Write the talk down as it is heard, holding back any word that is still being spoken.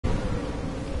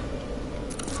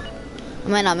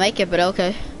might not make it, but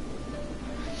okay.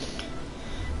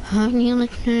 Honey,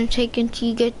 let's take and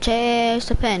she get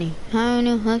taste a penny.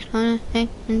 Honey, let's take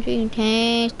and she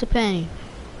taste a penny.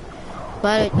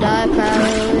 But it died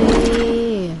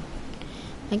probably.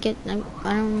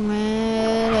 I'm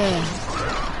ready.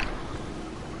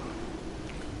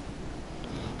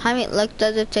 How many luck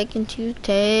does it take to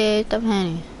taste a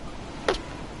penny?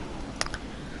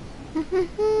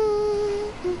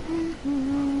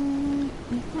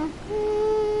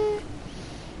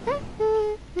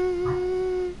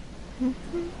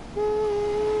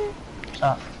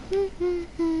 Stop.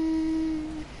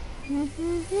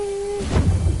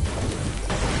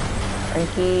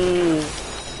 Frankie.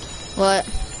 What?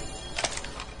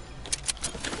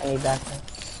 I need that thing.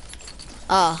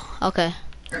 Oh, okay.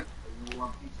 You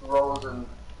want pizza rolls and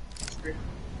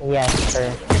Yes,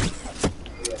 sir.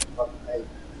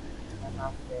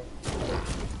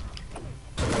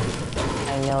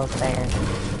 I know, sir.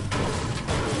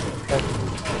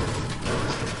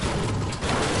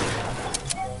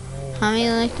 How many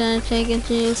like to take it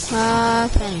to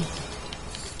 5 penny?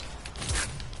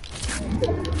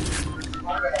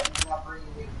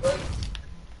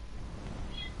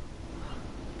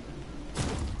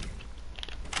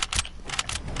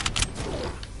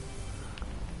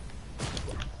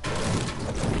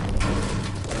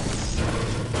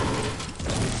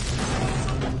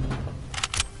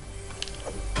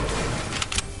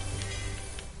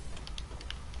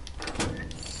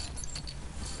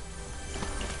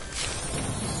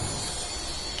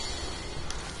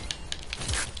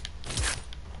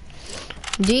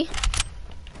 D?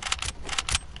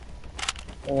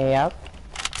 Yep.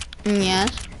 Yes.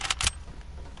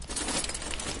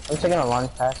 I'm taking a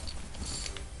launch pad.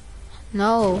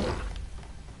 No.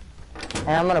 And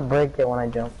I'm gonna break it when I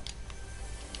jump.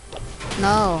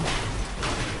 No.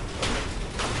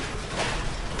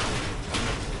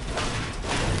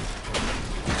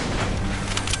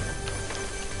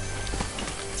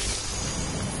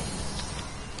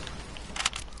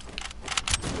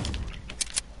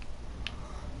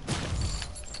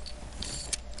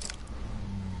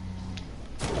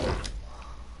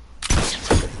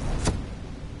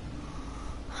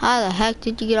 How the heck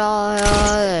did you get all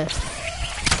there?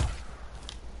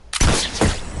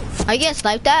 Are you getting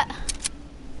sniped at? No.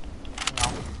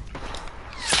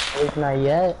 At least not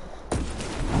yet.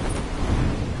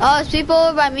 Oh, there's people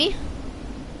over by me.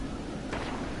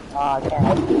 Oh, I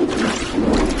can't.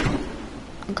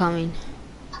 I'm coming.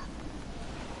 I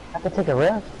have to take a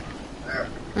risk.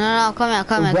 No, I'm coming, I'm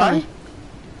coming, I'm coming.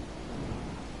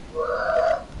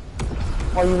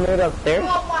 Oh, you made upstairs?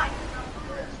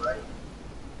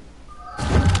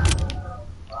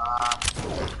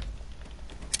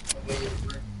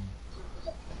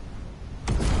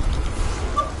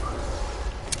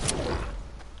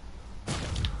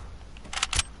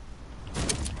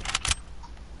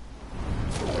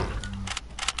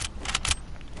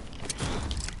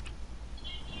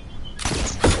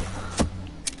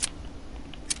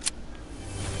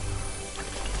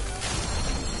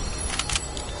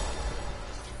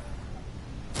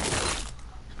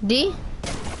 D?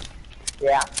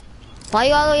 Yeah. Why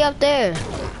you all the way up there?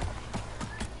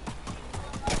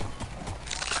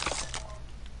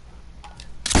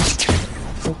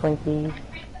 Frankie.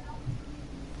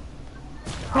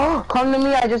 Oh, come to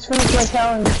me, I just finished my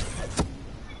challenge.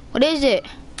 What is it?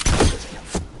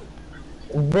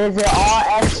 Visit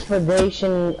all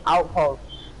expedition outposts.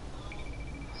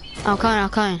 I'm coming, I'm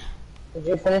coming. Did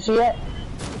you finish it yet?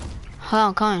 Hold on,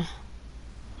 I'm coming.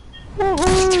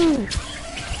 Woohoo!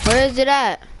 Where is it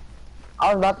at? I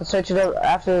was about to search it up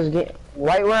after this game.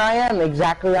 Right where I am,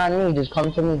 exactly on me, just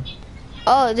come to me.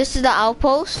 Oh, this is the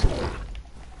outpost?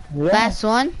 Yes. Last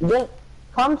one? Then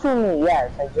come to me,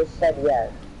 yes. I just said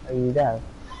yes. Are you there?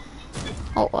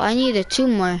 Oh, I needed 2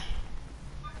 more.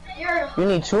 You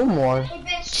need 2 more.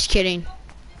 Just kidding.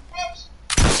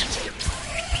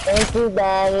 Thank you,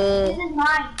 Daddy. This is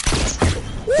mine.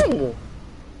 Hey.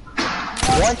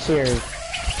 What's yours?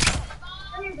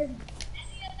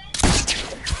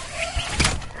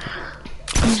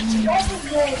 This is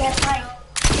good, that's mine.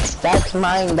 That's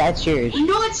mine, that's yours.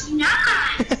 No, it's not.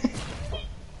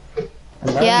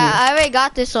 Yeah, I already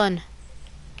got this one.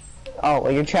 Oh,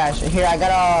 well, you're trash. Here, I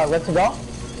got let's go.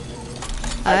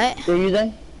 Alright. You're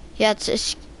using? Yeah,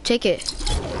 just take it.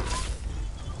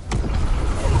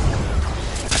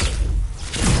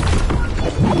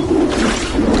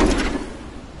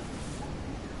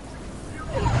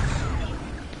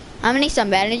 I'm gonna need some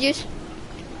bandages.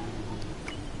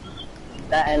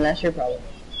 And that's your problem.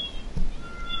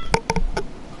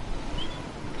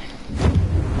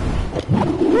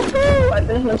 Woohoo! I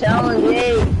finished my challenge,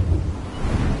 yay!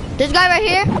 This guy right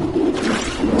here.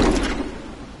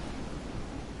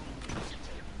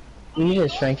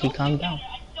 Jesus, Frankie, calm down.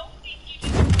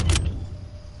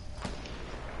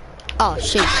 Oh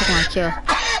shit, took my kill.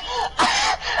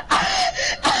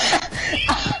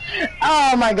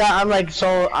 Oh my god, I'm like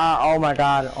so. Oh my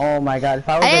god. If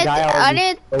I was a guy,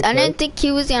 I didn't think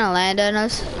he was gonna land on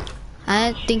us.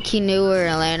 I didn't think he knew we were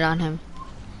gonna land on him.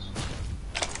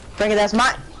 Frankie, that's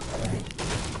mine.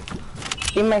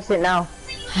 He makes it now.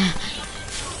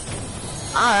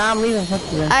 I'm leaving.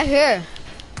 I hear.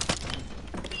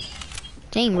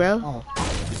 Dang, bro. Oh.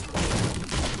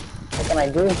 What can I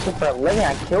do shit for a living?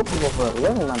 I kill people for a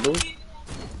living, my dude.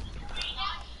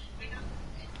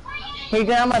 Can you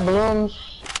get out my balloons?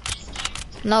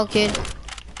 No, kid.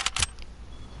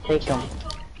 Take them.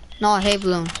 No, I hate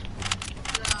balloons.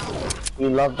 You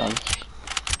love them.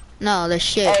 No, they're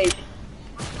shit. Hey.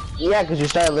 Yeah, because you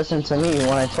started listening to me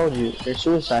when I told you. They're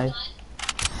suicide.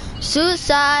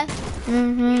 Suicide.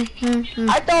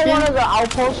 I thought one of the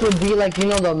outposts would be like, you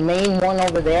know, the main one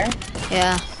over there.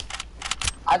 Yeah.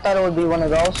 I thought it would be one of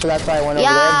those, so that's why I went over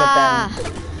there, but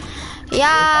then...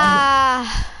 Yeah.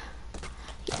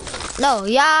 No,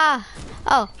 yeah.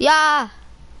 Oh, yeah.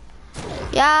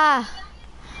 Yeah.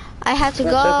 I have to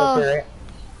go. Right?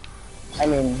 I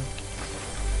mean...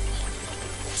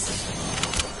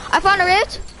 I found a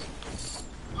rift.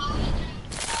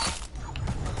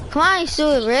 Come on, you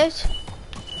stupid rift.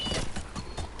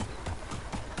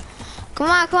 Come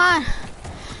on.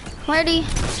 Where do you...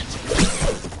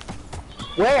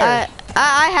 Where?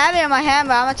 I have it in my hand,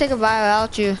 but I'm gonna take a bite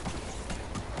without you.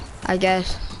 I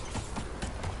guess.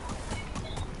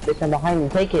 They come behind me,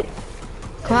 take it.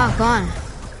 Come on.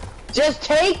 Just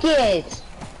take it!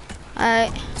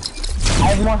 Alright. I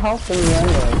have more health than you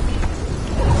anyway.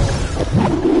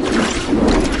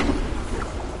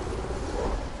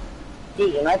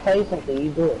 Dude, when I tell you something,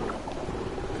 you do it.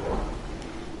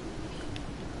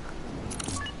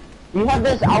 You have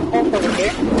this outpost over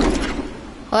here?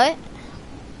 What?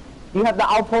 You have the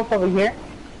outpost over here?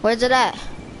 Where's it at?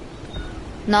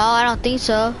 No, I don't think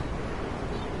so.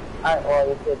 Alright, well,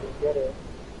 you could just get it.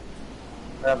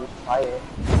 Or I'll just try it.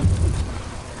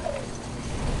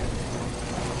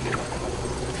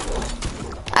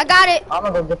 I got it. I'm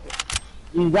gonna go get it.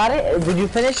 You got it? Did you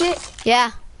finish it?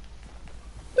 Yeah.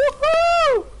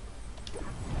 Woohoo!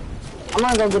 I'm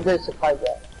gonna go get the supply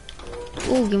drop.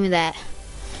 Ooh, give me that.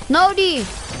 No, D.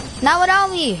 Not without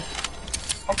me.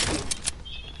 Okay.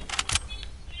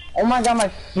 Oh my god, my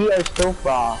feet are so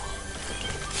raw.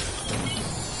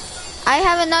 I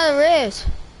have another wrist.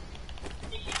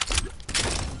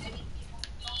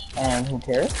 And who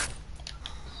cares?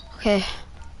 Okay.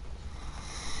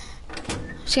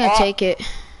 Just gonna take it.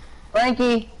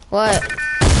 Frankie, What?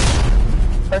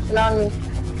 person on me.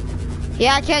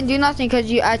 Yeah, I can't do nothing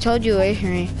because I told you away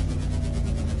from me.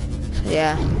 So,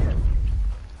 yeah.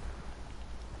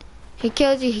 He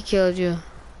killed you.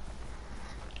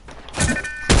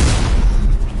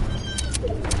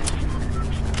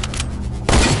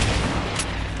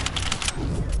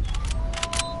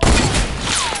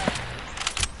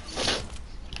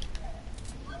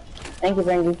 Thank you,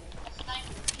 Frankie.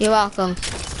 You're welcome.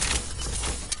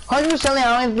 100%, I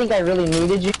don't even think I really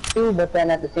needed you, but then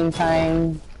at the same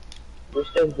time, we're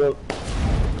still good.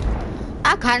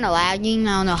 I'm kind of lagging.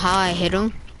 I don't know how I hit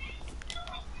him.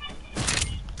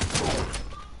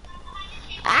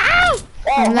 Ow!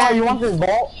 Oh, no, you want this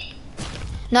bolt?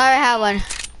 No, I have one.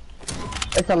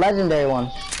 It's a legendary one.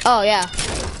 Oh, yeah.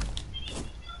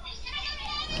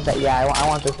 Yeah, I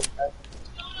want this.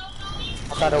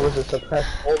 I thought it was a suppressed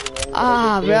golden.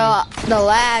 Ah, bro, the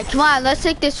lag. Come on, let's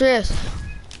take this risk.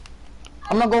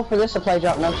 I'm gonna go for this supply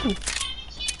drop now too.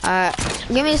 Alright,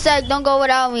 give me a sec. Don't go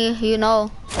without me, you know.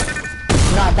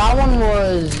 Nah, that one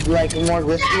was like more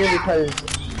riskier because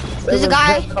There's a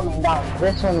guy. just coming down.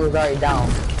 This one was already down.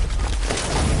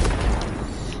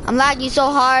 I'm lagging so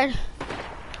hard.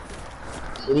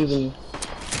 Leaving.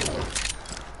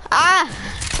 Ah!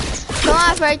 Come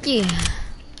on, Frankie.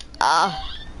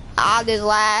 This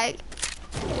lag.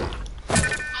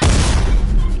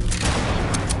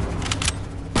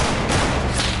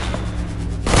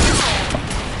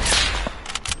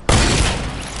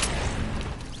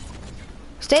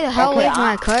 Stay the hell away from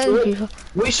my cousin, people.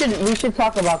 We should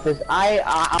talk about this.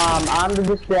 I'm the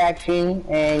distraction,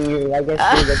 and I guess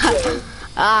you're the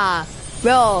killer.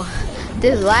 Bro,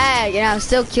 this lag, and I'm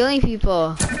still killing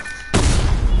people.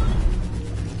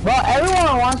 Bro,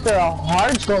 everyone wants their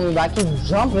hard storm, but I keep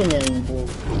jumping in.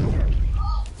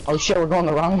 Oh shit, we're going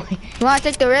the wrong way. You wanna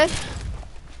take the risk?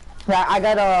 Yeah, I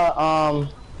got a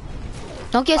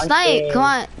Don't get sniped. Come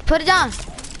on, put it down.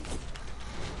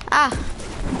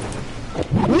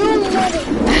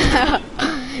 Yeah,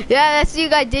 that's what you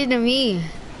guys did to me.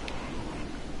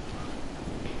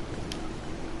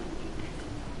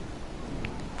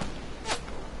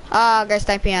 Oh, guys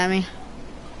typing at me.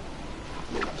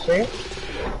 See?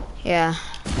 Yeah.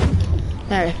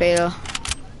 Not a fatal.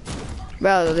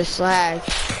 Bro, this lag.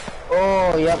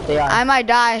 Oh, yep, they are. I might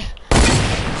die.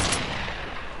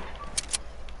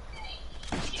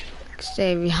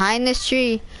 Stay behind this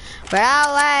tree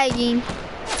without lagging.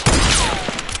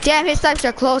 Damn, his types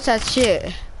are close as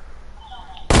shit.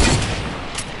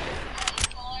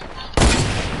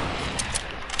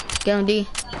 Get him, D.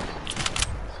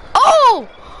 Oh!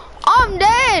 I'm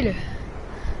dead!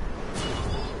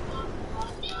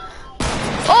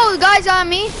 Oh, the guy's on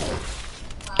me.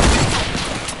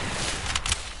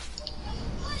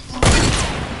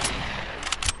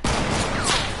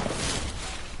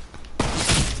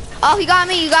 Oh, he got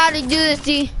me. You gotta do this,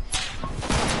 D.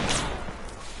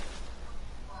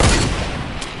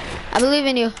 I believe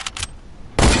in you.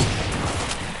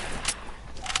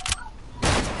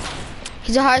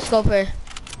 He's a hard scoper.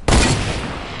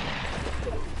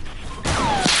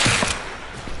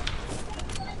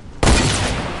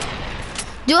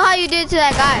 Do how you did to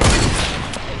that guy.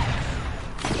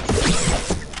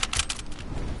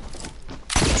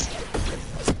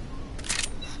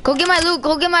 Go get my loot.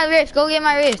 Go get my wrist. Go get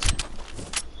my wrist.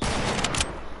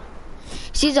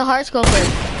 She's a hard scoper.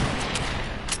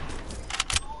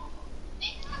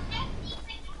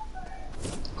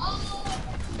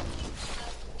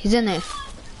 He's in there.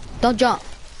 Don't jump.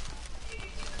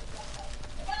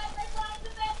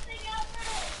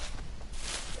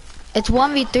 It's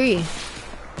 1v3.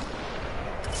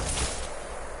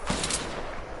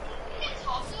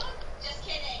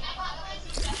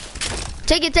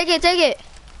 Take it, take it, take it.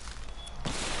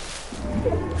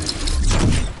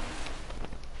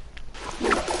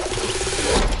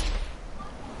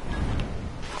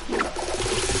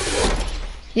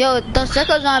 Yo, the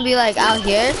circle's gonna be like out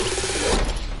here.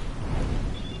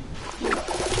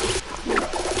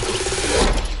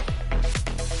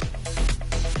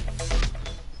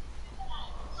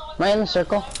 Am I in the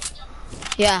circle?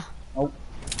 Yeah. Nope.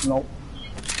 Nope.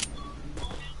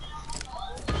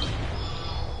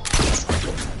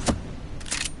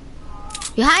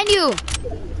 Behind you.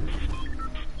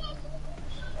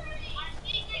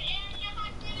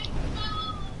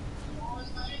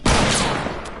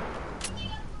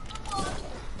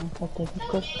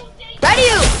 Ready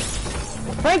you.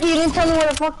 Frankie, you didn't tell me where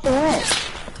the fuck they went.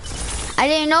 I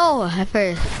didn't know at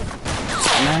first.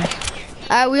 Nice.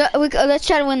 Let's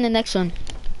try to win the next one.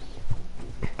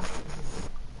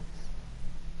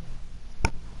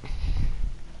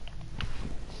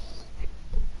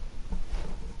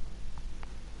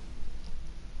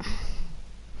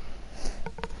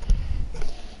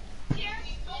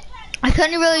 I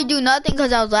couldn't really do nothing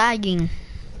because I was lagging.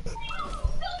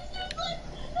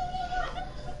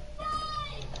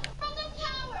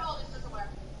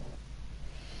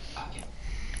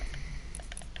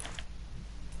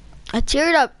 I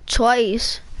teared up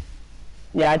twice.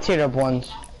 Yeah, I teared up once.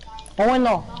 Oh wait,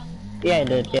 no. Yeah, I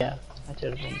did. Yeah, I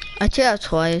teared up once. I teared up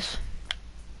twice.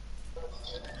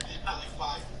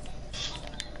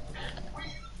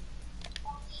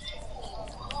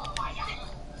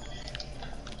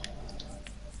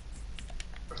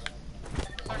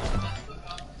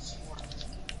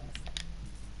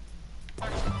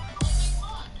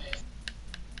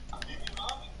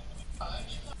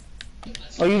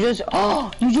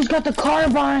 Oh, you just got the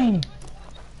carbine.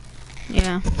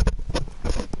 Yeah.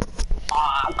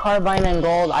 Ah, carbine and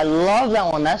gold. I love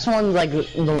that one. That's one like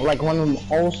one of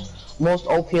the most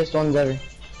OPest ones ever.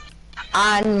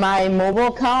 On my mobile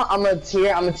account, I'm a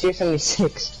tier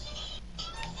 76.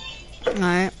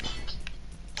 Alright.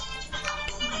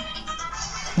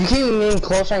 You keep getting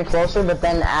closer and closer, but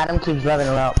then Adam keeps driving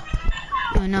her up.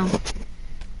 I know.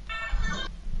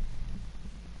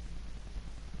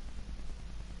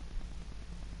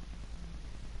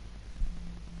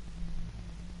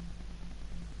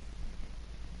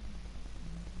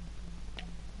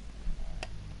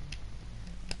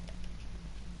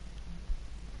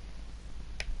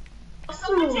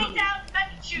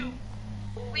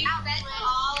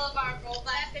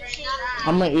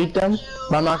 I'm gonna eat them,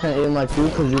 but I'm not gonna eat them like you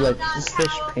because you like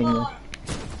fish pinion.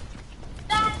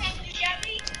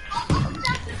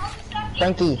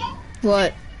 Frankie,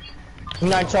 What? you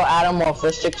not tell Adam what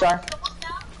fish sticks are?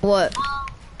 What?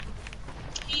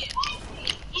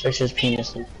 Fish's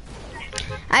penis.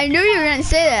 I knew you were gonna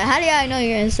say that. How do I know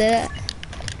you were gonna say that?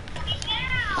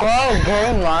 Oh,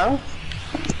 going on.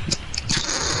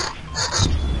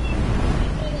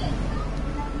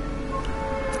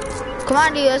 Come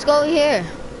on, dude. Let's go over here.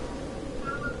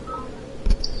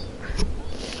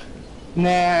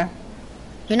 Nah.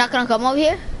 You're not gonna come over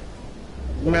here?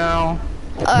 No.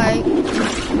 Alright.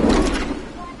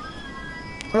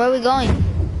 Where are we going?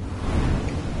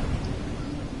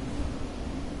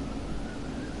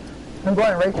 I'm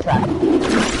going racetrack.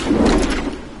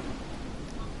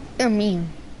 You're mean.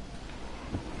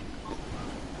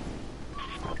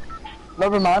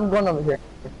 Never mind, I'm going over here.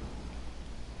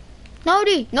 No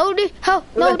D, help,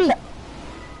 no D.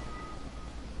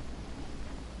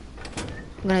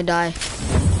 I'm gonna die.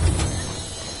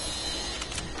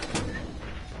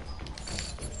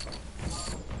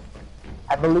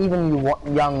 I believe in you,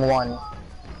 young one.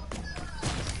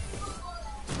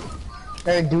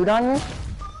 There a dude on you?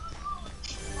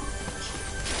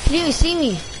 He didn't even see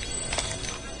me.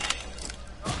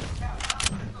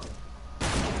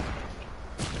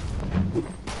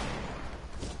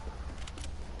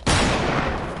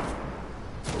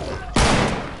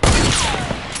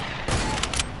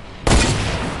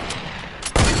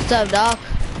 What's up, dog?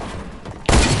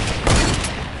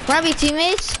 Wanna be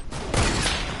teammates?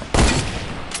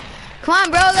 Come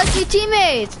on, bro, let's be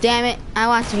teammates. Damn it, I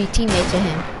want to be teammates with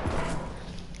him.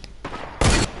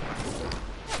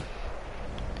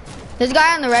 This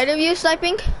guy on the right of you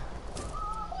sniping?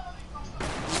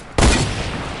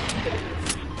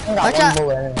 Watch out.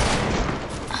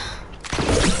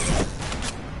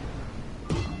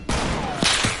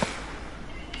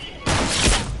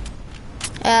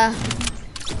 Yeah.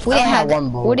 We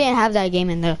didn't have that game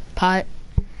in the pot.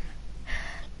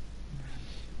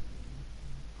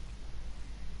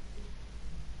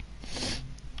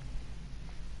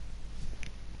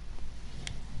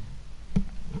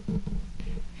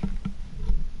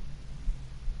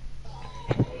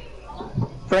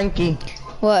 Frankie.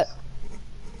 What?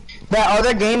 That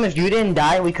other game, if you didn't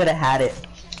die, we could have had it.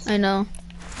 I know.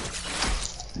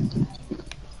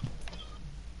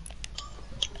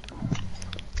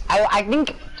 I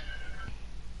think...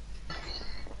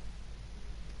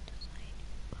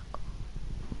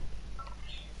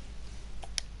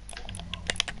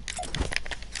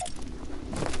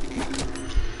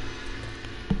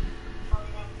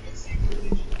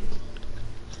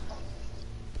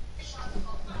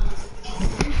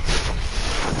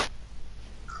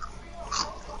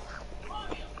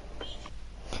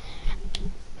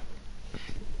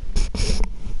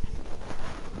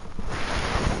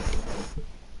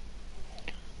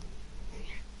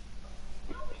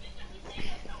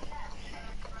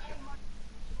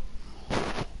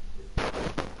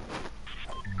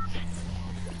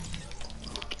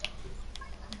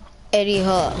 Eddie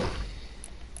Hall.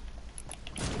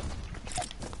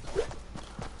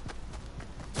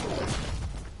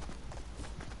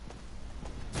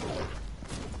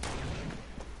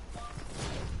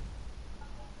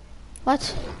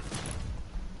 What?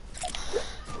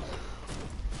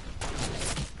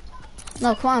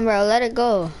 No, come on, bro. Let it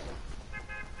go.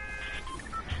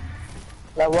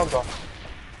 Let what go?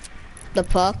 The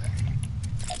puck.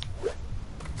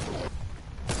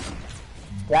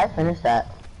 Yeah, I finished that.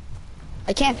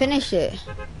 I can't finish it.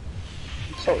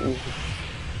 It's so easy.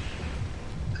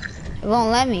 It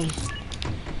won't let me.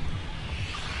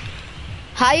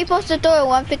 How are you supposed to throw it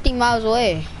 150 miles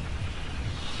away?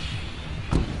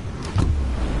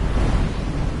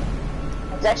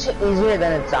 It's actually easier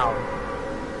than it sounds.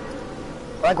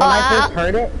 Like when I first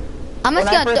heard it, I'm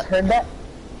just gonna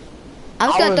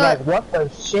throw like, it. what the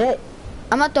shit?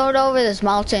 I'm gonna throw it over this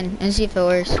mountain and see if it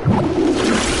works.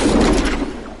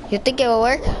 You think it will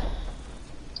work?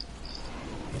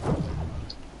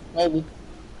 Maybe.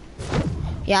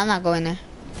 Yeah, I'm not going there.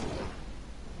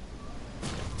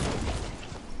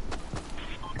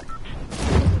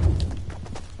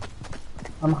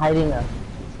 I'm hiding a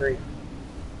tree.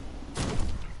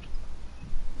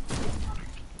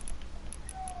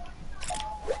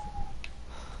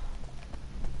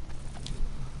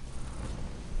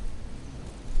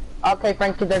 Okay,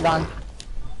 Frankie, they're gone.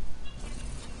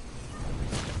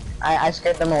 I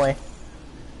scared them away.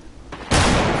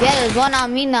 Yeah, there's one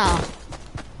on me now.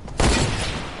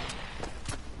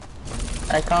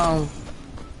 I come.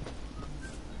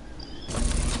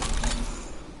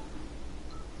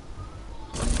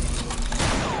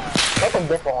 Look a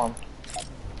different one.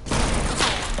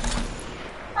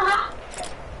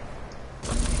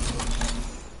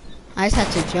 I just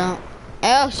had to jump.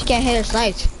 Oh, she can't hit her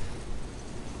snipes.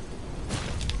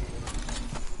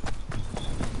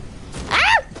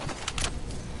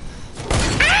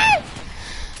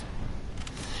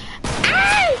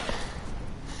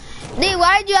 Dude,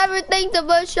 why did you ever think the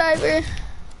bus driver?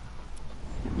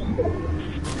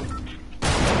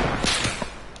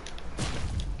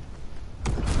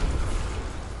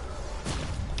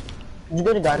 Did you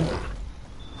get a gun?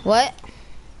 What?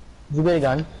 Did you get a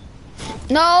gun?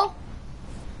 No.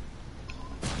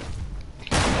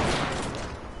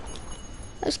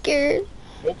 I'm scared.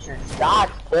 Get your shot,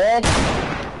 bitch.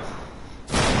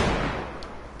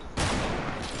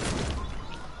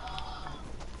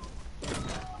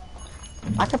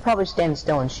 I could probably stand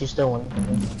still and she still wouldn't.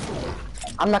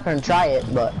 I'm not gonna try it,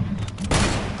 but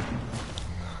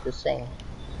just saying.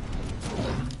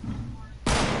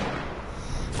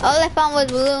 All I found was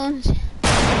balloons.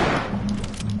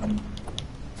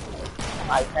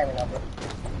 I can't remember.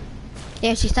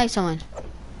 Yeah, she sniped someone.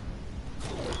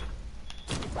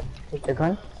 Take the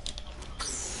gun?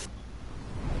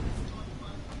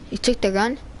 You took the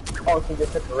gun? Oh, she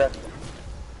just took the rest.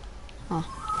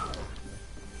 Oh.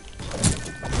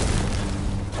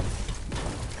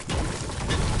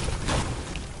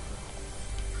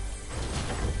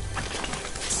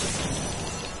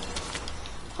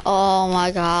 Oh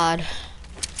my god.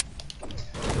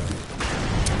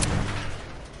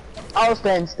 I was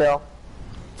standing still.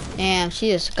 Damn,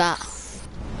 she just got.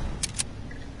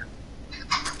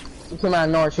 She came out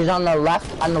of nowhere. She's on the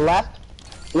left. On the left.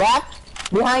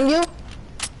 Left. Behind you.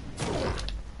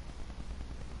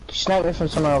 She sniped me from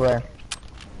somewhere over there.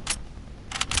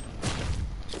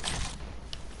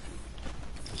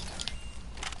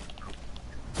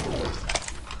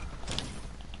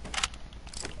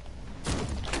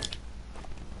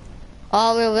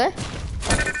 All the way over there?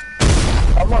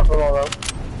 Someone from over there.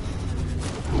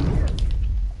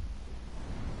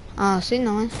 Oh, see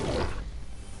no one.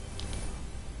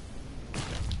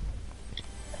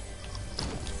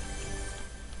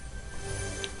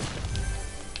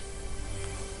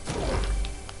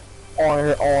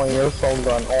 Oh, you're so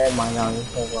good. Oh my god, you're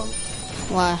so good.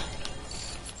 Why?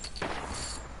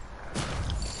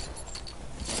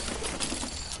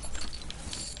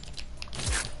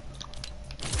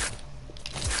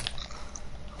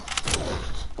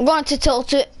 I'm going to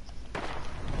tilt it.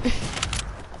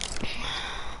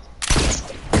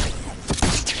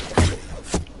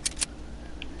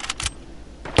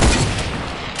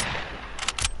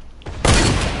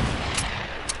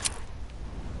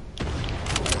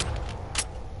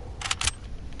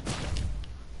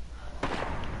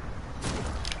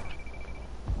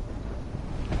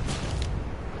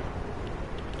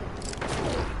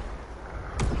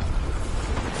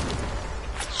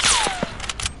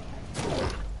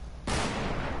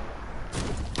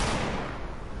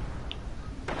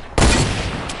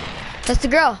 That's the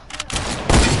girl.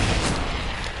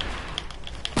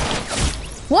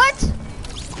 What?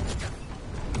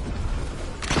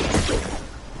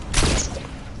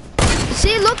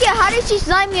 See, look at how did she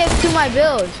snipe me through my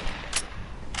build?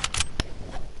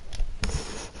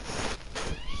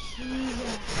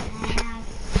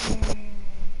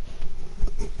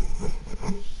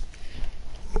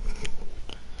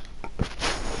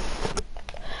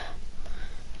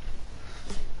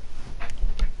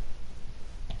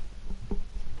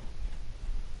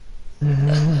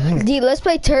 Dude, let's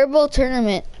play Turbo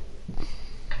Tournament.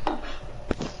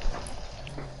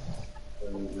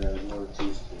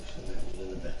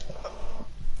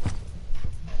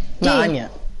 Not on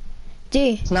yet.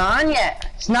 D. It's not on yet.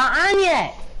 It's not on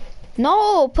yet.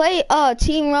 No, play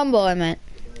Team Rumble, I meant.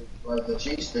 Like the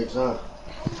cheese sticks, huh?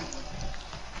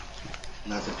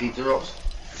 Not the pizza rolls?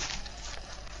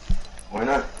 Why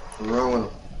not? What's wrong with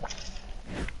them?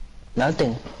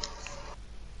 Nothing.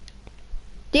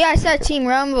 D, I said Team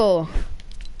Rumble.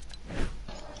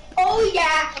 Oh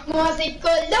yeah, músico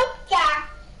loca.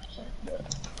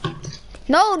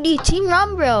 No, D, Team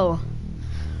Rumble.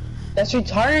 That's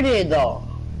retarded though.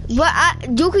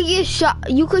 But you could get shot.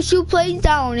 You could shoot planes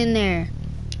down in there.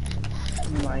 Oh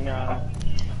my god.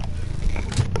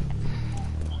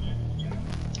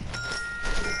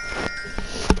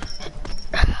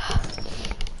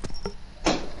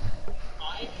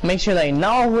 Make sure they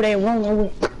know who they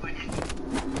want.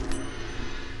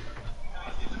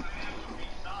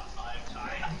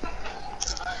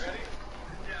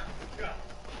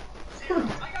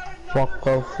 Walk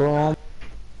from.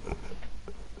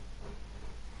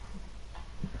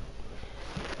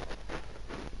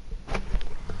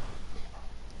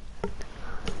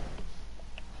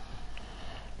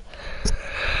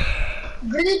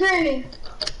 Gritty Gritty.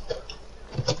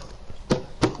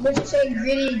 Would you say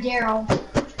Gritty Daryl?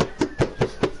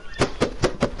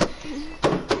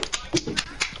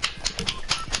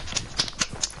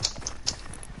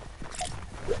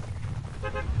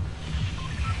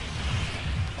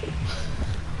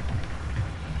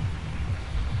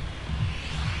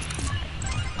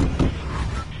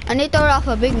 I need to throw it off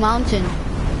a big mountain.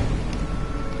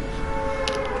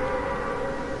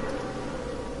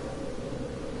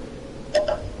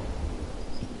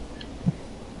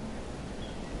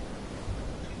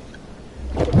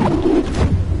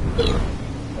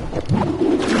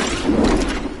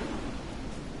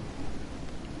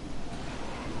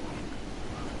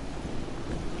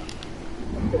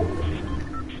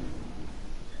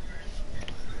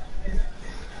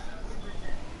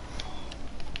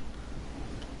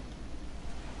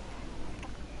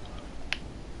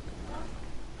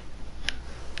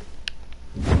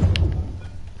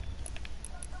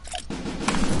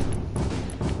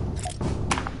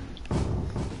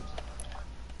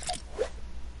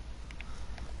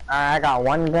 I got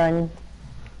one gun.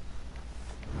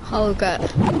 Holy crap.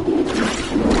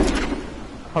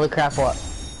 Holy crap, what?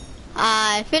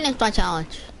 I finished my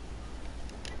challenge.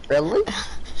 Really?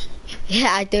 Yeah,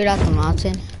 I threw it off the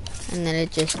mountain. And then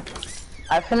it just...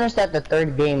 I finished at the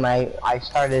third game I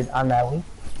started on that week.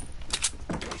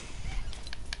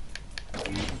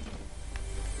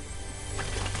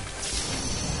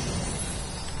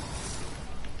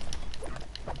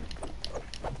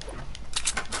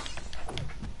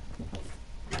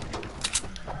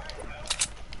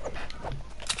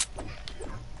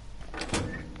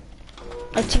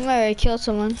 I think I already killed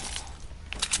someone.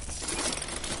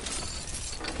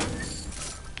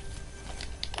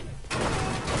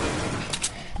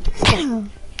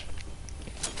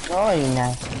 Oh, you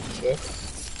nice shit.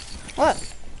 What?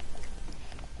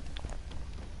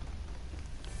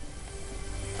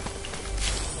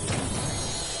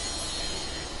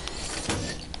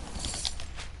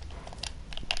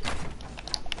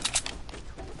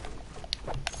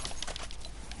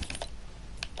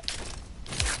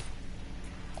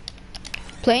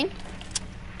 Plane?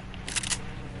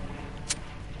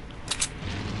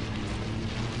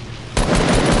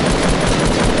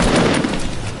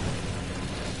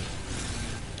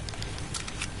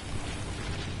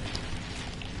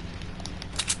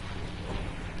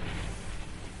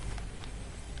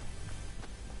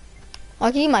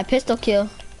 I'll give you my pistol kill.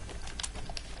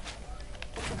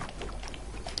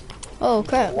 Oh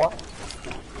crap. What?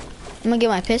 I'm gonna get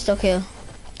my pistol kill.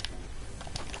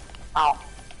 Ow.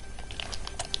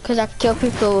 Cause I can kill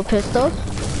people with pistols.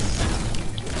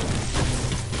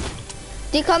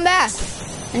 D, come back.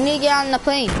 I need to get on the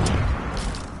plane.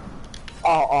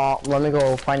 Let me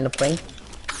go find the plane.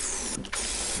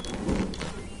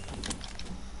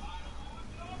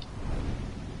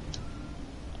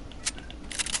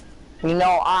 You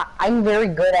know, I'm very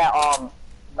good at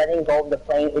letting go of the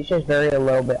plane. It's just a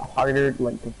little bit harder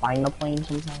like to find the plane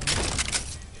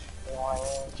sometimes. You know what I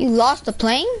mean? You lost the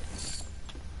plane?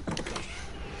 You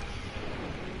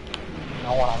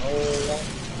know what I mean?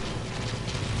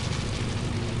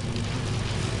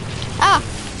 Ah!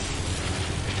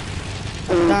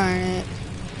 Darn it.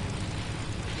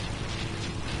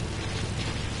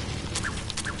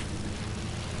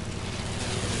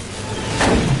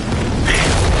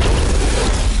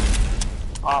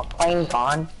 Plane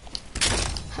gone.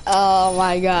 Oh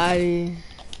my god.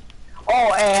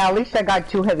 Oh, hey, at least I got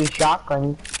 2 heavy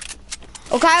shotguns.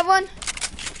 Okay, I have one.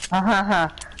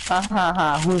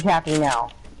 Who's happy now?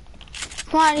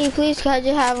 Come on, D, please, can I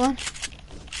just have one?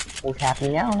 Who's happy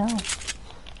now? No.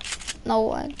 No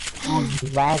one. Oh,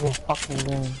 lag is fucking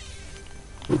game.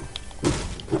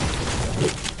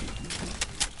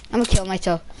 I'm gonna kill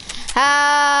myself.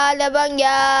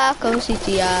 Halabanya,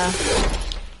 Kositiya.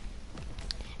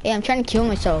 Hey, I'm trying to kill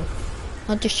myself.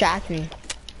 Don't distract me.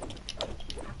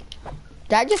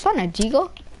 Did I just find a deagle?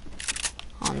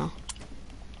 Oh no.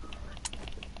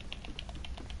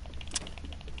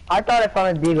 I thought I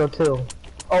found a deagle too.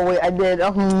 Oh wait, I did.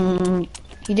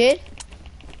 You did?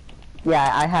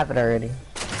 Yeah, I have it already.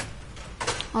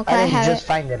 Okay, I I didn't have just it.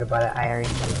 find it, but I already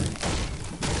have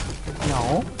it.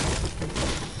 No.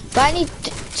 But I need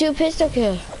 2 pistol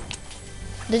kills.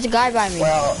 There's a guy by me.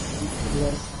 Well,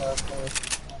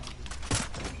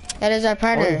 That is our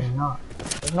partner. there's not.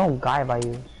 There's no guy by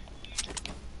you.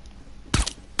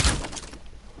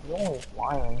 You're always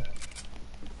lying.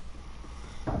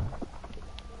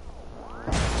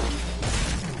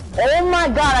 Oh my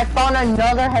god, I found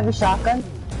another heavy shotgun.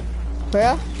 For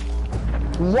real?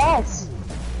 Yes.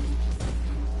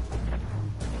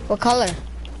 What color?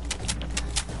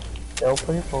 Still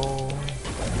purple.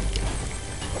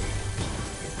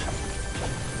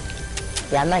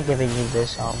 Yeah, I'm not giving you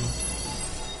this,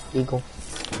 eagle.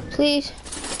 Please.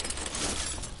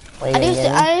 Wait,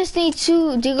 I just need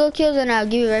 2 deagle kills and I'll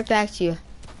give it right back to you.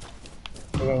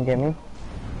 You didn't get me?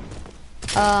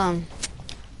 I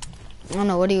don't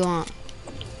know, what do you want?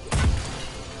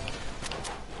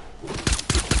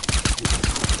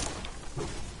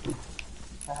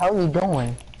 How are you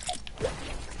doing?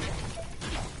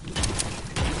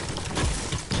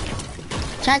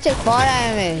 Trying to take fall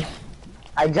damage.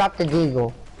 I dropped the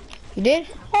deagle. You did?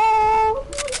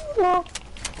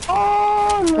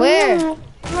 Where?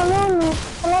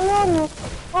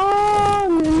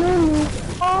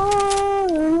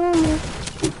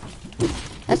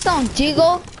 That's not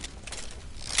deagle.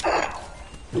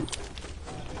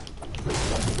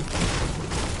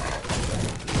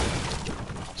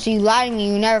 So you lied to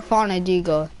me, you never found a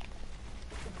deagle.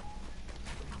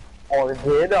 Or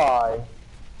did I?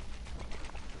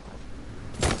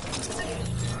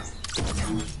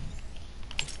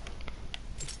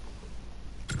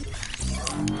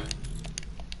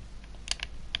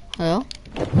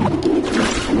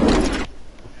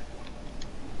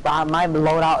 my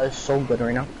loadout is so good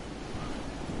right now.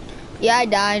 Yeah, I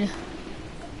died.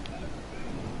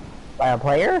 By a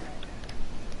player?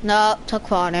 No, took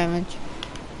fall damage.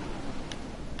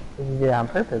 Did you do that on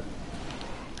purpose?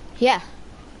 Yeah.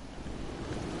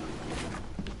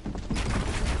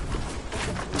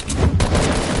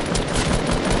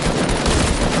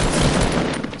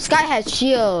 This guy has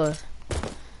shield.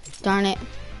 Darn it.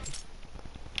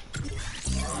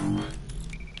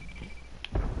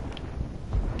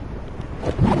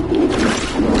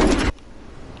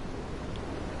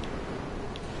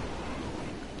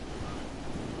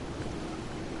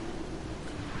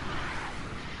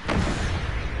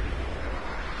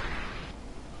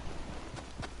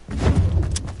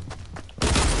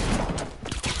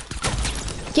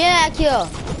 Get that kill.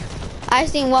 I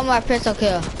seen one more pistol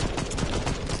kill.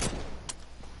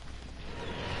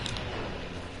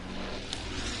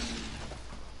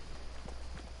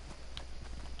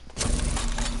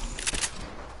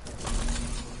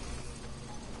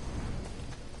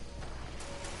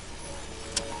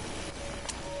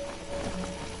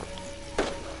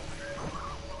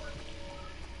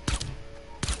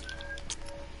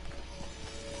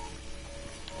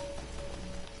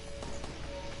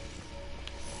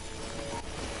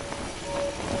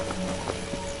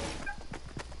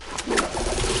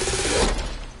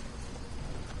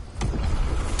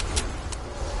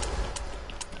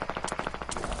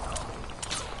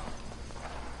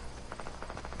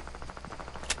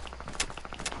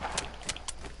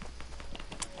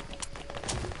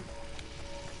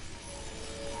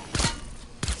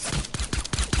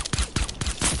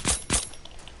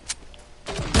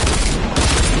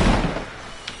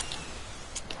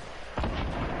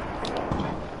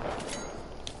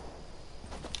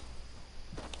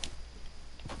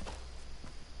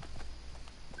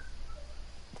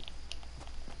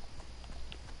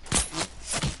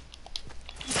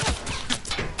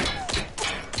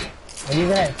 Are you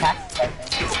gonna attack that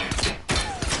thing?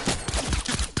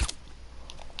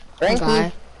 Frankie,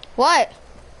 Okay. What?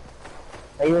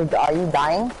 are you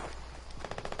dying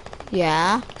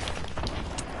Yeah.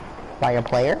 by a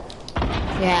player?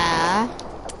 Yeah.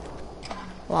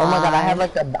 Oh my god, Why?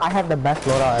 I have the best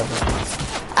loadout ever.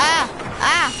 Ah!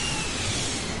 Ah!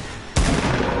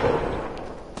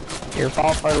 Your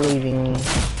fault for leaving me.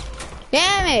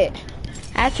 Damn it!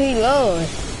 I have to reload.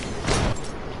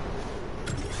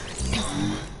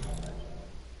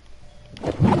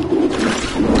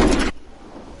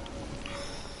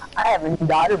 I haven't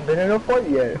died or been in a fight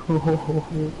yet.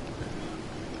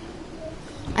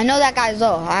 I know that guy's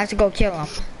low. I have to go kill him.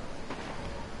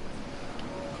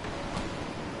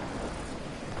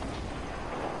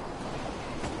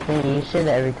 You say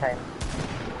that every time.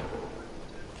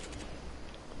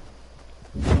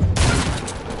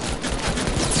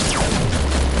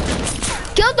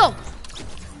 Killed him!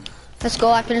 Let's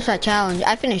go, I finished that challenge.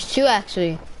 I finished 2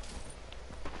 actually.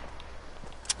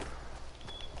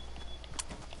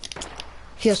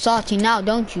 Feel salty now,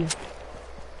 don't you?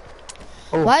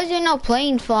 Oh. Why is there no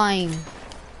plane flying?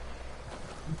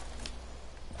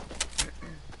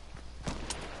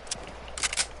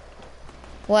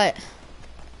 What?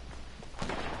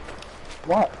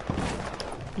 What?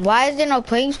 Why is there no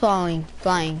planes flying?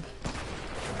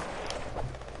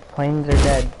 Planes are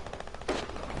dead.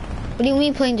 What do you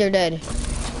mean planes are dead?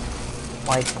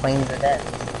 Like, planes are dead.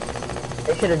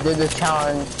 They should have did this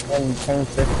challenge when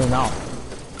planes first came out.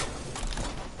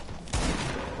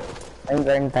 Planes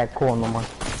aren't that cool no more.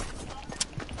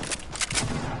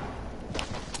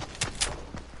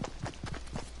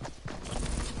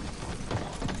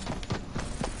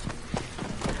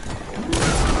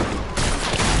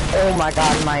 Oh my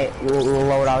god, my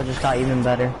loadout just got even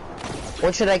better.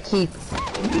 What should I keep?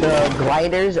 The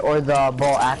gliders or the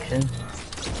bolt action?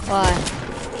 Why?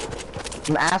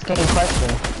 I'm asking a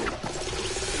question.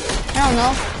 I don't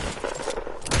know.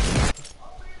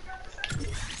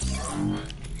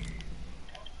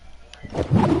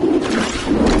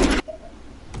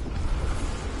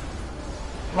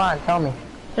 Come on, tell me.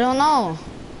 I don't know.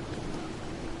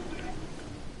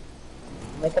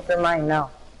 Make up your mind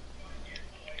now.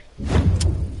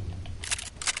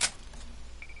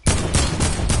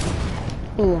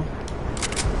 Ooh.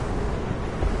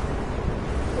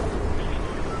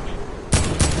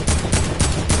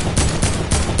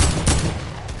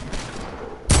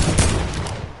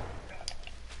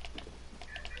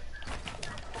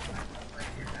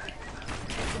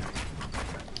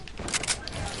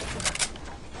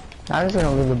 I'm just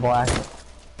gonna leave the black.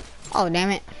 Oh,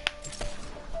 damn it.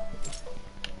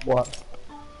 What?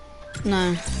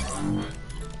 No.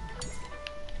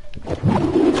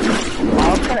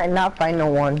 How can I not find no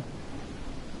one?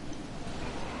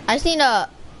 I just need to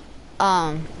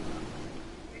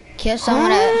kill someone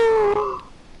that.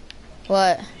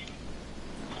 What?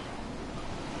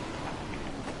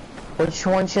 Which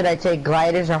one should I take,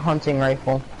 gliders or hunting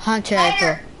rifle? Hunter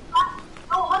rifle.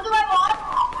 Oh, Hunter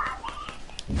rifle.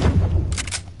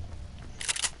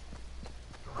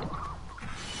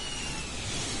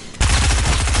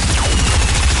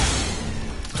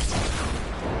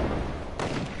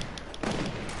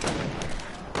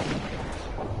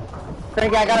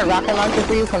 Frankie, I got a rocket launcher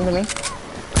for you, come to me.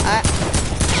 Alright.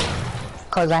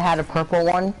 Cause I had a purple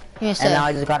one, Yes, and sir. now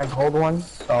I just got a gold one,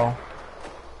 so,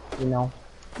 you know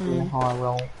how I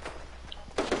roll.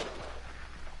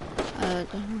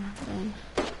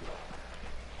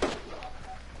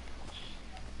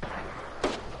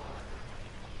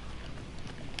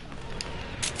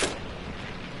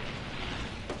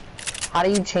 How do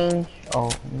you change?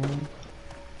 Oh, man.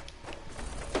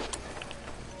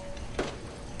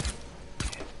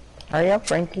 Hurry up,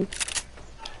 Frankie.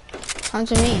 Come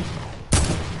to me.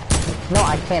 No,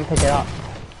 I can't pick it up.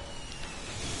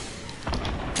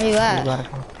 Where you You at? gotta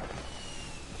come.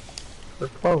 We're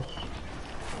close.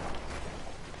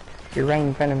 You're right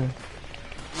in front of me.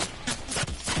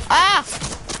 Ah!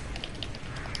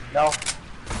 No.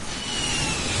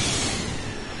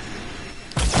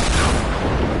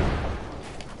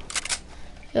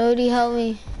 Jody, help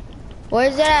me.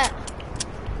 Where's it at?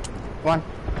 Come on.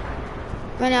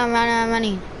 I'm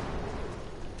running.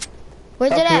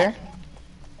 Where's It's it up at? here.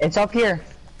 It's up here.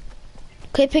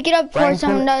 Okay, pick it up before Right in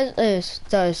someone front-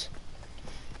 does.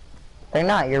 They're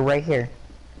not. You're right here.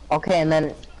 Okay, and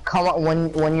then come up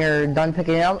when you're done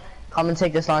picking it up. Come and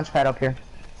take this launch pad up here.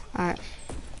 Alright.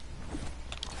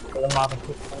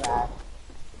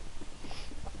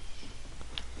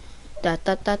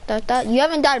 You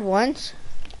haven't died once?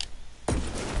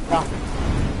 No.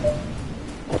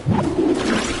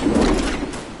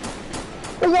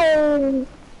 Hello.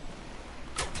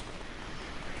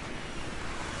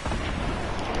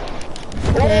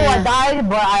 Oh, Yeah. I died,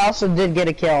 but I also did get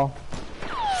a kill.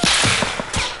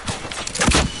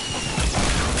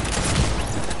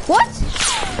 What?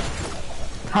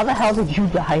 How the hell did you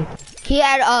die? He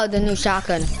had the new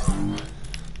shotgun.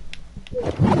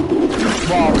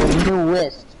 Well, the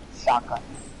newest shotgun.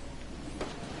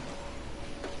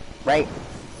 Right?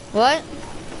 What?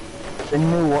 The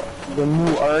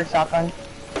newer shotgun.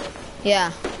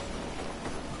 Yeah.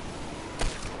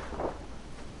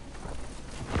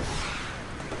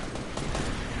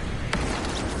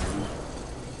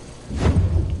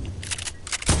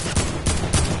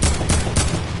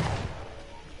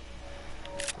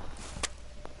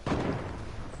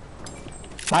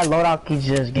 My loadout keeps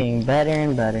just getting better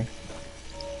and better.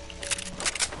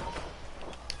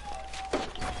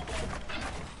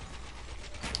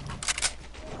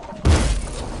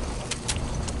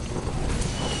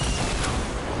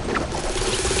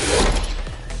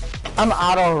 I'm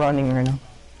auto running right now.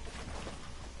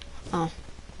 Oh.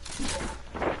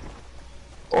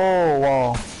 Oh,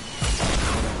 wow.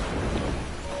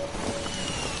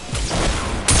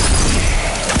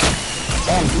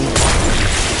 Damn, people.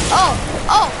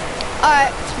 Oh!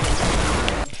 Alright.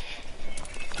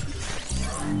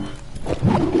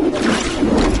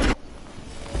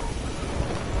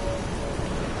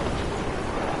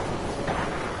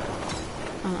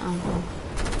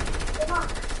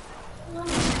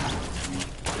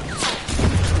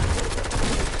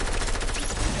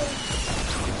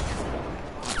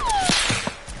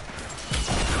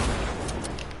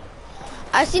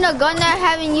 I seen a gun that I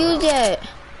haven't used yet.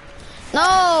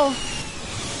 No!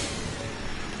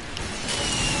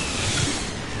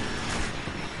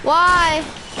 Why?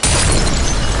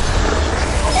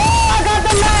 Oh, I got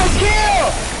the last kill!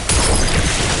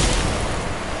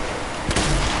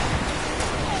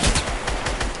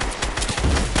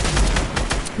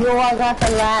 Yo, I got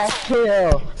the last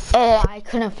kill. Oh, I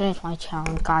couldn't finish my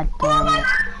challenge. God damn it.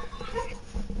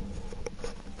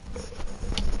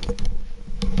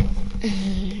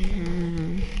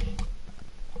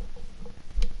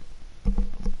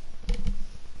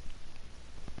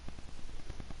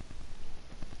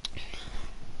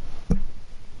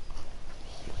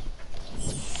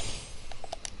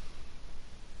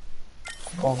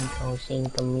 Con tôi xin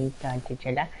kamika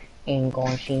chichala, and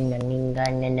con xin the ninga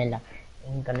nanala,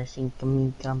 and gonna sing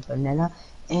kamika panela,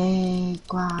 and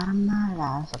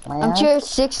guaramala. I'm tier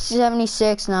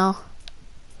 676 now.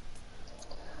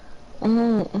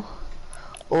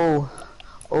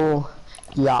 Oh,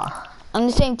 yeah. I'm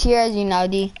the same tier as you now,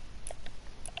 D.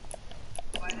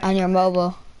 On your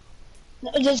mobile.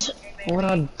 Just What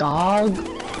a dog.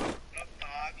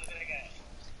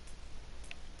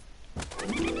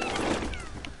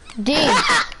 D,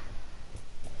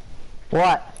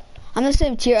 What? I'm the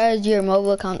same tier as your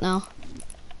mobile account now.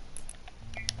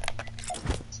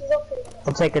 She's up here.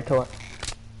 I'll take her to it.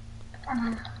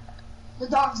 The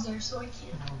dog's there, so I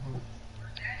can't.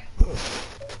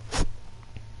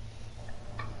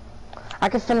 I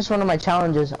could finish one of my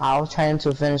challenges. I was trying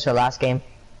to finish the last game.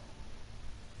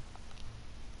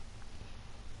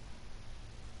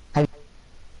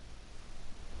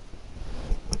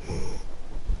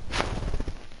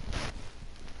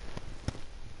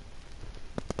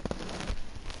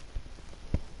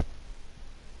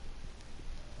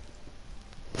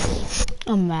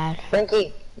 I'm mad.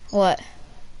 Frankie, What?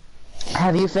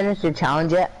 have you finished your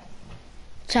challenge yet?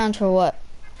 Challenge for what?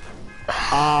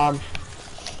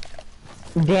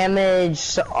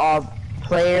 Damage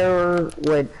player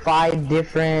with 5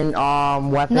 different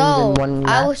weapons No, in one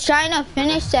I match. was trying to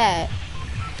finish that.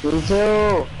 Me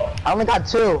too. I only got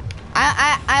 2.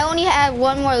 I only had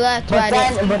one more left. But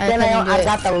then couldn't do I it.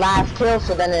 got the last kill,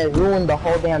 so then it ruined the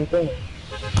whole damn thing.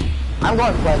 I'm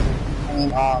going Pleasant. I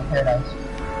mean, Paradise.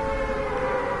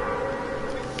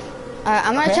 Alright,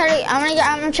 I'm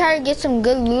gonna try to get some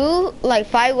good loot, like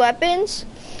 5 weapons,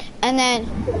 and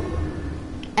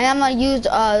I'm gonna use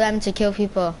them to kill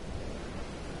people.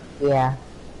 Yeah.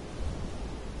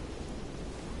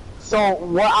 So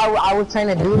what I was trying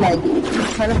to do, like,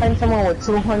 trying to find someone with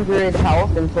 200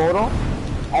 health in total,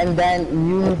 and then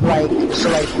use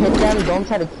hit them. Don't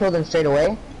try to kill them straight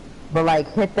away, but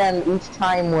like hit them each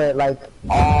time with like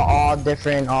all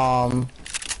different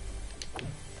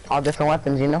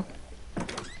weapons, you know.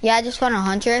 Yeah, I just found a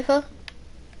hunter rifle.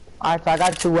 Alright, so I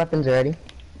got 2 weapons already.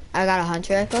 I got a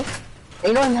hunter rifle.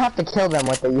 You don't even have to kill them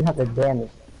with it. You have to damage.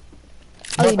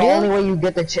 Oh, But you the do? only way you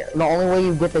get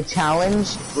the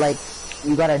challenge, like,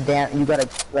 you gotta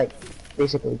like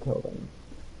basically kill them.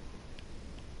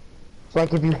 So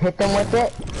like if you hit them with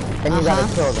it, then you gotta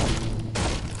kill them.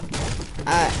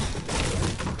 Alright.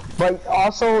 But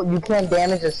also you can't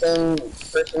damage the same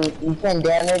person. You can't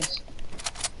damage.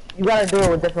 You gotta do it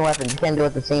with different weapons. You can't do it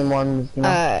with the same ones. You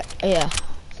know? Yeah.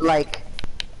 Like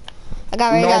I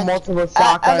got no multiple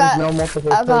shotguns, no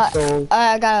multiple pistols.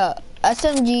 I got a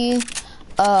SMG,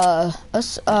 a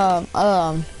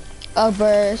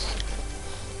burst,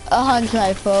 a hunter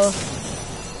rifle,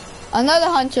 another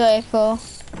hunter rifle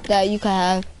that you can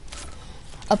have,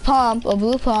 a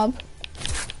blue pump.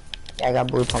 Yeah, I got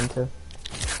blue pump too.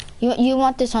 You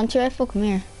want this hunter rifle? Come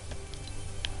here.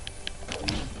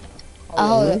 I'll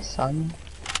hold it. Son.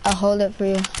 I'll hold it for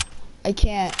you. I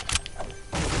can't.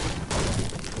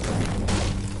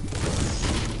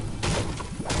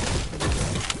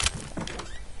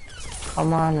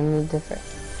 Come on, I need different.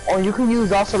 Or you can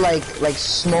use also like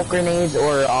smoke grenades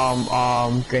or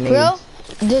grenades. Bro,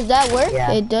 does that work?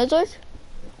 Yeah. It does work?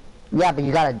 Yeah, but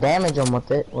you gotta damage them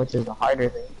with it, which is the harder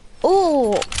thing.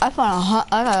 Ooh, I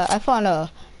found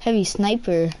a heavy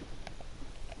sniper.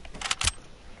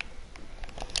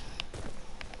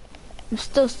 I'm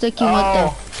still sticking with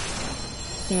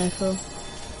the rifle.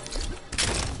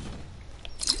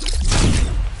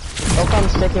 Look, I'm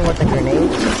sticking with the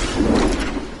grenades.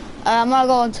 I'm gonna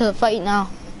go into the fight now.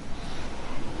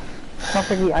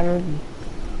 Perfectly, I need.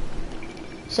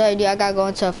 Sorry, dude, I gotta go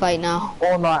into a fight now.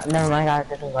 Oh no, never mind. I got a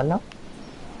different gun now.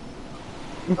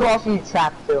 You can also use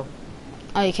trap too.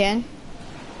 Oh, you can?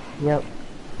 Yep.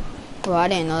 Well, I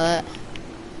didn't know that.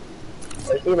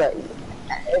 But see, like,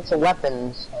 it's a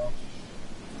weapon, so.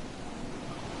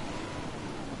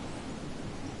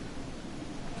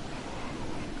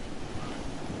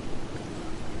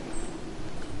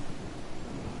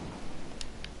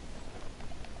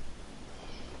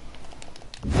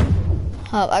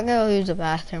 Oh, I gotta go use the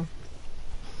bathroom.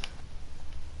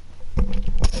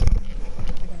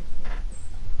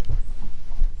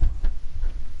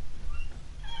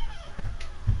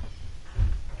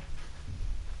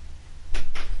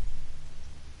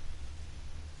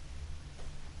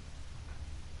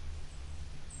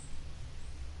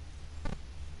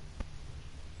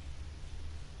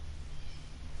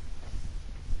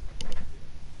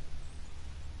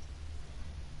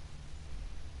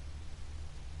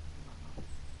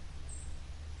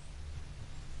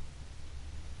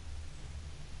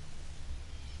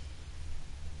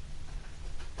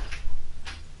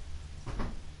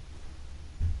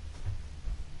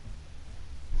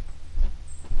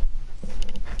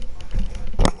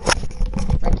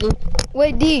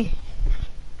 Wait, D.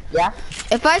 Yeah?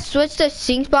 If I switch the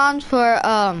sync bombs for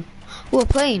what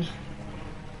plane?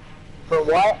 For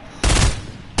what?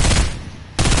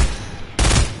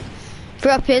 For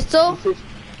a pistol, and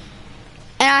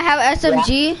I have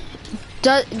SMG,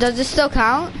 does it still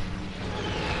count?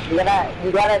 You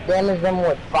gotta damage them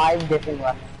with 5 different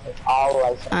weapons. It's all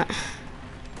licensed.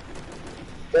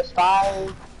 Just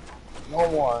 5. No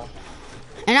more.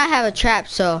 And I have a trap,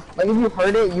 so Like if you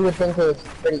heard it, you would think it's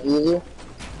pretty easy.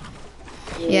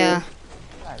 yeah.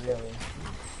 Not really.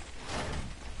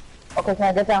 Okay, can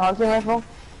I get that hunting rifle?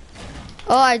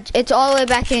 Oh, it's all the way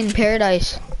back in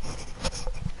paradise.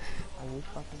 Are you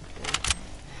fucking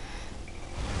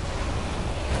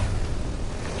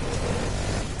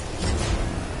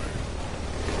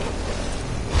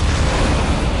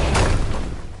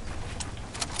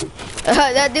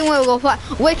That thing will go fly.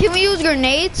 Wait, can we use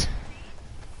grenades?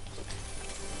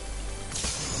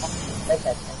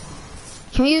 serious?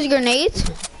 Can we use grenades?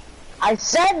 I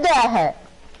said that!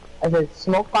 I said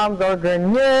smoke bombs or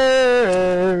grenades.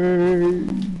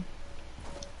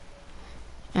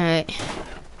 Alright.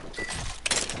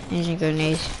 Using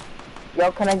grenades.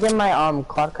 Yo, can I get my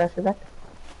cloud crusher back?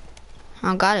 I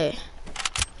don't got it.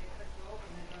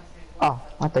 Oh,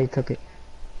 I thought you took it.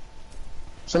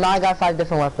 So now I got 5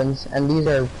 different weapons, and these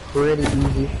are pretty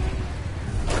easy.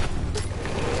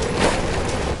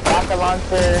 Rocket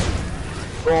launcher,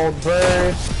 gold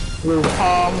burst, blue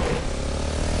pump,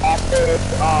 epic,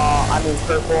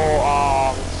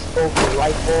 purple, scope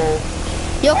rifle.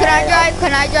 Yo, can I drive?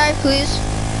 Can I drive, please?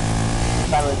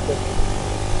 Silent kick.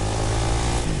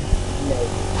 No.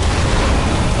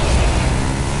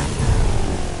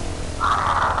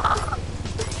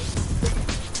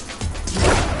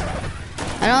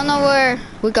 I don't know where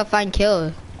we can find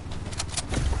kills.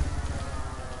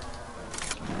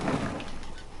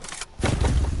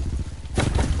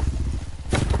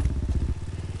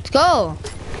 Let's go.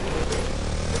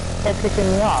 It's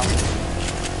picking me off.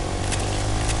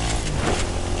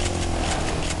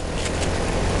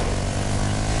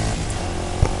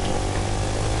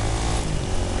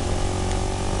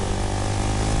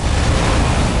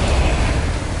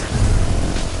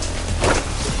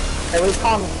 Every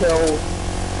time kill.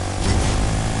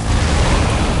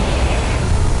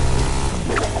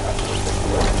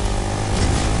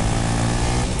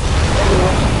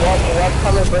 What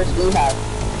color burst do you have?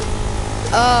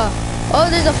 Oh,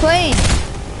 there's a plane.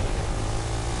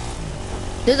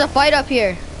 There's a fight up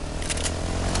here.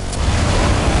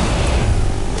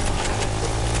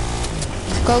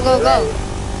 Go, go, go.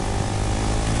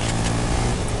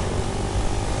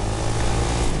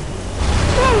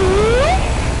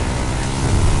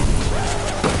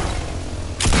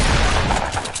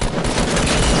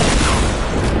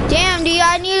 Damn, D,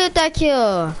 I needed that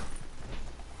kill.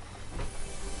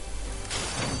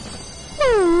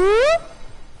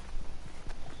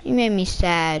 You made me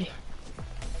sad.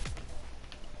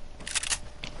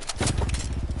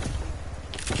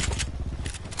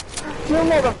 You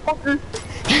motherfucker!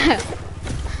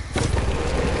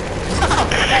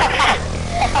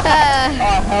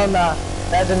 Oh hell no!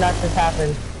 That did not just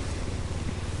happen.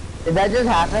 Did that just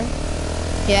happen?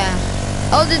 Yeah.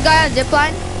 Oh, this guy on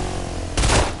zipline.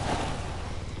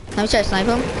 Let me try to snipe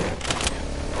him.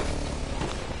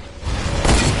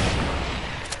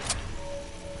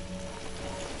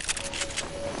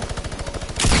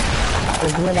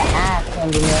 There's another ass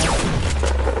engineer.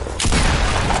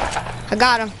 I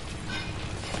got him.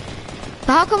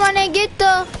 But how come I didn't get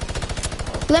the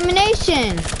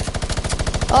elimination?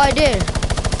 Oh, I did.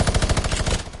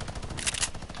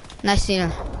 Nice seeing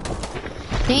him.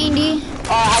 Dandy. Oh,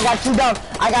 I got 2 down.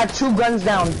 I got 2 guns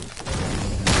down.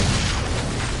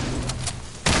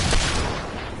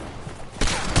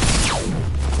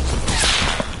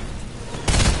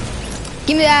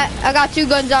 Give me that. I got 2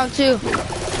 guns down too.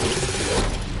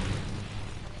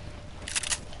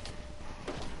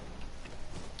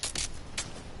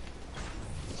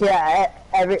 Yeah,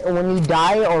 when you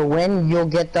die or win, you'll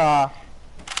get the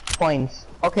points.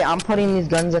 Okay, I'm putting these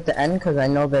guns at the end because I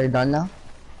know they're done now.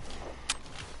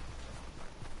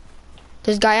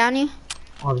 This guy on you?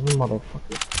 Oh, you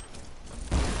motherfucker.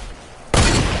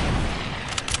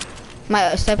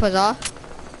 My sniper's off.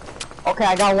 Okay,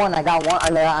 I got one. I got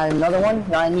another one.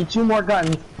 Now I need 2 more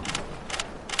guns.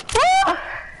 Ah!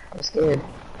 I'm scared.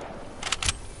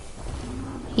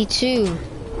 Me too.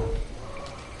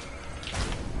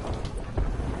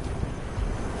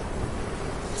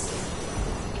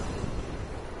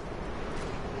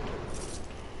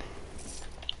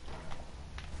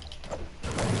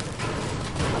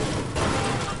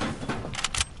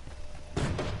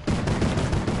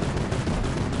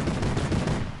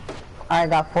 I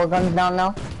got 4 guns down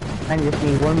now. I just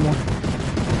need 1 more.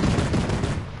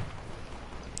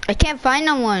 I can't find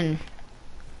no one.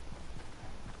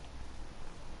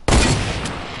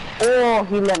 Oh,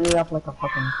 he let me up like a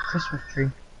fucking Christmas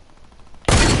tree.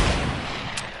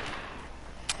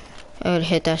 I would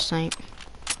hit that snipe.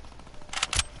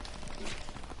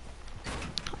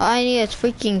 All I need is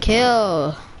freaking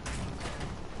kill.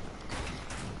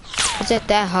 Is it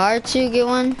that hard to get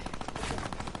one?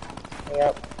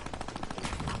 Yep.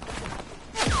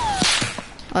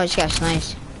 Oh, this guy's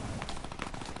nice.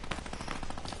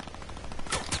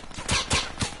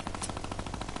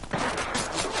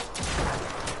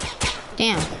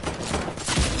 Damn.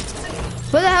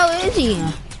 Where the hell is he?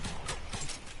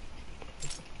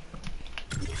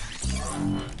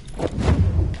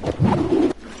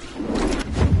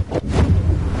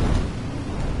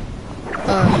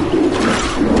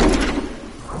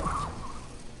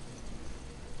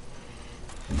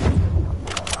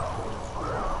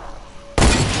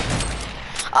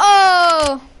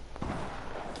 Oh!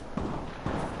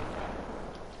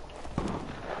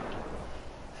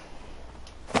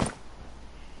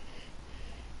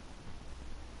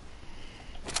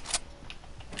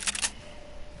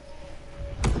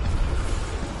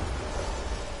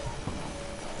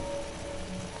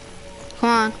 Come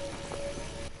on.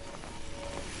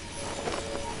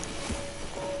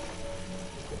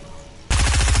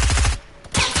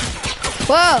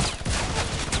 Whoa!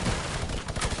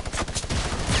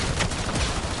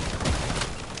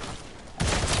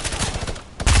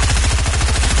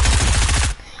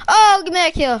 Oh, give me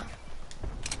that kill.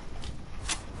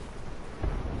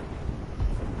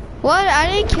 What? I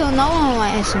didn't kill no one with my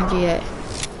SMG yet.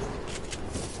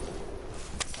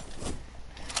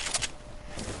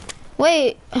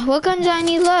 Wait, what guns do I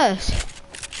need left?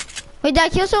 Wait, did I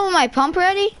kill someone with my pump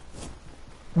already?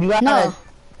 You gotta,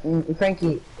 No.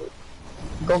 Frankie,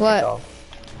 go What? kill yourself,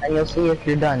 and you'll see if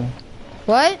you're done.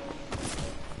 What?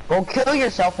 Go kill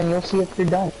yourself, and you'll see if you're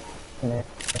done.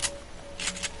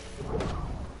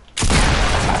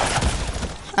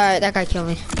 Alright, that guy killed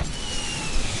me.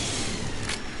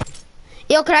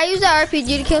 Yo, could I use that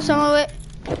RPG to kill someone with?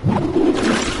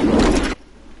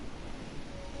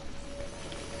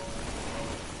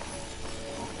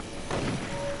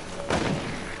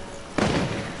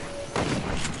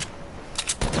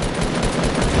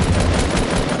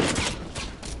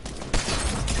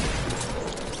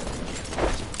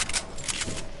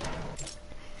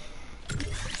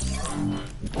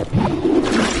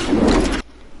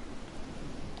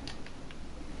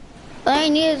 All I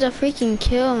need is a freaking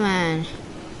kill, man.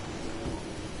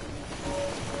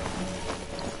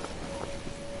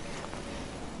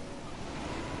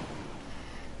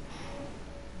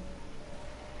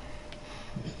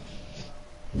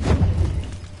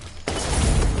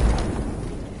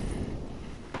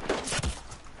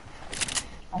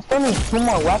 I still need 2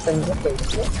 more weapons. Okay,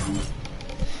 shit.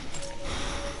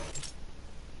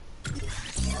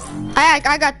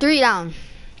 I got 3 down.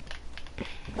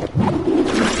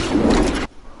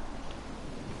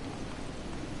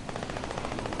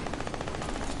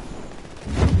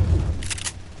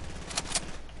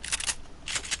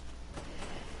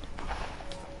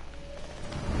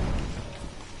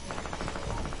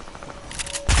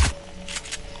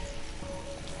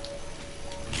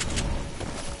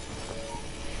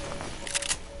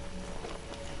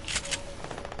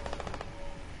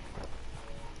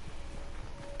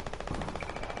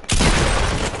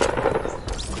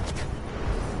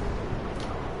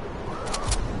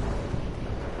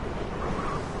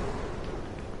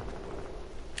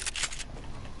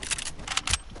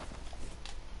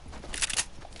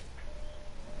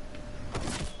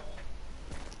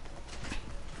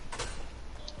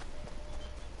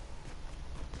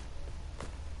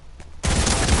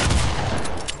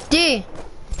 D.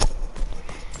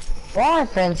 Why,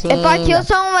 Francine? If I kill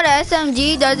someone with an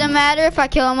SMG, doesn't matter if I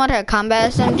kill him with a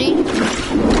combat SMG.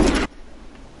 It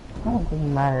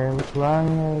doesn't matter as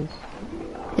long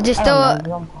as... Is it I still? don't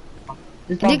know,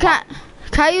 just D, don't-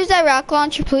 can I use that rocket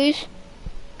launcher, please?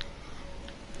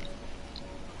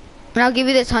 And I'll give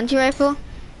you this hunting rifle.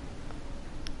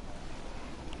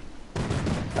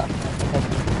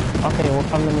 Okay, we'll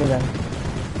come to me then.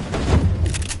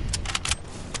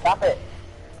 Stop it.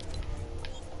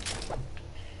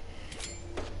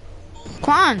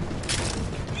 Come on.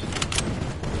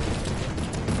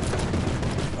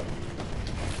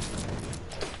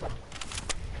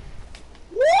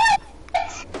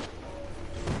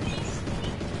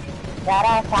 Get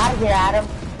us out of here, Adam.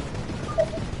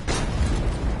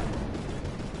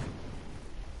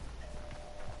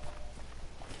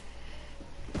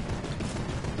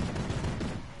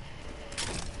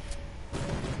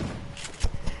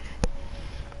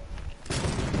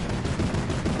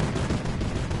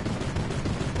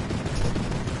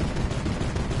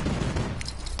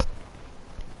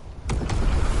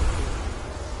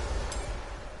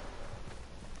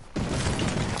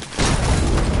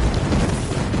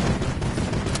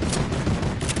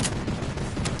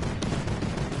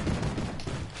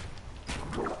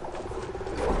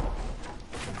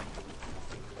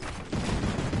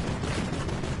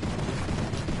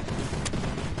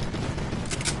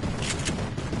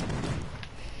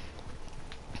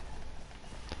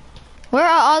 Where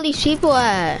are all these people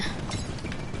at?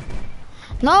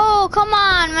 No, come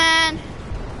on, man.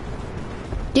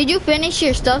 Did you finish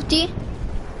your stuff, D?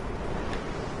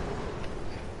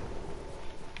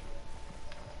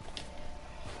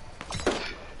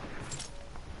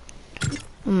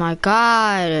 Oh my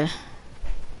God.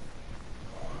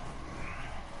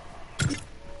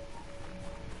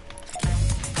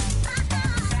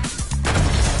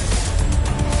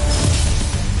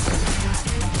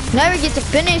 Never get to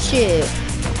finish it.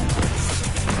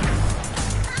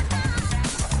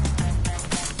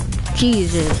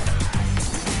 Jesus.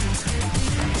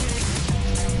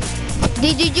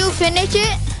 Did you finish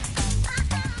it?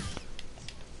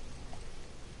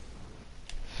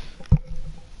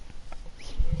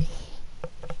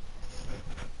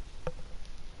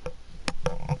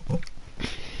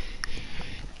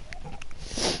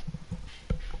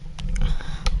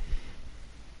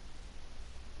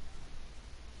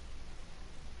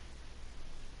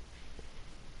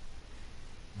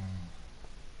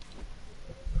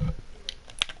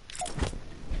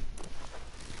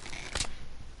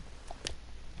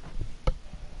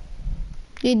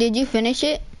 Did you finish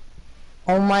it?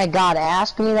 Oh my God,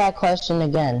 ask me that question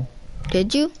again.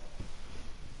 Did you?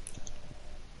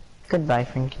 Goodbye,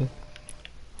 Frankie.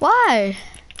 Why?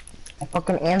 I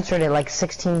fucking answered it like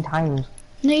 16 times.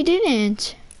 No, you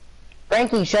didn't.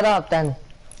 Frankie, shut up then.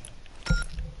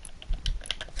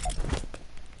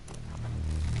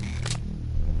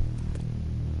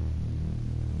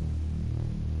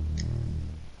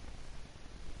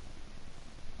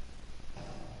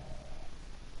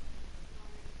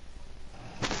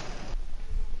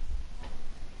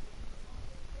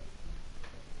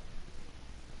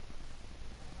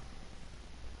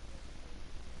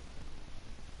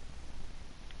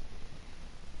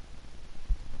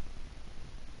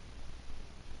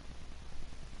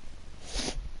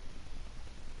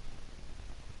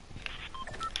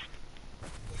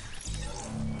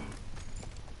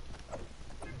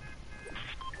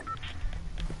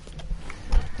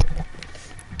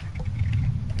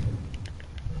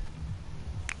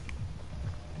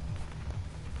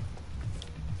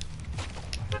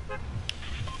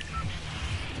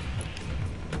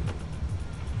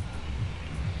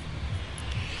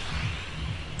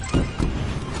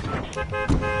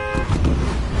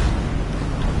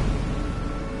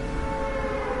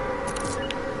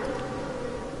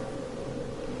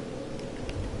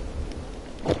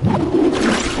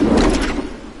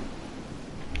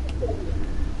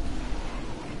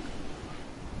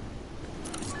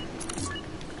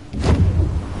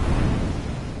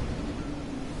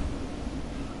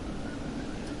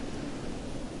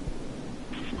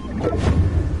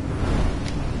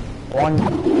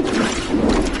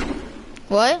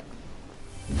 What?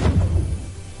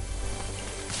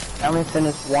 I only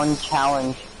finished one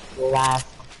challenge last.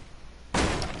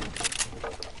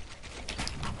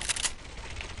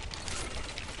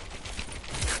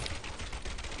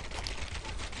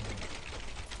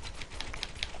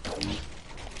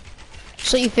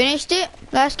 So you finished it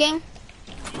last game?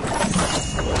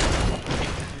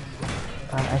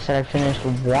 I said I finished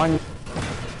one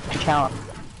challenge.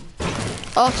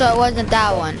 Oh, so it wasn't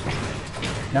that one.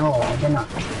 No, I did not.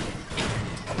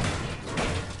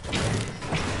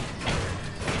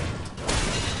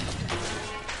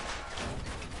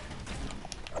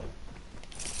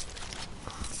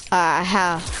 I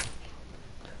have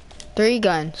 3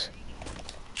 guns.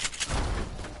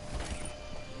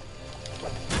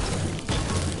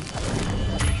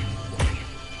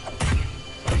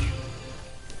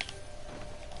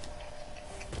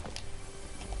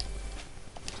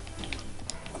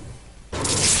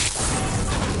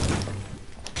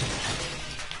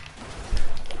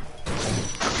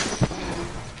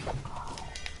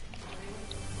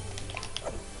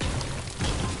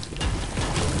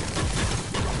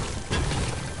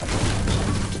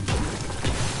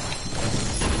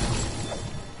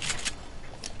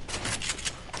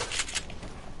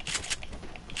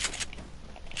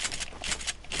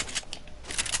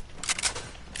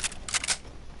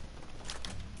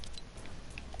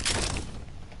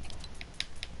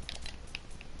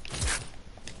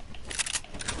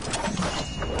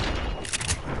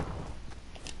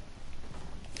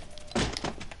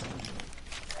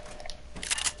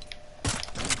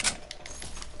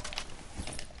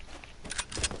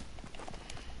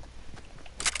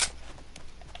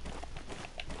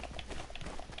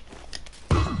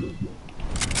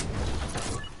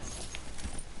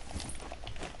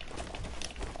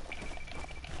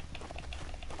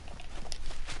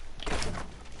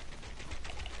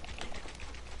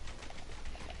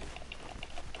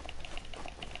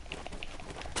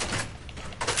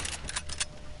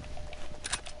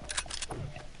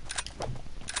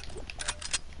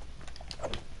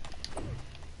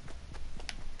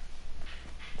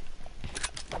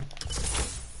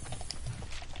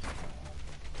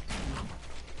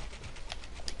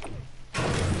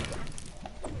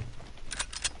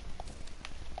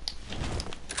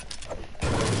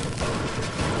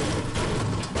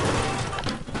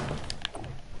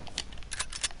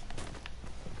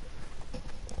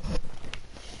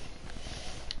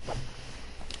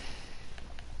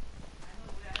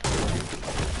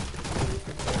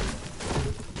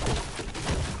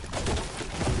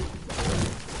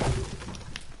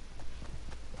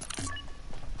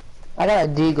 I got a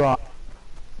deagle.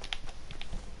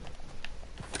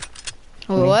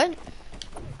 Me. What?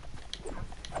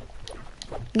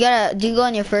 You got a deagle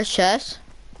on your first chest?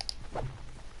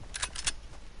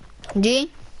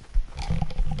 D?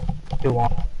 You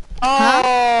want? Huh?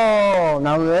 Oh,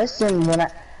 now listen when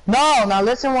I. No, now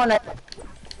listen when I.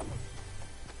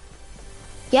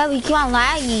 Yeah, we keep on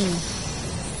lagging.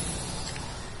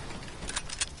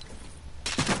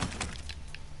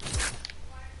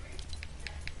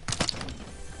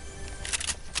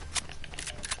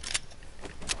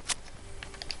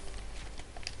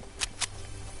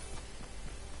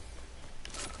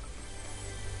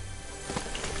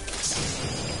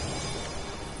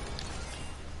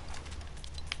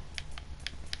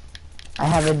 I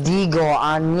have a deagle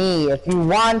on me if you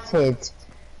want it.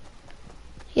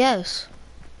 Yes.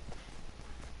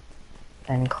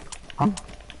 Then come.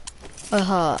 No,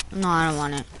 I don't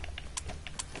want it.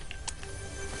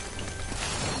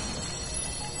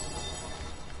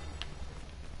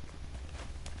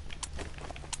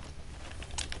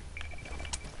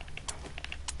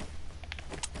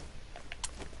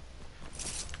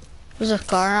 There's a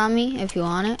scar on me if you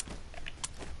want it.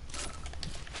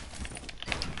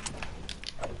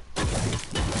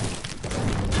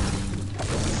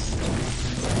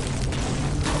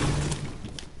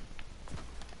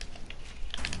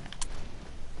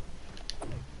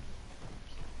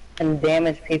 And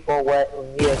damage people with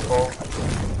vehicles.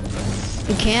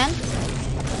 You can?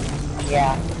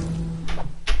 Yeah.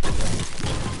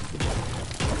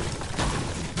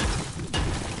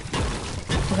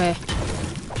 Okay.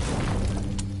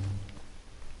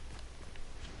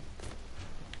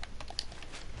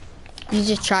 You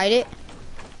just tried it?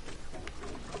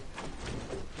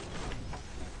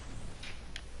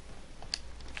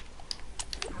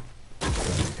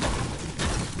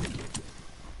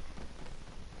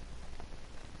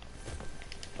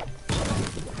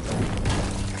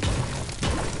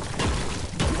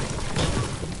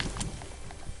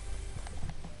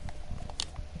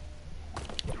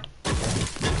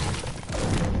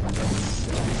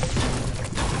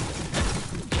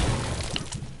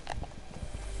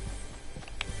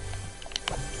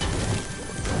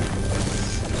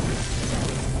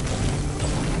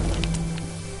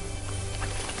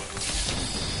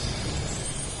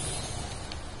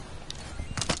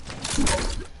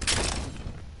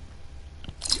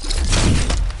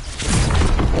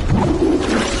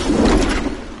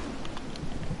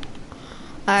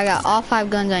 I got all 5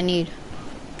 guns I need.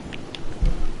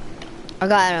 I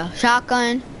got a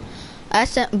shotgun,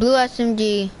 blue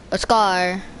SMG, a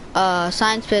SCAR, a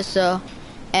science pistol,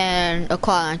 and a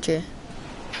quad launcher.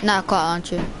 Not a quad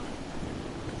launcher.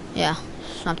 Yeah,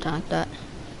 something like that.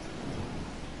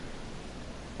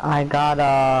 I got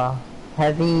a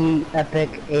heavy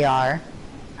epic AR.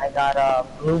 I got a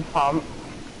blue pump.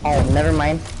 Oh, never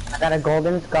mind. I got a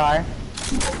golden scar.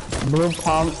 Blue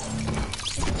pump.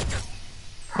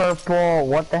 Purple.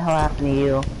 What the hell happened to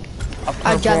you? A purple,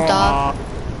 I jumped off.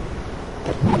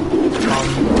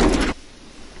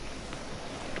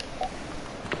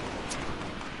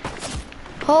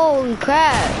 Holy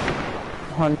crap!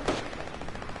 Hunt.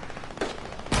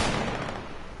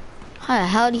 How the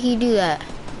hell did he do that?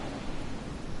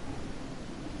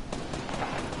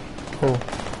 Who?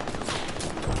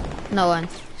 No one.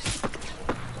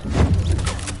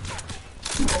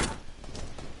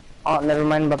 Oh, never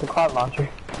mind about the quad launcher.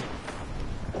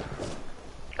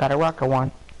 Got a rocket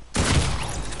one.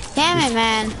 Damn it,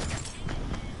 man.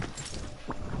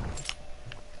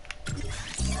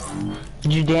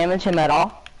 Did you damage him at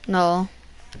all? No.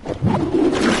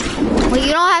 Well,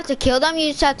 you don't have to kill them, you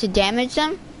just have to damage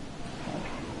them.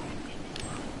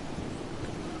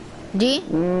 D?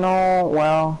 No,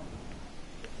 well.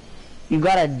 You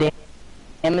gotta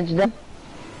damage them?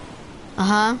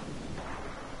 Uh-huh.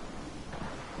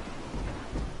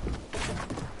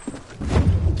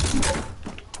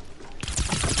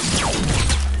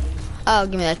 Oh,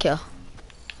 give me that kill.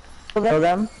 Kill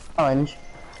them, challenge.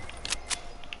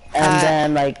 And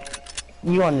then, like,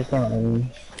 you understand what I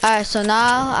mean. Alright, so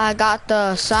now I got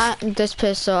this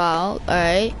pistol out,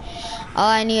 alright? All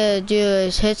I need to do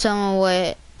is hit someone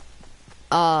with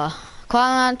quad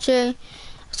launcher,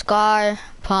 scar,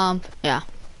 pump, yeah.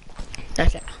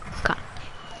 That's it. Come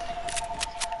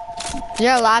on. Is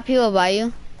there a lot of people by you?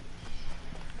 Is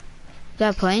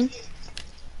that a plane?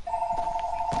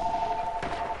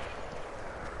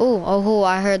 Ooh, oh,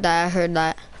 I heard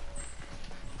that.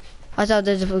 I thought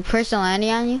there's a person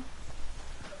landing on you.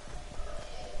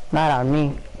 Not on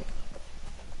me.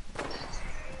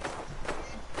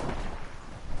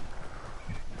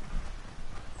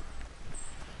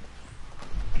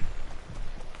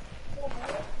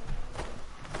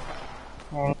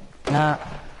 And not.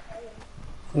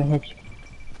 Let me hit you.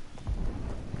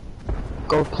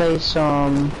 Go play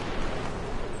some.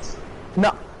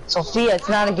 No, Sophia, it's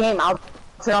not a game. I'll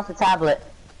turn off the tablet.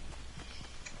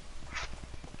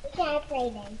 We can't play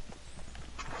then.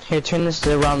 Here, turn this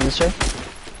around this way.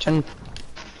 Turn.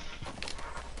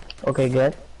 Okay,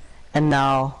 good. And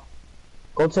now,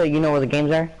 go to, you know where the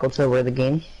games are? Go to where the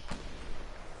games.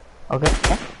 Okay.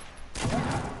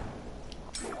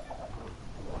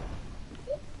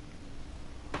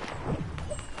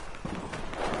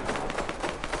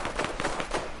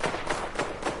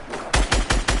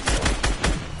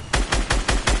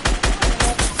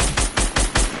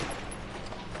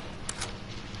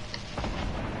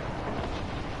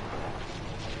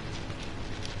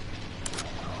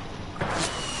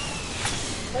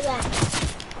 Look at that.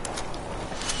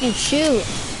 And shoot.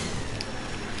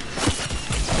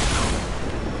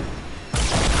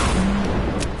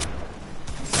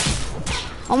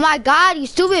 Oh my god, you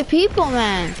stupid people,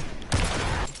 man.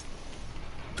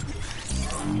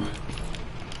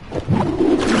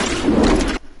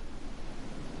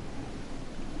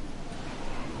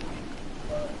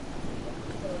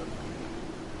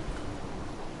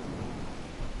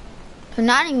 They're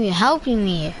not even helping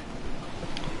me.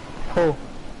 Who?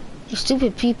 You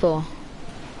stupid people.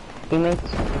 Teammates?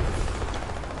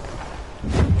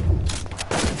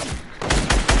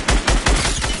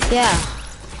 Yeah.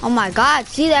 Oh my god,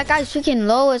 see that guy's freaking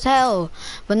low as hell.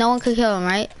 But no one could kill him,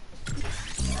 right?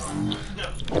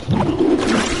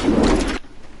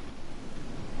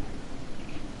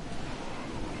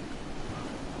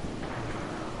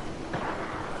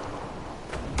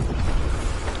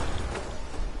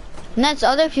 And that's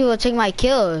other people take my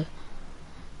kill.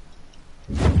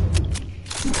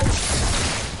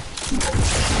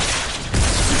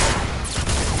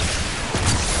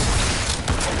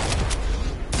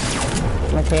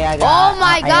 Okay, I got. Oh my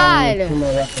I god! only need 2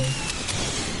 more weapons.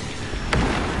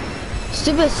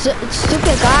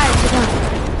 Stupid guy.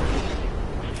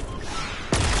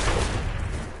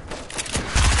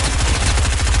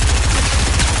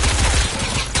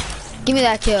 Give me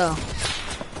that kill.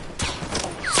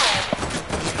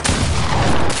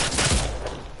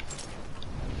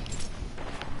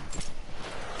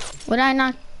 Would I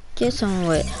not get someone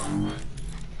with?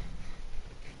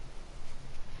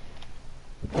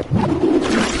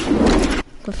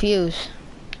 Confused.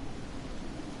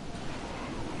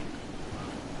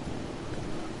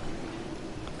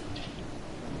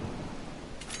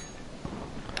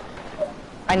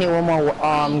 I need one more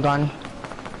gun.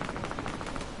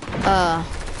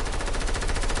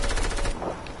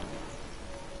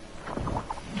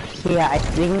 Yeah, I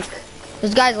think.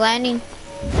 This guy's landing.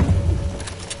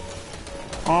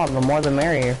 Oh, the more the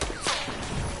merrier.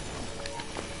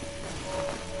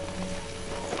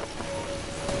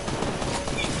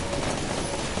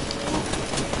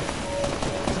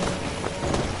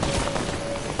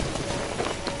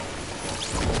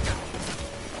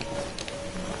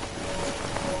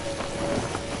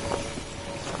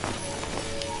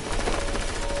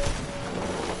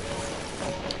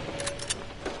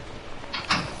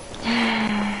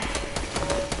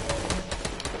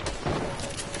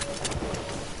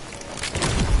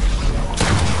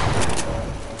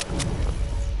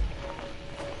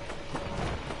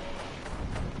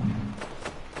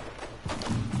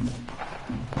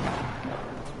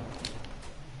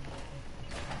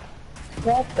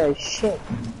 What the shit?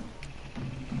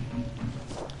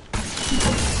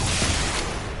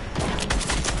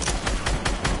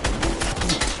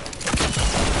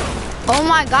 Oh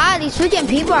my god, these freaking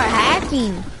people are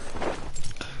hacking.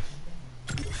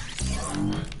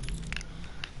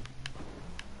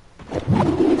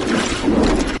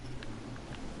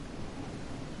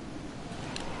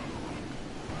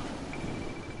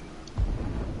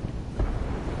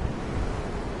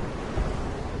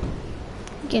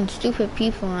 Freaking stupid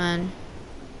people, man.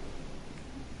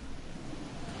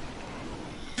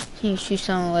 Can you shoot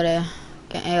someone with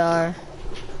an AR?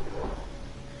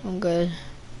 I'm good.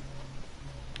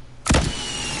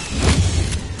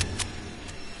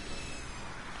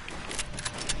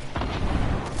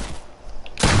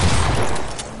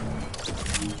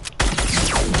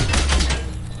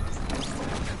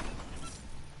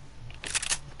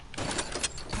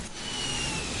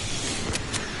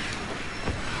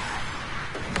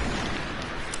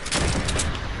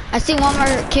 I see one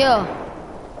more kill.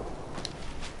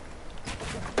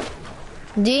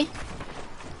 D.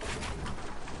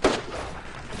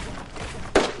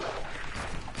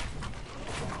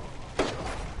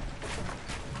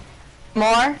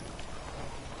 More?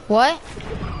 What?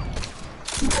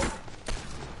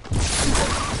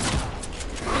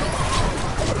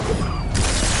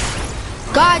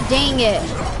 God dang it.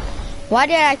 Why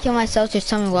did I kill myself? Just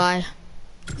tell me why.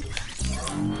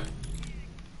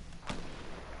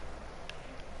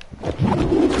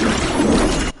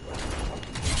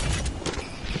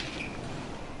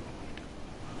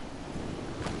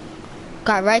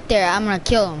 God, right there. I'm gonna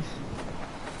kill him.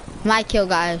 My kill,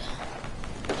 guys.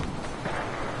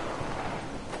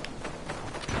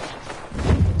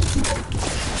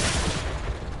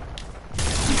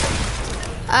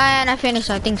 And I finished,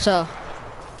 I think so.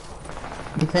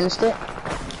 You finished it?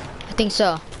 I think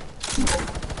so.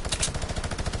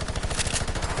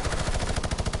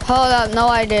 Hold up, no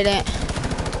I didn't.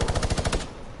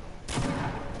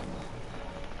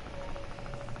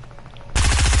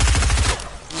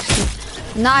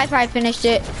 Nah, I probably finished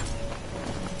it.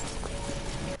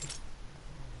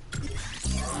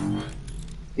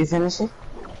 You finished it?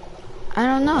 I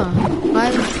don't know.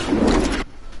 Why?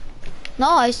 No,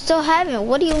 I still haven't.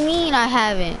 What do you mean I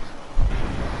haven't?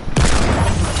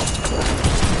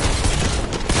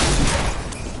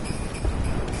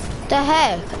 The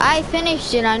heck? I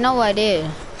finished it. I know I did.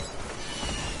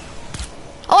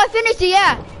 Oh, I finished it,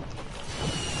 yeah.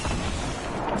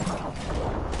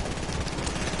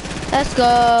 Let's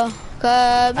go.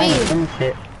 I Kabi. finished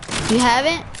it. You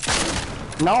haven't?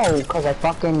 No, cause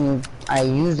I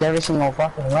used every single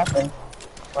fucking weapon.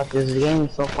 But this game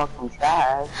is so fucking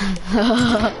trash.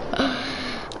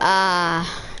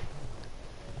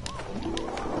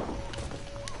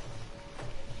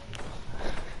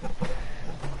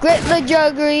 Grit the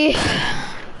juggery.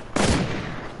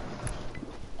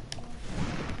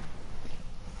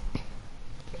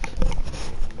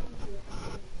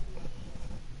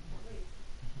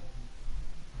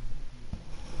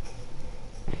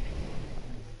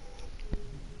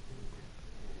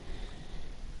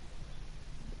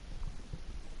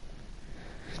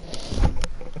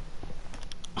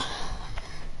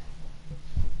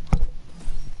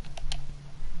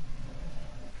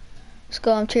 Let's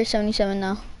go, I'm tier 77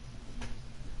 now.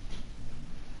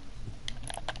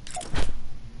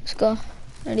 Let's go.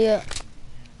 Ready up.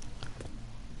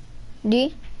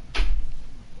 D?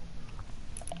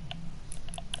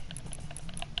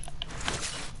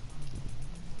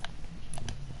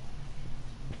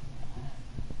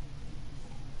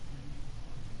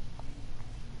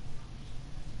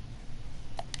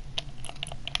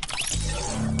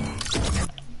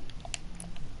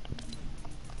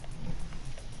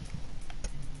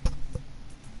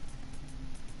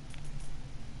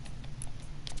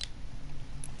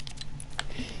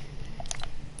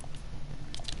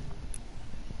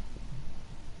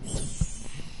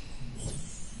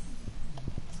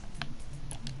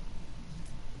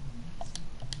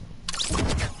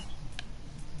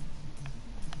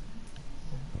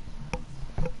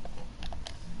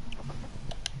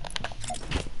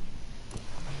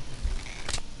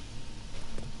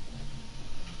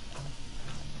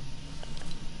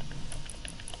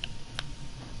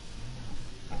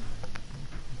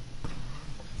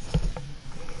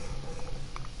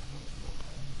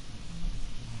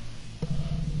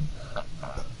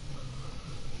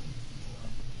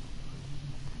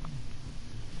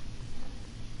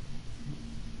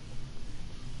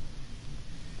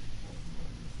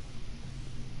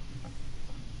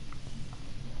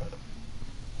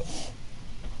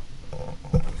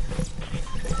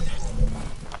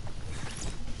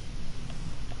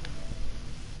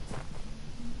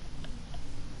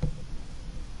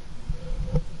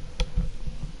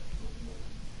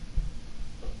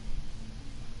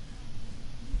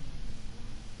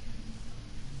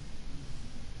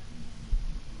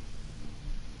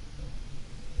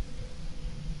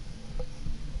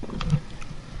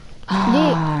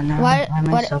 Now Why- I'm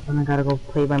by myself and I gotta go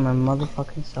play by my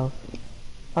motherfucking self.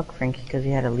 Fuck Frankie, cause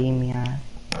he had to leave me on.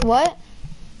 What?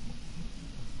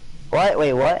 What?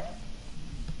 Wait, what?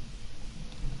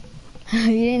 You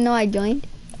didn't know I joined?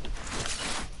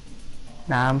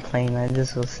 Nah, I'm playing. I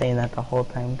just was saying that the whole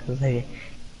time cause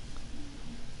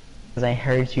I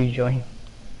heard you join.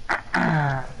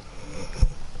 Alright,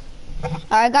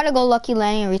 I gotta go Lucky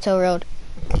Landing and Retail Road.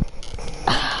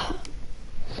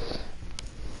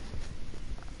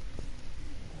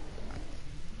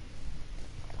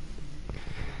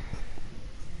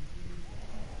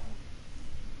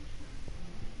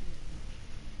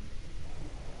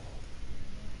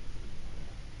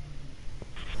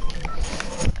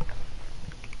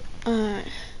 Alright.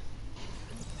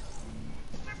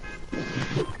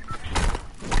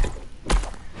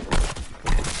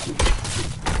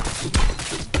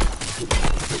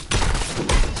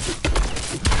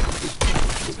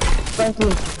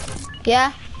 Frankie,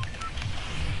 Yeah?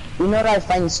 you know what I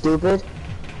find stupid?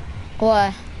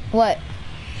 What? What?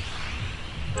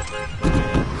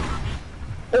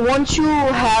 Once you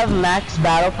have max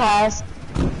battle pass,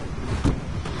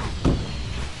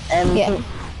 and Yeah.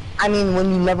 I mean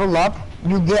when you level up,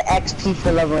 you get XP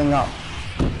for leveling up.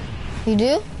 You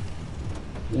do?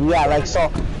 Yeah, like so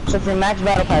for max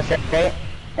battle pass, right?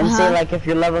 And say Uh-huh. like if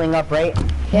you're leveling up, right?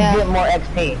 Yeah. You get more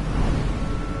XP.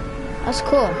 That's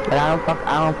cool. But I don't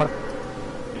fuck.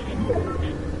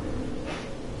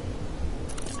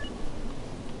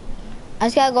 I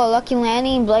just gotta go Lucky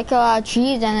Landing, break a lot of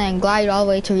trees, and then glide all the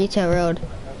way to Retail Road.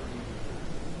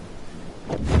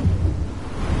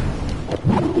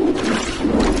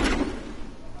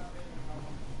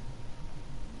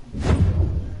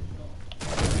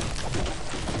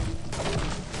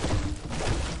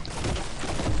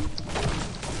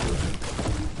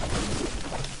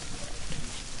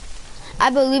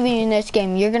 I believe in you in this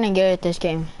game. You're gonna get it this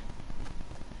game.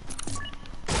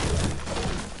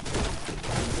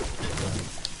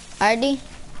 Alrighty?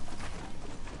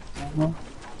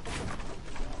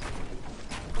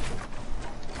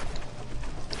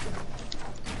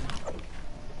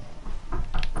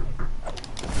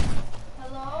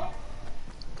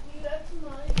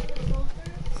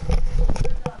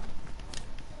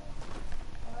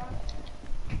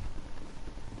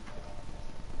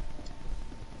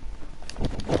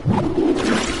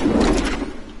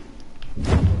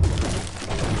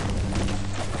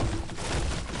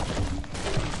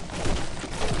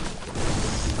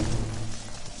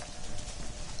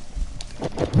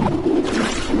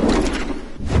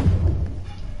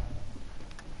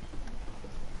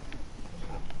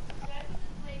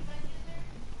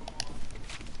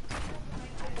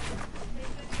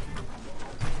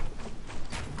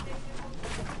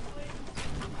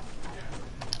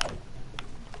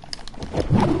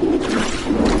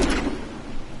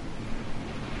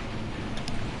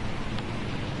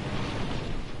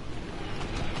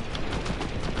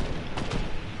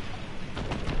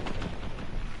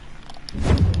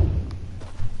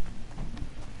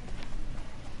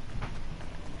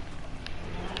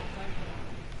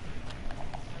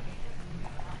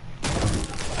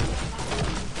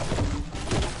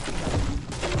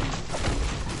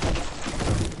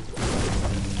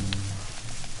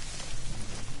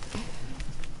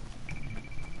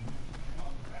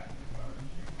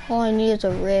 All I need is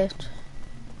a rift.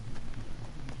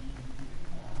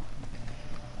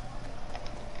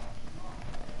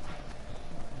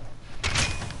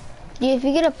 Yeah, if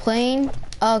you get a plane,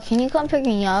 can you come pick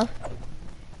me up?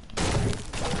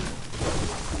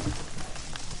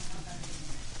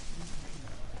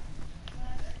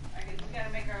 We gotta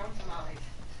make our own tamales.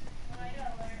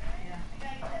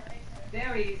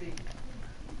 Very easy.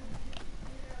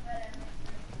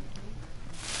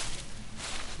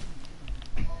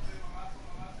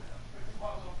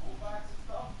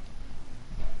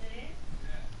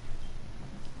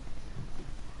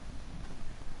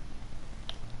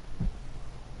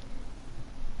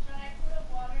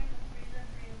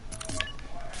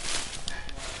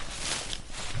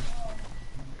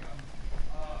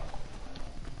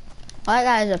 All I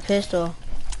got is a pistol.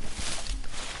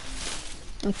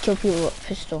 I kill people with a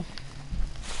pistol.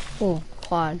 Ooh,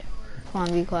 quad. Come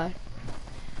on, be quad.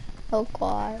 Oh,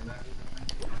 quad.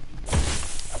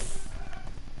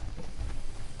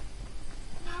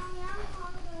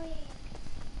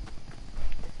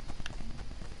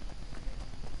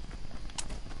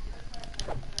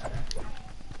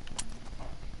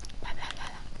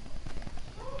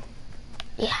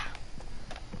 Yeah.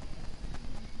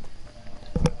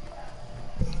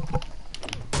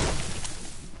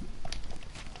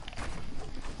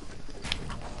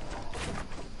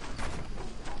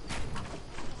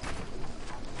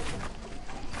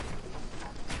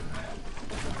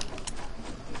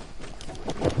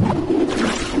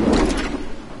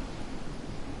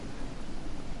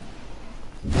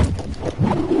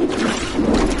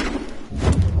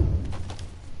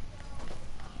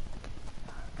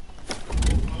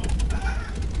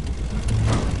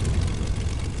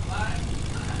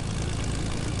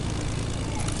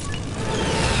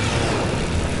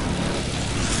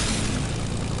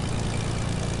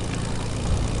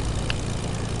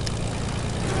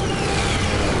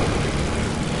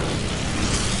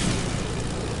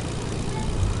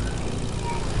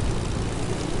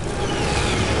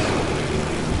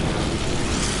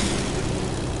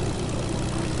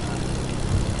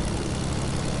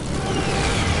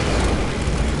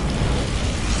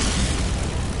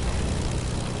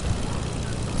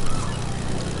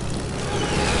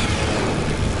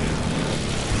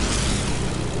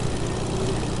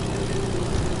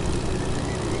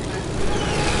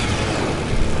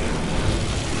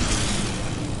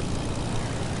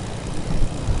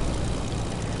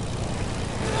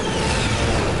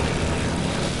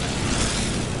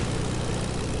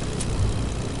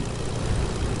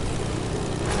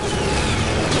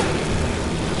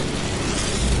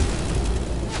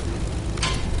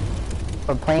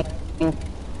 for playing?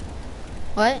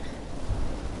 What?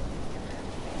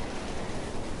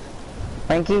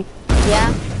 Frankie,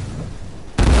 Yeah?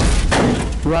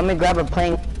 you want me to grab a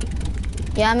plane?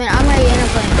 Yeah, I mean, I'm already in a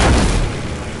plane.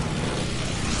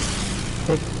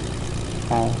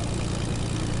 Oh.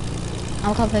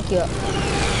 I'll come pick you up.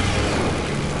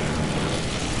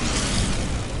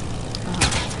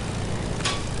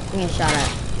 I'm getting shot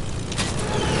at.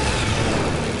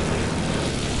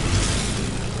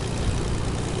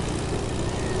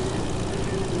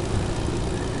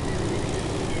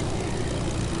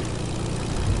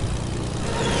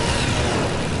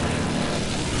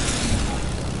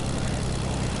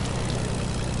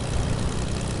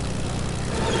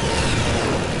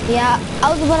 Yeah, I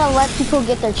was about to let people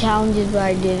get their challenges, but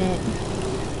I didn't.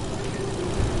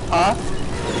 Huh?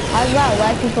 I was about to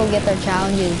let people get their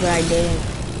challenges, but I didn't.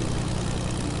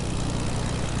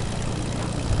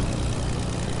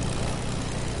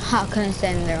 I couldn't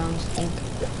stand in their own stink.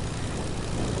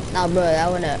 No, bro,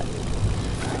 that would've...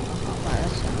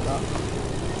 That's gonna go.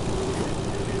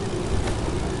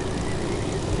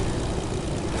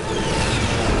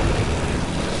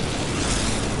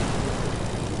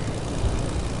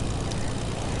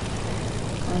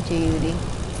 Coming to you, D.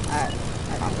 Alright.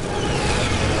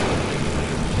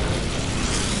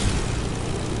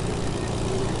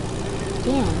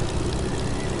 Damn.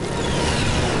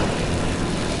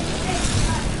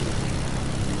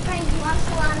 Frank, you want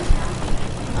salami?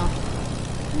 Oh.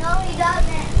 No, he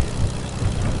doesn't.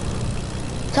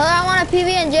 Tell her I want a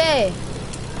PB&J.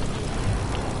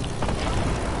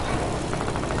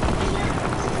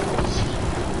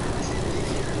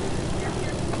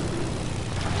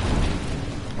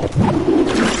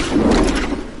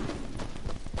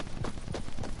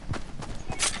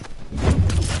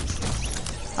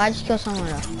 I just killed someone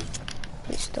with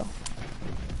a pistol.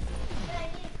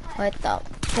 With the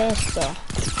pistol.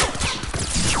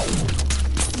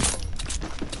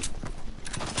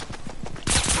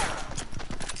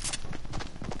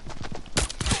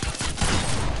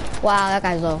 Wow, that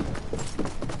guy's low.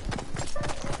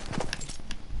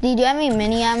 Do you have any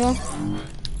mini ammo?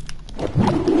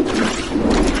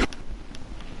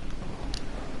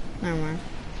 Never mind.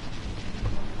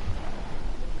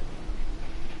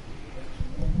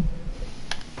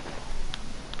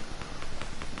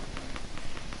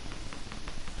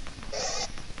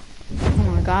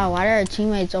 Oh my god, why do our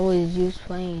teammates always use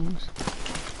planes?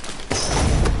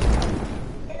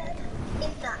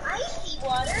 In the icy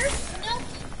water, no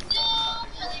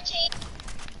color change.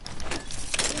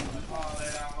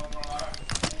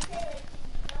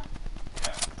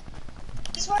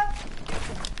 This one.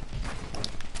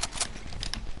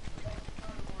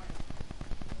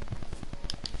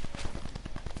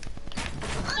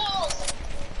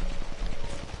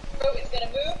 Oh, it's gonna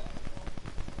move.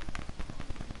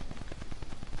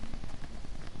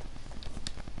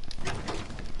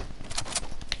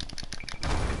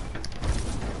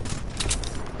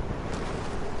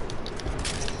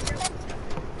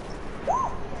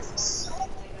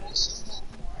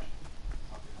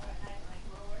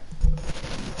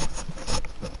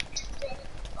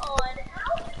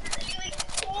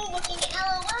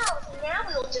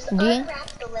 Dean? Unwrap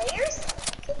the layers,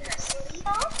 get her sleeve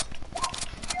off,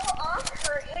 peel off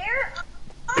her hair.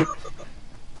 Oh,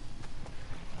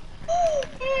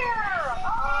 hair!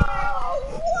 Oh,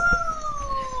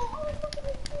 whoa! Look at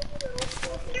this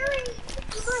earring.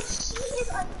 You guys, she is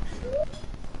unbelievable.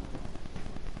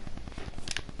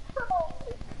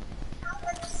 How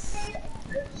upset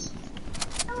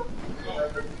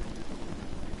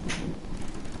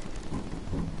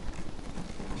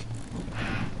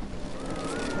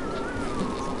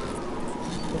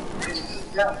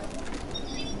Yeah.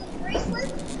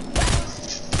 bracelet?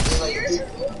 Here's her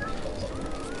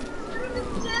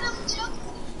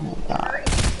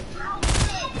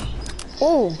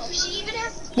Ooh. She even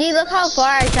has D, look how far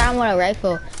I shot him with a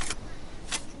rifle.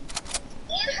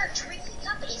 and her drinking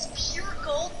cup is pure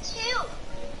gold too.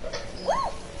 Woo!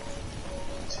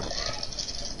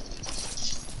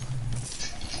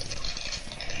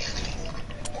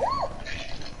 Woo!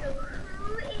 So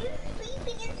who is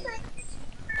sleeping inside this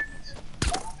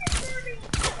room?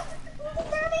 Who's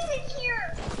serving in here?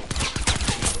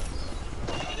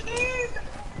 It is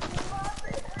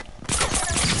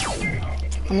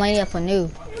I'm lighting up a new.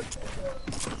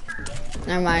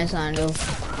 Never mind, it's not a new.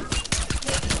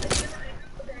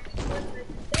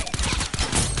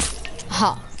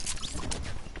 Ha!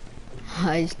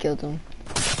 I just killed him.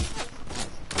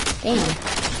 Damn.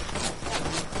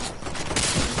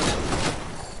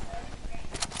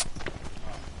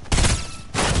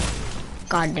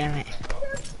 God damn it.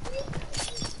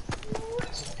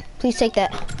 Please take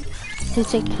that.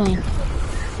 Please take the plane.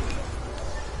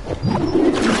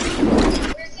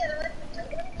 Where's the other one?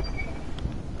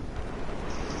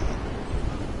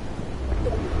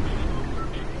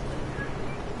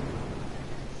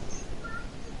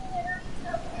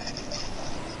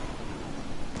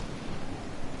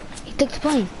 He took the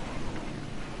plane.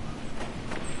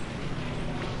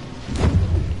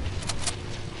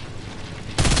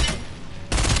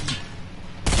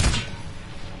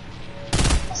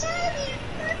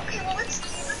 Okay, well let's do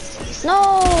No!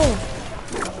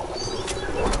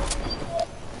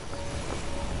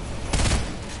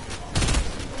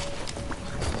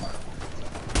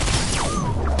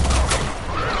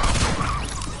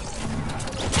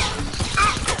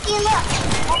 Hey, look,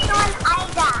 that's the one I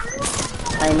got.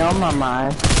 I know, Mama.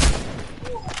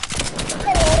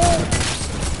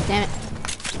 Damn it.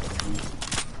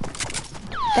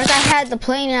 That guy had the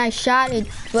plane and I shot it,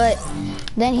 but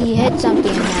then he hit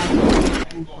something and had it.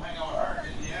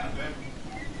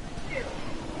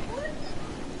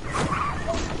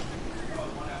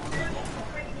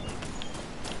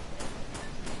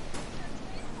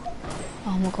 Oh,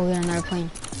 I'm gonna go get another plane.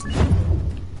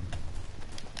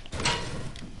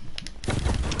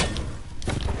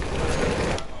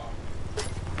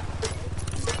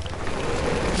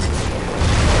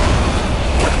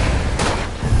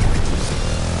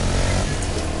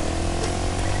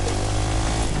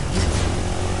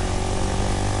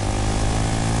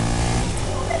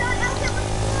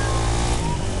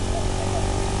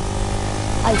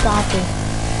 I got this.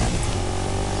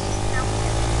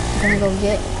 I'm gonna go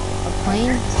get a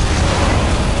plane.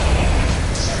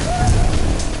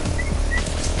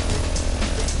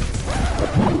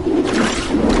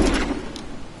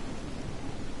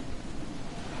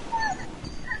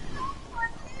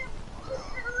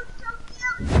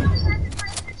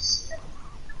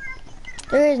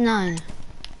 There is none.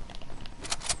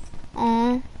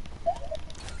 Aww.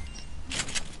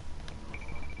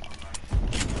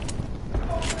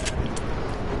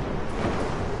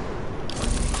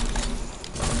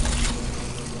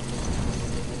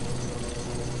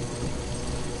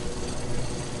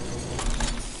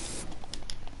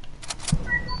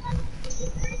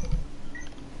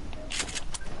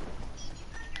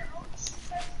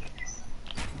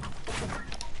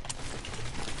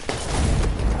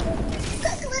 You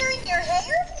got glitter in your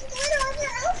hair and glitter on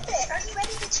your outfit. Are you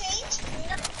ready to change?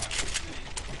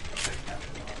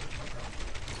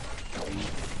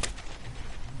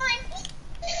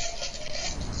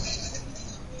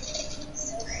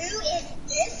 So who is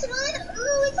this one?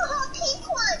 Ooh, it's a hot pink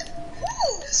one.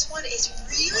 Ooh, this one is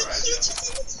really cute. She's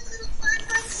in the two little fun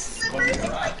run slippers. It's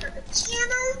like her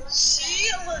pajamas. She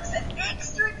looks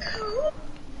extra cool.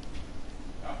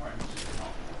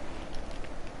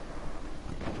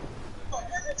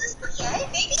 Yeah,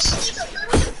 maybe she needs a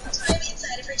little bit more time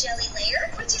inside of her jelly layer,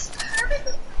 which is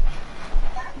perfectly.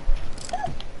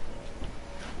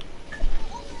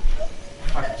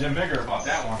 Talk to Jim Bigger about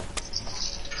that one.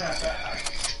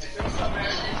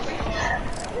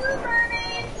 Blue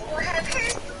Mermaid will have her.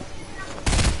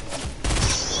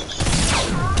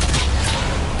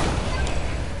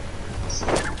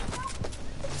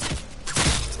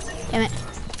 Damn it.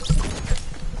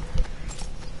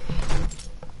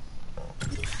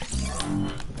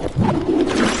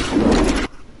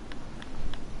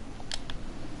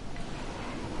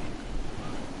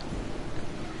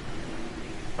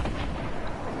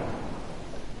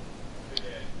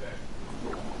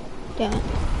 Damn it.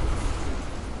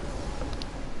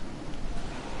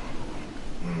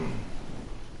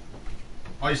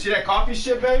 Oh, you see that coffee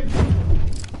shit, babe?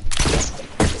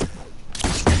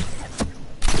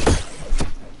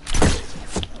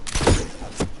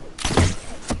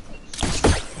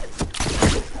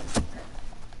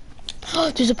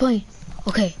 There's a plane.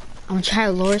 Okay, I'm gonna try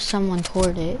to lure someone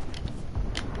toward it.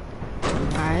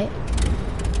 Alright.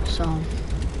 So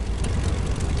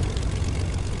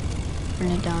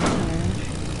bring it down here.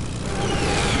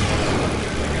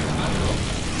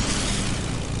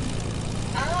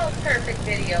 Oh, perfect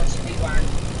video should be one.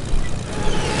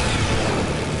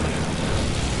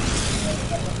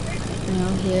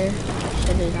 Here.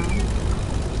 Shut it on.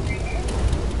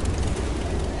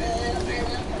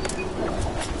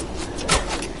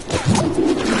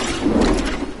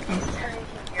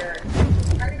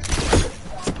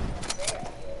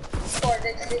 For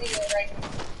this video right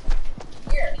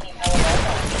here.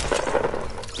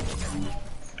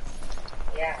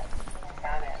 Yeah, I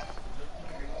found it.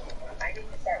 I need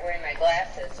to start wearing my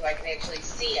glasses so I can actually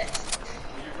see it.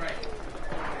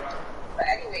 But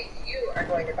anyways, you are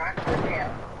going to box your tail.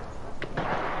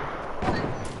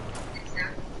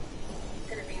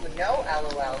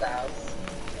 LOL does.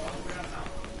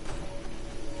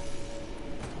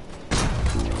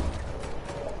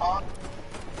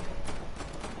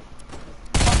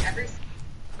 Every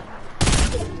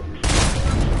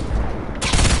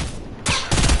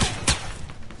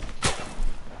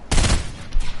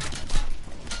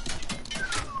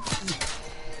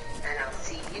and I'll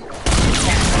see you. And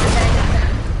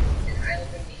I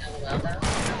open the LOL down.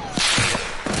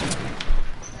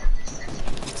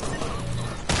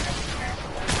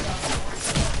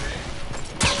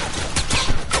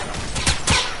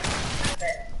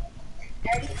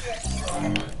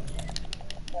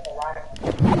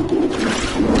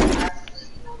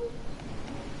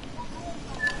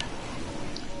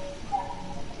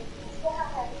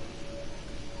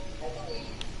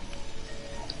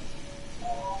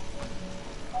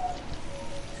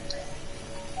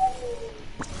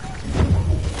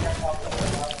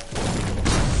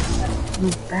 You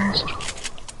bastard.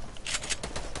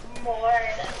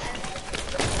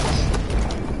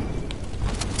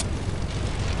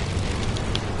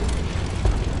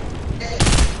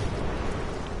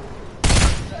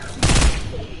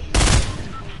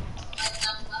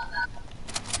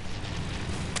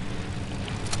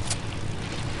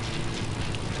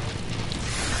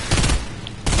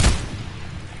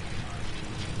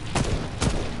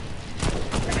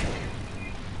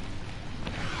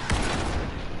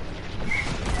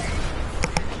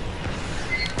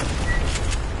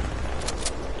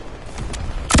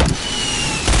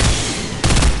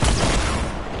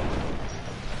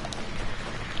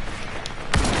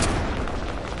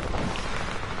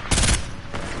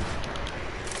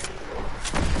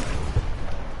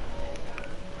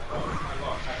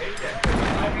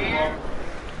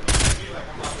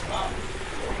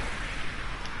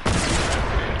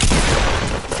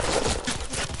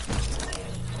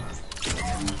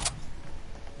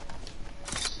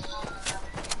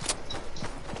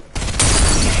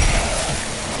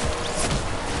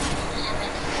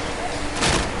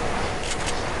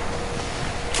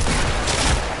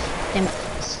 Damn it.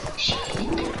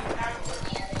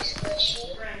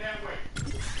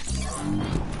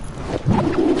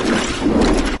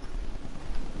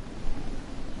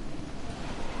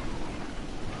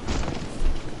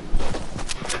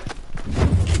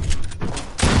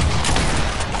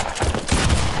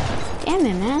 Damn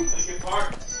it, man.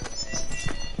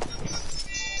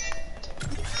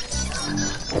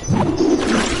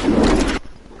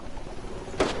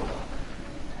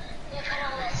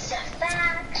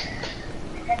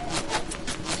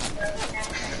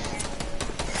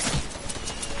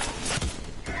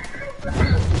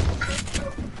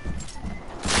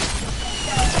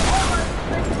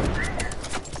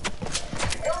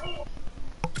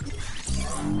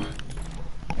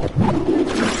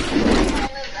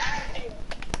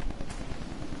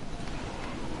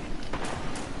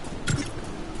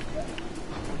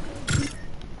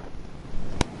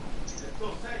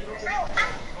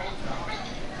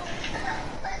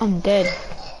 I'm dead.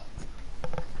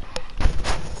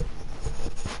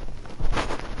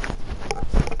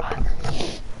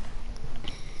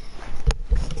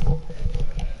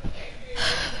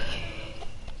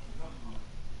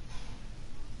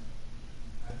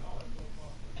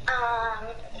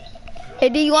 Hey,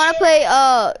 do you want to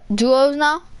play duos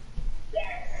now?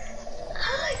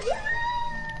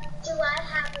 Do I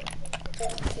have a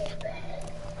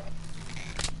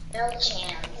no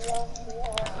chance?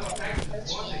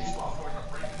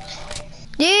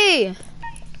 Yeah.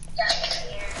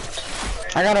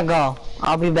 I gotta go.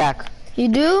 I'll be back. You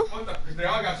do? Because they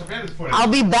all got surveillance footage. I'll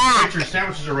be back. Make sure your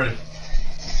sandwiches are ready.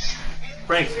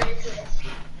 Frank,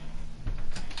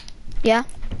 Yeah.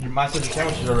 your mom says your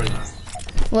sandwiches are ready.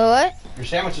 What? Your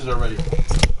sandwiches are ready.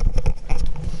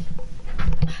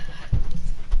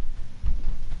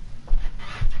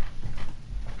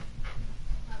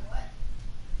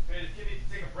 Hey, this kid needs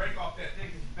to take a break off that thing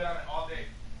because he's been on it all day.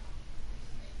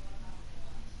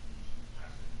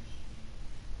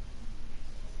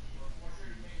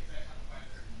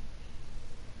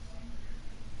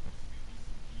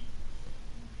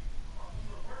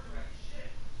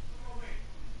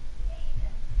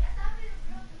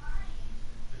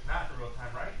 It's not the real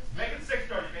time, right? Make it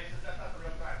 6:30, baby.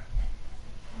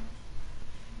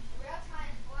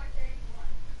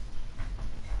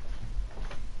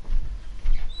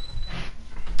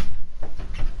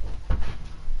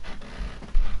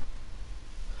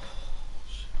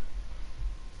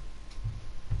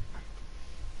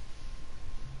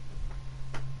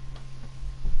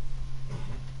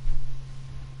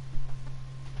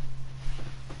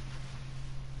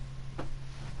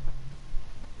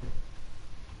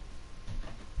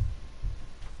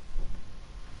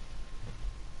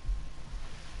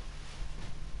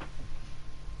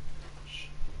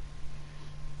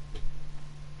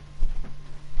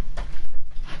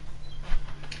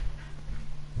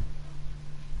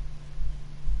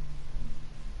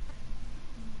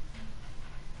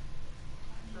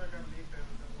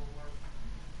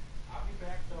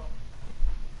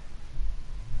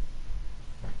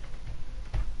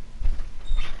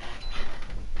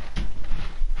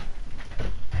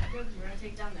 because we're gonna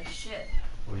take down the shit.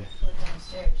 Oh yeah. Put it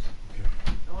downstairs. Okay.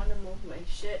 I want to move my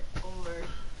shit over.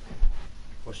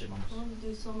 What shit, mama? I want to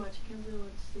do so much. I can't really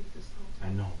sleep this whole I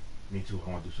time. know. Me too. I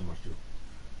want to do so much too.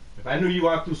 If I knew you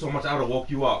walked through so much, I would have woke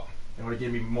you up. It would have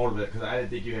given me motivated because I didn't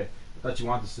think you had. I thought you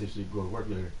wanted to sleep so you could go to work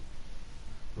later.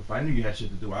 But if I knew you had shit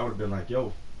to do, I would have been like,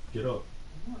 yo, get up.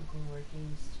 I want to go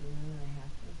working sooner than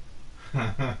I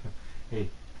have to. Hey,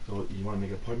 so you want to make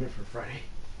an appointment for Friday?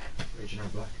 For H&R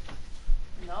Black?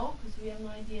 No, because we have no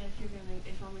idea if you're gonna,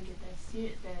 if I'm gonna get that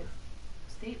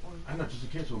state one. I know, just in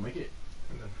case we'll make it.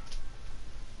 And then,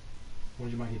 when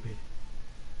do you might get paid?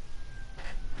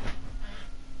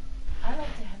 I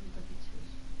like to have the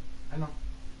W-2s. I know.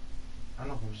 I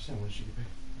know, but I'm just saying, when did she get paid?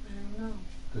 I don't know.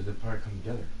 Because they'll probably come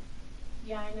together.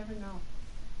 Yeah, I never know.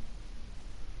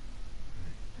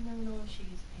 I never know if she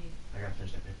gets paid. I gotta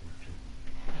finish that paperwork too.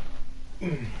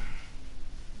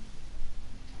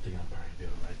 I think I'll probably be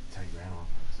able to write 10 grand off.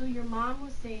 So your mom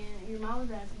was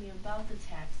asking me about the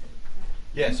taxes.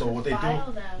 Yeah, You so could what they file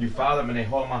do, them, you but- file them and they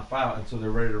hold them on file until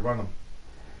they're ready to run them.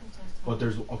 That's what I was But telling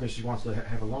there's, okay, she wants to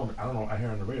have a loan. I don't know, I hear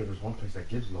on the radio there's one place that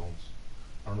gives loans.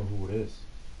 I don't know who it is.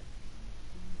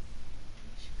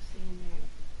 She was saying that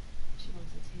she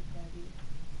wants to take Daddy,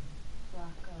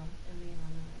 Rocca,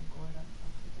 Eliana, and Gorda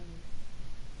out to dinner.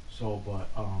 So, but,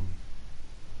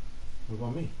 what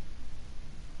about me?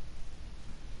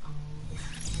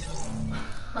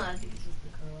 I think it's just the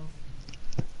girls.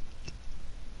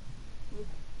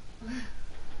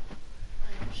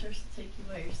 I'm sure she'll take you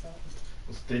by yourself.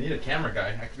 They need a camera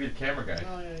guy. I could be the camera guy.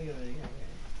 No, yeah.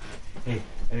 Hey, You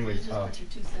anyways, just put your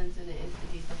 2 cents in it,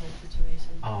 instigate the whole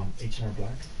situation. H&R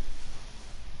Black?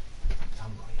 Tell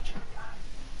them go to H&R Black.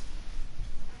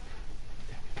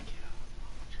 Then we can get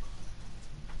what you call it?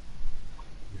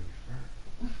 You refer.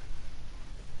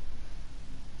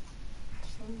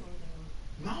 Just let me go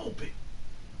there. No, babe.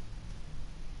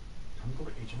 Tell them go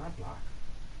to H&R Block.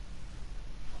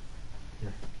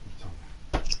 Here, you tell them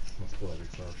that. I'm gonna pull that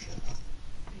referral shit.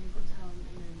 You go tell him,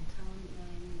 and then tell him that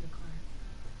I need the car.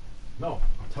 No,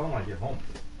 I'll tell them when I get home.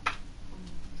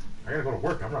 I gotta go to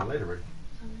work. I'm not late already.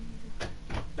 Tell him I need the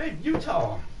car. Babe, you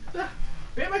tell them.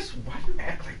 Babe, why do you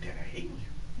act like that? I hate you.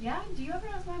 Yeah? Do you ever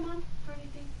ask my mom for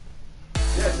anything?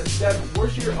 Yes, Dad,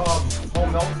 where's your home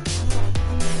milk?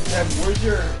 Dad, where's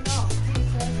your No. He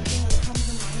says everything that comes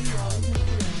to mind, you always need to do.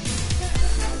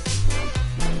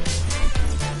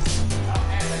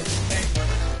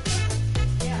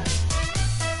 Yeah.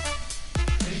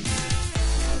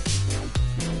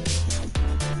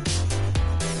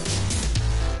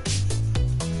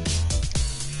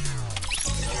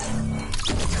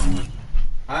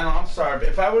 I know, I'm sorry, but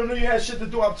if I would've knew you had shit to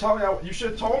do, I'm telling you, you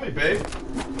should've told me, babe.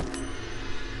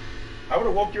 I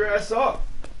would've woke your ass up.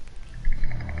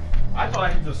 I thought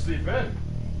I could just sleep in.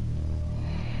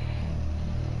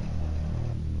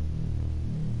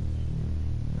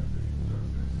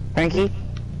 Frankie?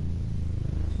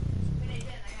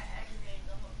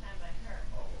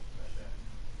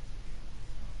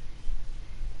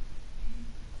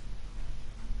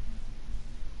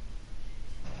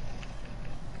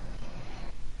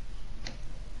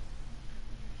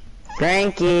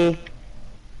 Frankie?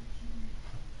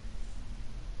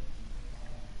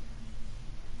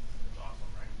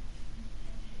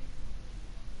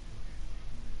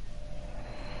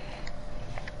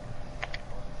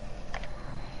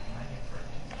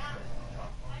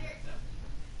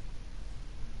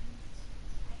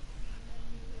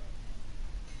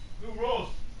 New rules.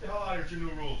 Get the hell out of here with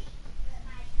your new rules.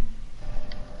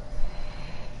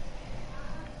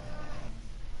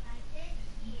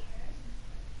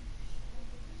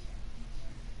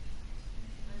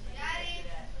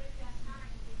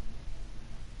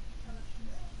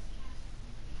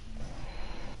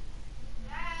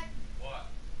 What?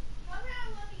 Let your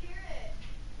brother hear it.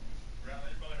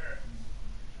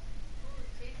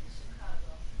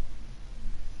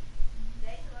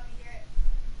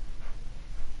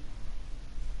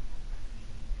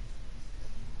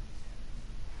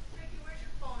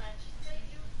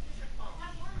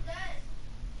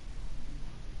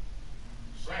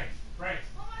 Frank.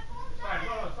 It's fine.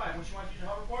 No, it's fine. When she wants to use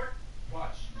your hoverboard,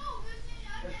 watch.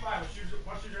 It's fine. When she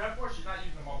wants to use your headboard, she's not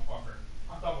using the motherfucker.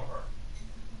 I'm done with her.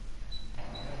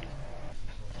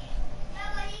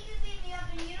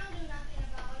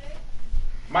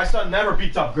 My son never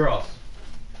beats up girls.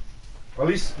 Or at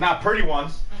least not pretty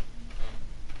ones.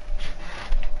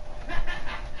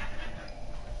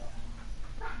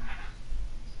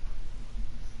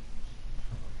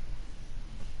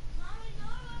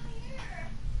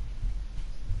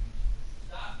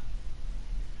 Stop.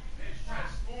 They're just trying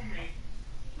to spoon me.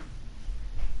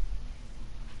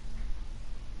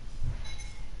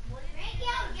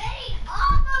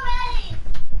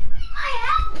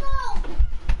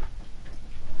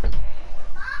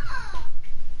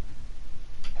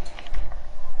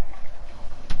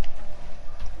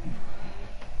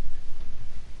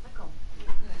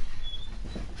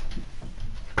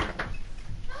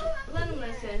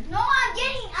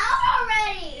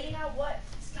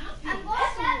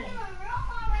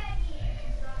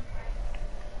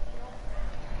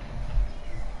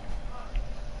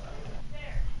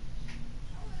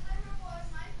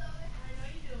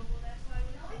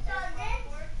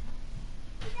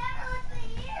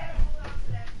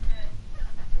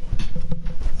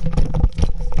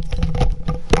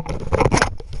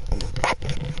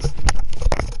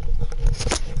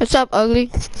 What's up,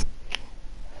 ugly?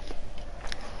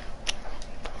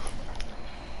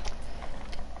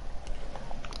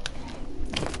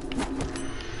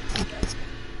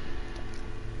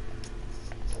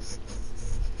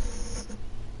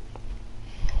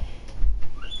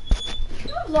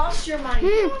 You've lost your mind.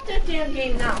 Get off that damn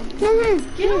game now.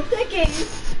 Get off that game.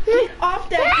 Get off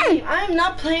that game. I am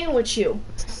not playing with you.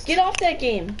 Get off that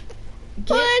game.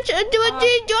 Why don't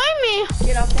you join me?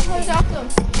 Get off that game. Talk to him.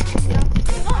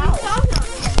 Talk to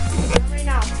him. Right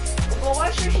now. Go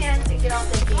wash your hands and get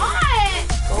off that game.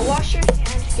 What? Go wash your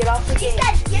hands. Get off the game. He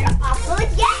said get off the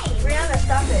game. Brianna,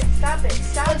 stop it. Stop it.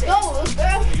 Stop Let's it. go. Let's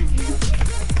go.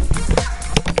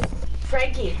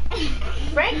 Frankie.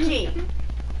 Frankie.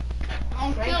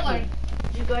 I'm Frankie. killing.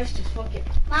 You guys just fucking.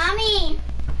 Mommy.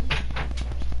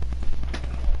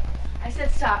 I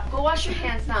said stop. Go wash your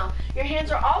hands now. Your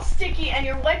hands are all sticky and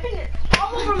you're wiping it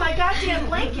all over my goddamn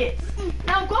blankets.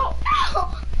 Now go.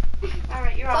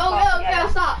 Alright, you're off altogether.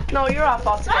 Stop. No, you're off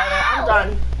altogether. I'm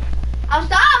done. I'll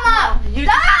stop, Mom. You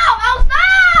Stop. I'll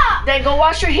stop. Then go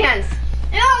wash your hands.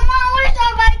 No, Mom, what is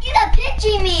that about? Keep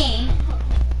pitching me.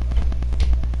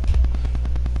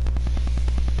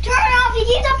 Turn it off. He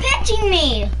keeps on pitching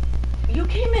me. You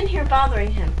came in here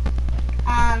bothering him.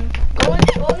 Go Go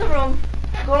in the room.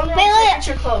 Go in the room Hey, and look. get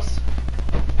your clothes.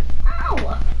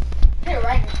 Ow. Hey,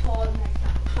 right. All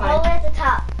the way at the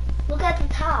top. Look at the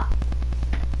top.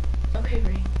 Okay,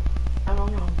 Bree. I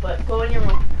don't know, but go in your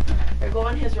room. Or go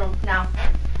in his room now.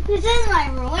 This is my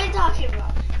room. What are you talking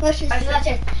about? Watch this. I Watch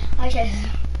said- this. Watch this.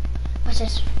 Watch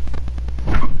this.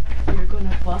 You're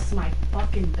gonna bust my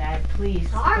fucking bed, please.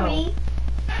 Sorry.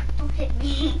 Don't hit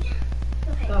me.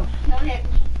 Okay. Go. Don't hit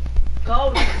me.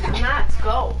 Go. Do not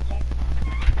go.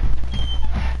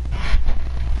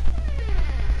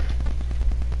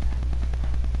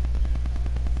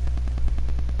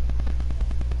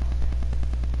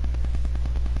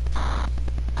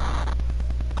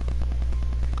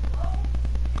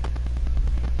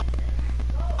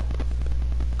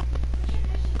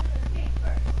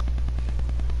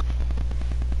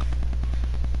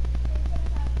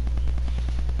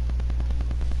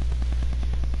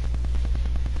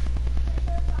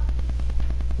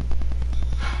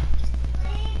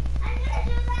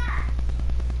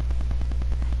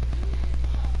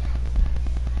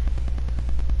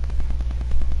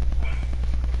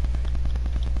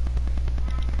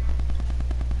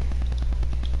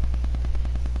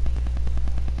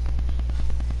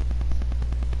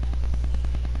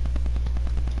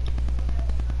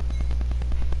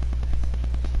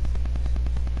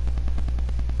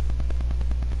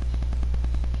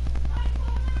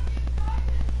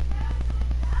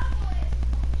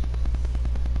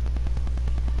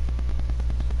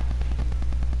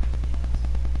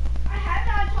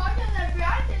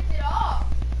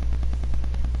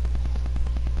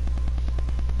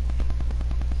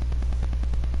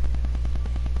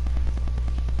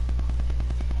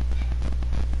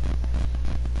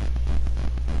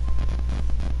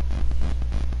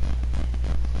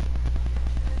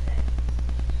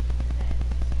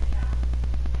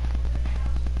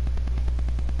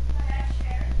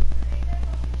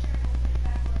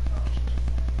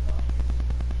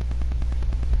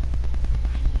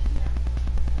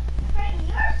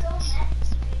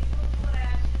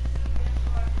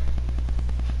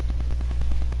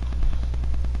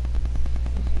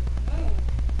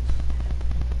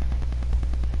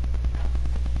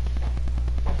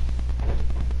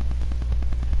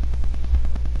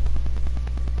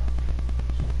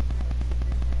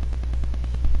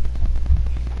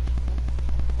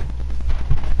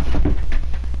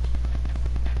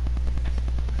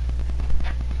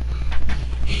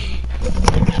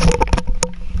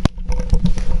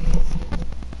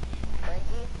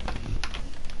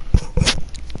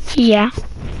 Yeah.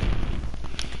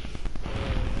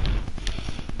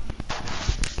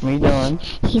 What are you doing?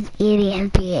 He's eating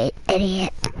the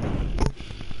idiot.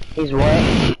 He's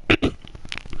what?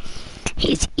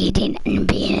 He's eating and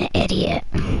being an idiot.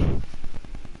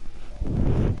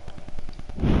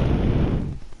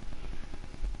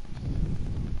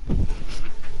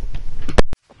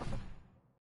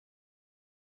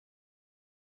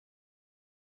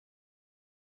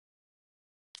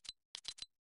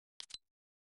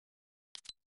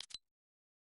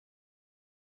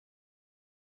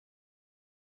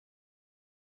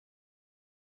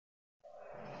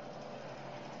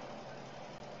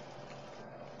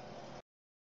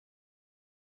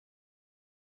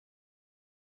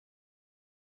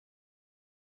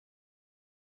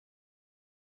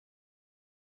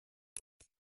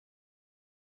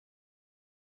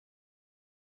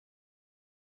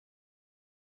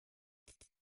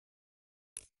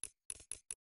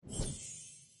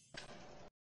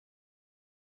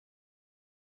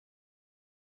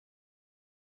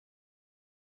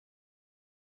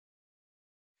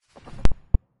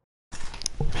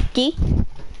 D?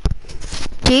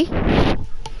 D?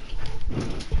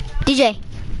 DJ.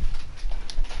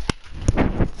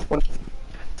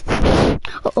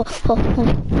 Oh.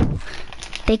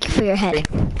 Thank you for your head.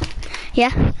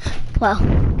 Yeah? Well.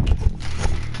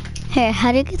 Here,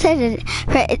 how do you get to the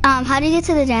how do you get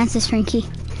to the dances, Frankie?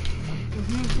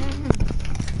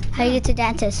 How do you get to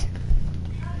dances?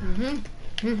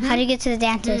 How do you get to the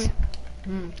dances?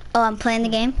 Oh, I'm playing the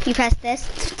game. You press this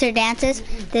for dances,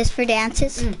 this for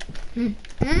dances.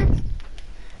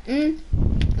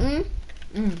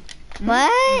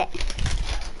 What?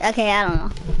 Okay, I don't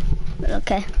know. But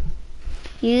okay.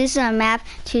 Use a map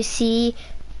to see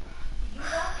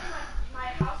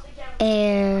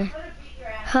air.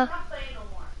 Huh?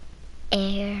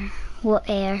 Air. What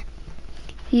air?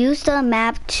 Use the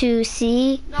map to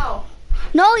see. No.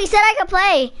 No, he said I could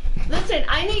play. Listen,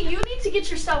 you need to get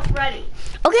yourself ready.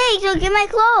 Okay, so get my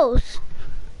clothes.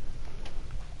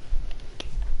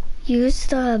 Use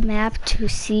the map to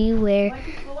see where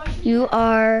you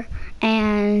are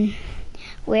and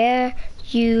where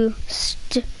you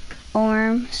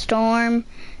storm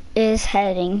is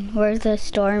heading. Where the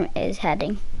storm is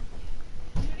heading.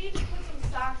 You need to put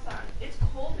some socks on. It's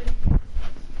cold in here.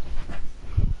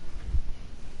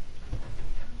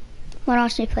 Why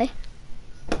don't you play?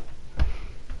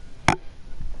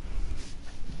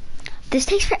 This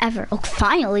takes forever. Oh,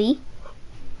 finally.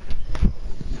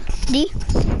 D.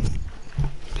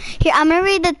 Here, I'm gonna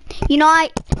read the.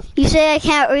 You say I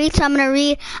can't read, so I'm gonna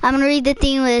read the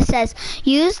thing where it says,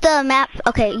 use the map.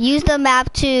 Okay, use the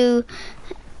map to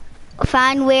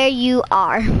find where you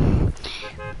are.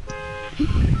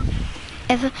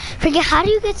 Forget. How do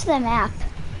you get to the map?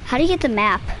 How do you get the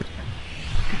map?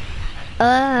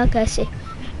 Okay, I see.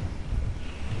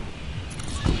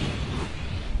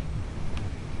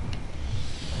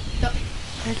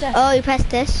 Oh, you press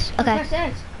this? Okay.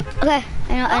 Okay,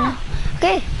 I know.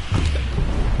 Okay.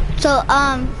 So,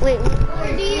 wait.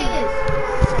 Where D is?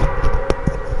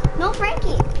 No,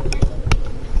 Frankie.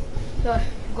 Go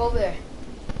over there.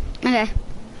 Okay.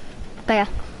 Yeah.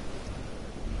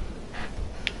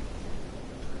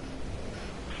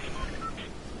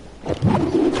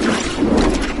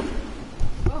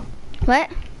 Oh. What?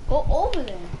 Go over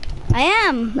there. I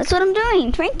am. That's what I'm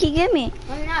doing. Frankie, give me.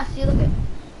 No, you're not. See, look at.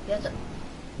 Yes.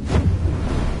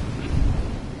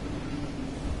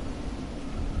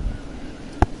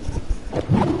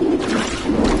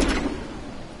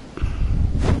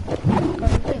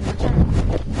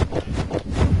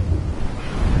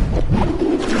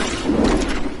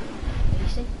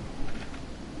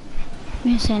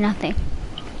 You say nothing.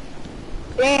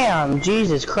 Damn,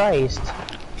 Jesus Christ.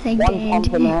 Give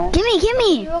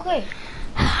me. You're okay.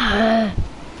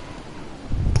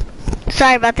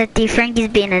 Sorry about that, D. Frankie's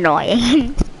being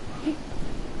annoying.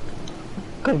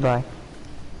 Goodbye.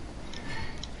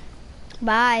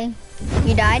 Bye.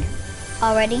 You died?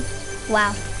 Already?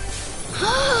 Wow.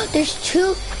 There's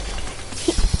two.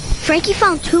 Frankie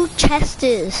found 2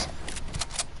 chests.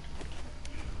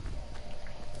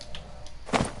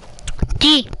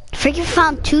 D. Frankie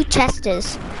found 2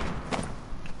 chests.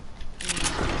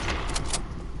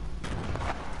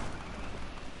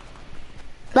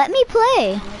 Let me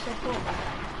play.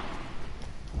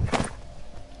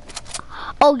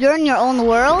 Oh, you're in your own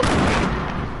world?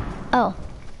 Oh.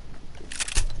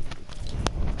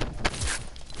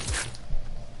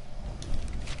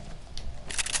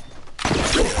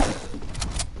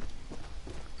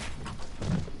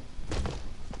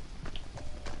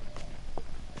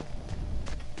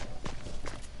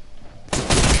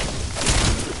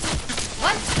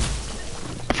 What?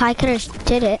 If I could have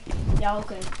did it. Yeah,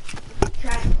 okay.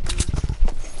 Try.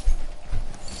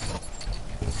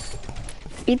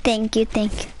 You think.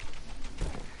 Ace.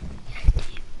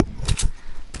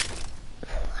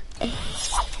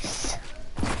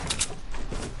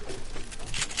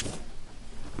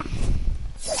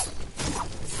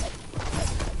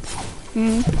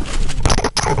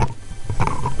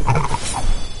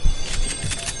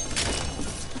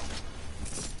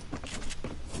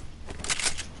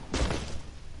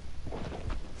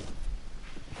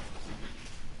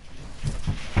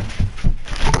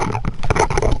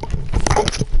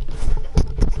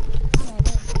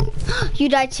 You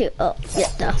died too. Oh,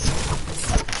 yeah, no.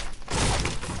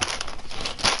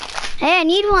 Hey, I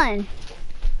need one.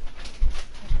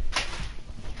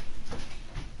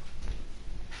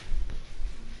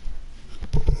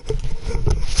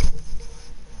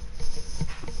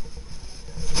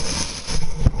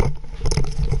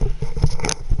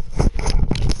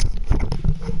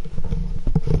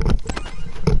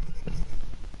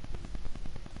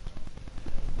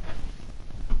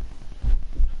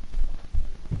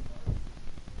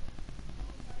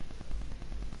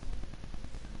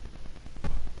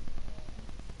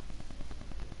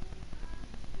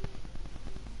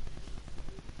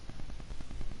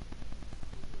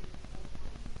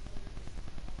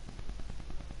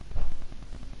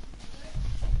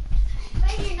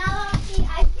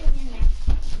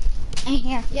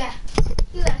 Here. Yeah.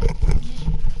 Do that.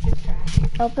 Just trash.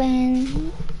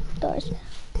 Open doors.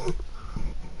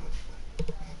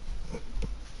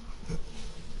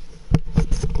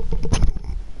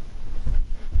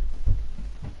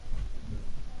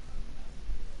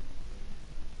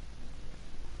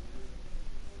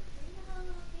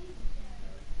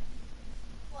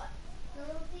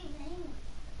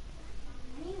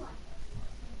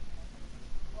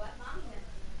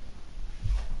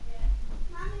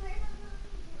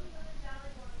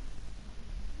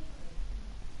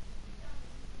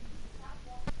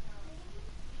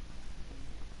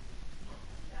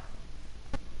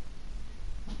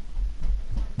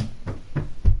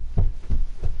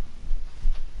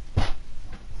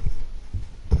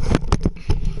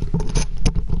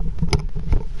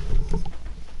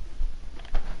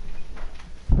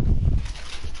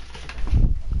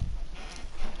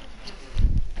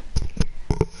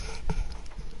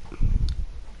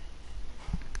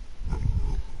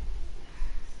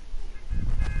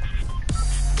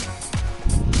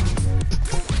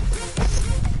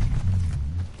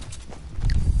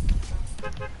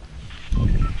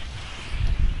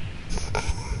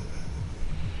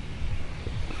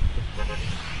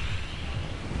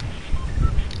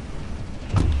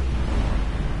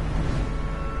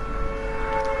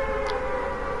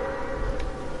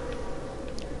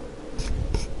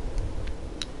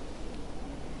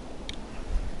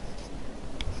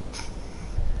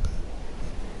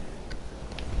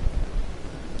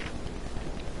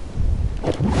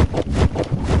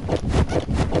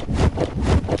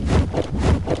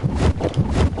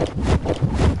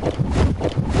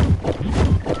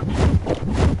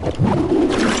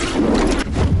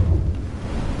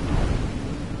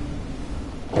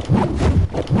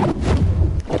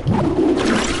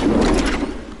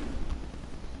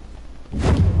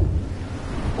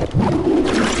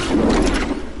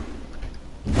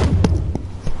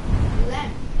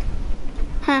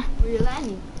 Where you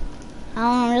landing?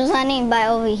 I'm just landing by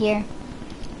over here.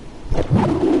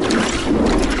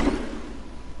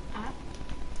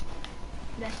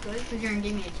 That's good, because you're going to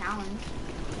give me a challenge.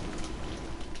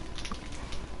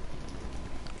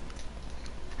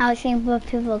 I was thinking for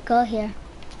people to go here.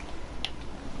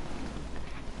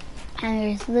 And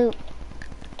there's loot.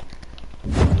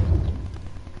 Oh,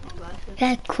 gosh.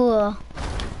 That's cool.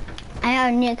 I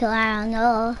have a nickel, I don't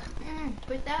know.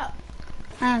 Put that.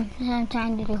 That's what I'm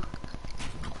trying to do.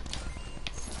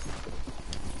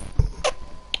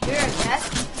 You're a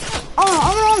test?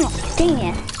 Oh, dang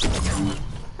it.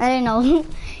 I didn't know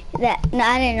that. No,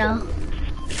 I didn't know.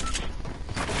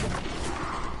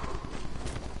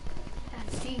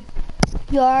 That's deep.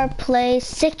 Your place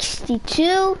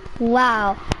 62.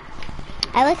 Wow.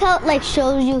 I like how it like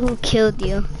shows you who killed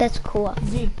you. That's cool.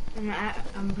 Deep.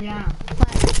 I'm Brianna.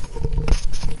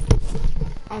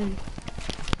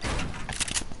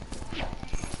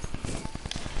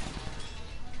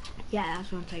 Yeah,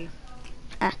 that's what I'm telling you.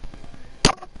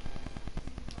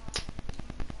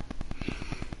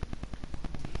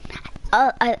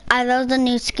 Oh, are those the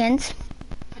new skins?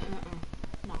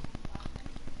 No.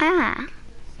 Ah.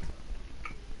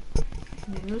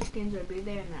 The new skins will be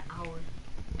there in an hour.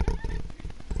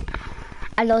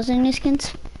 Are those the new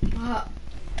skins? No.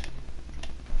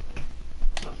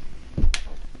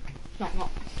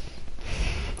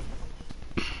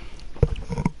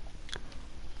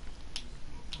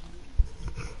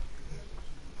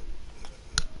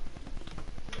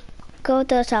 Go with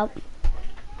those out.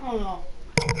 Oh no.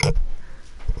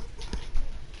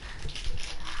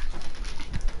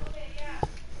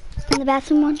 In the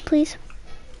bathroom one, please.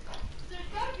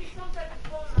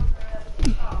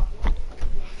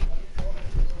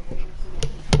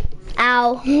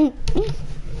 Ow.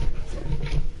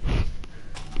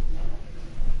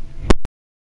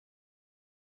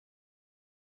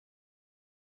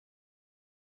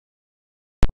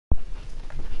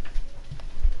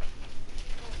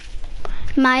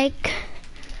 Mike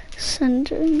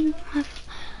Sunder.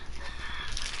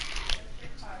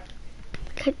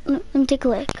 Okay, let me take a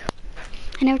look.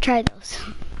 I never tried those.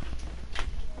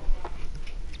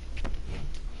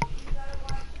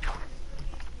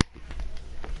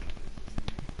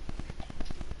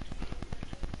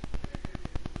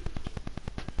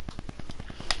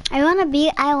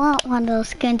 I want one of those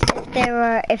skins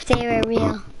if they were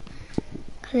real.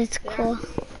 'Cause it's cool.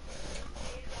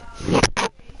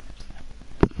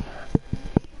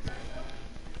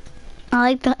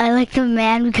 I like the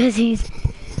man because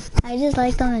I just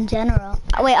like them in general.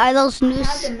 Wait, are those new?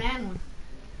 The man one.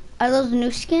 Are those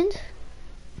new skins?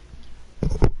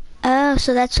 Oh,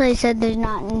 so that's why I said they're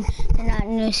not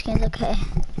new skins. Okay.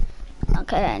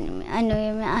 Okay, I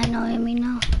know you mean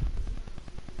now.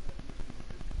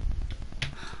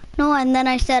 No, and then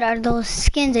I said, are those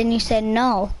skins? And you said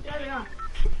no. Yeah, they are.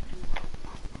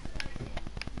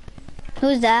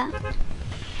 Who's that?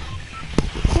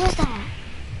 Who's that?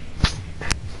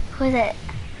 Who's it?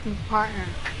 Your partner.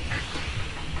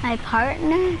 My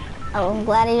partner? Oh, I'm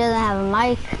glad he doesn't have a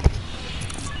mic.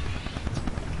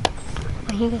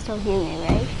 But he can still hear me,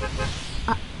 right?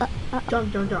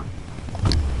 Jump.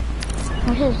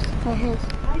 Where's his?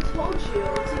 I told you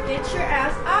to get your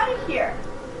ass out of here.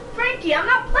 Frankie, I'm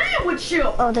not playing with you.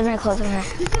 Oh, they're very close to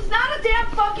her. This is not a damn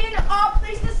fucking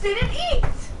place to sit and eat.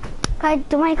 Can I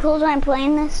do my clothes when I'm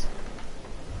playing this?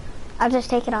 I'll just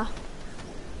take it off.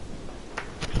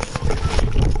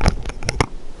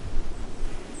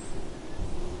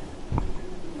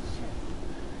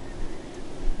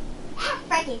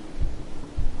 Frankie.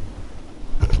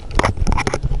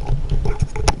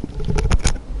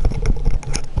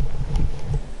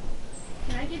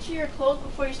 Can I get you your clothes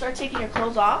before you start taking your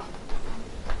clothes off?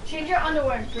 Change your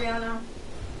underwear, Brianna.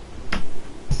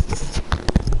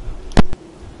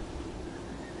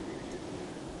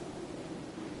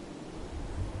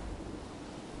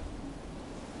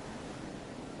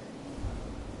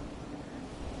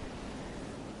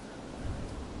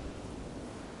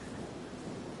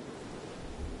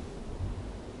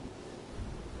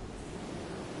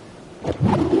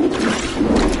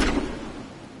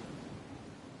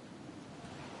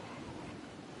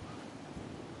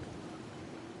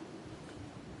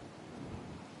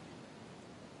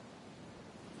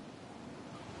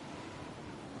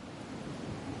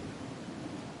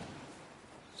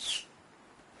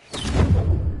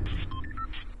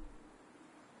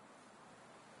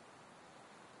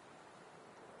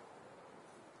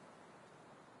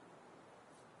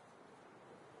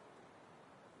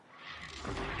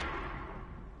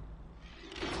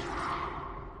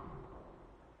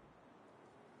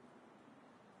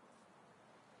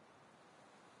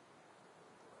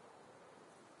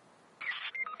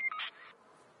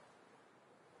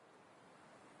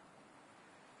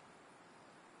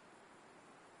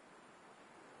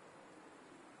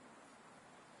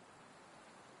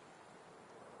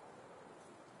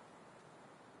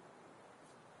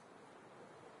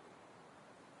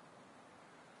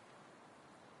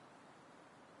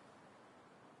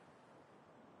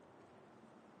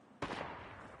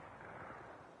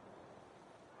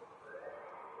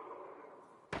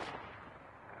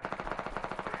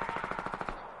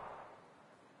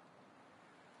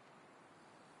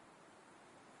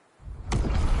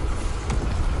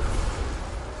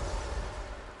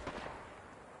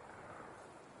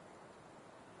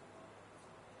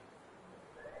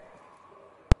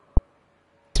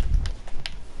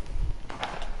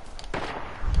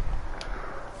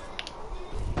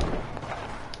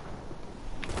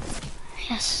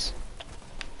 Yes.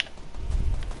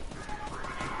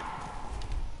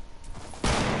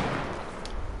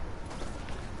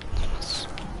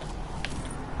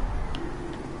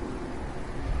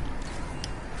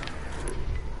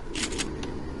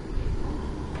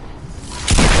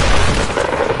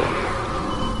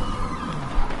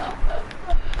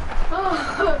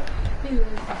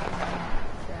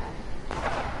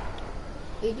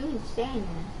 You're doing insane.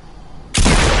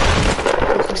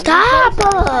 Stop!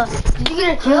 Did you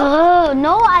get a kill? Oh,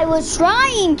 no, I was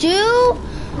trying to.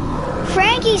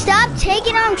 Frankie, stop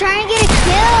taking it. I'm trying to get a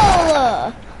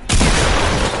kill.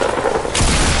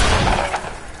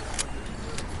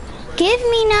 Give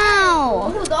me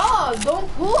now. Oh, dog, don't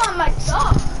pull on my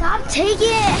stuff. Stop taking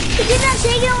it. You keep not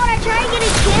taking it when I try to get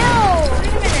a kill. Wait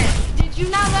a minute. Did you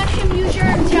not let him use your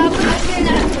tablet?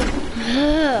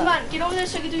 Come on, get over there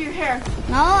so I can do your hair.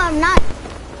 No, I'm not.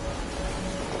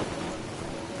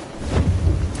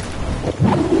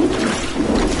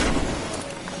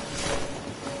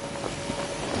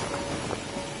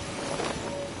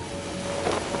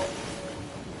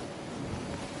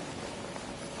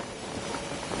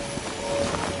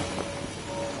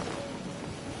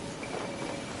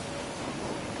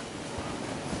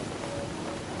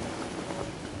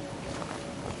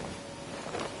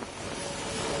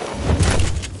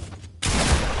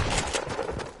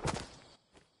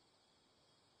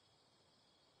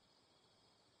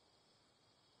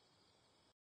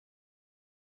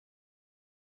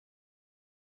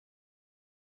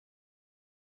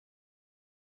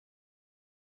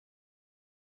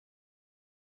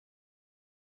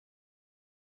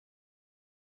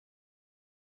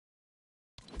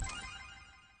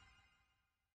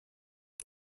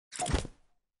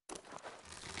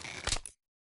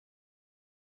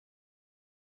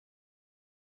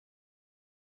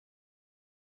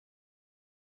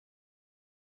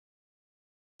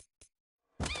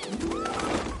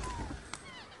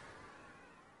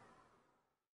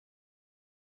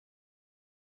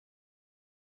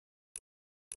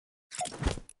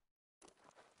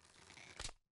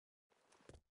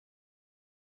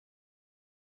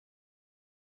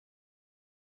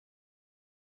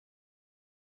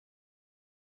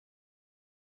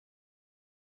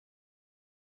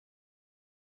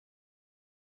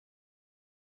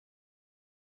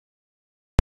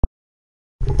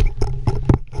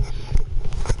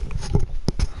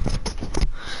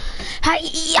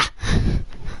 Hiya!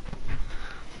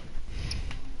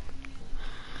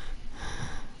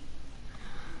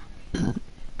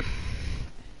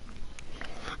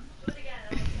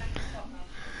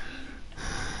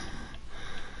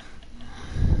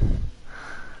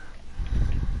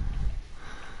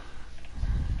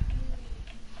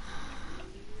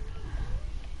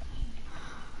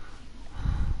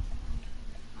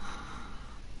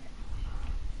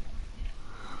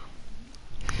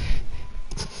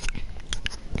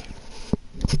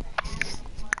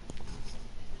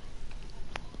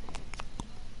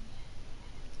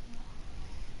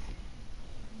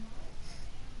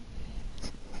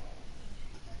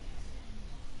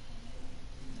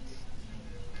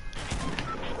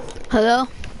 Hello?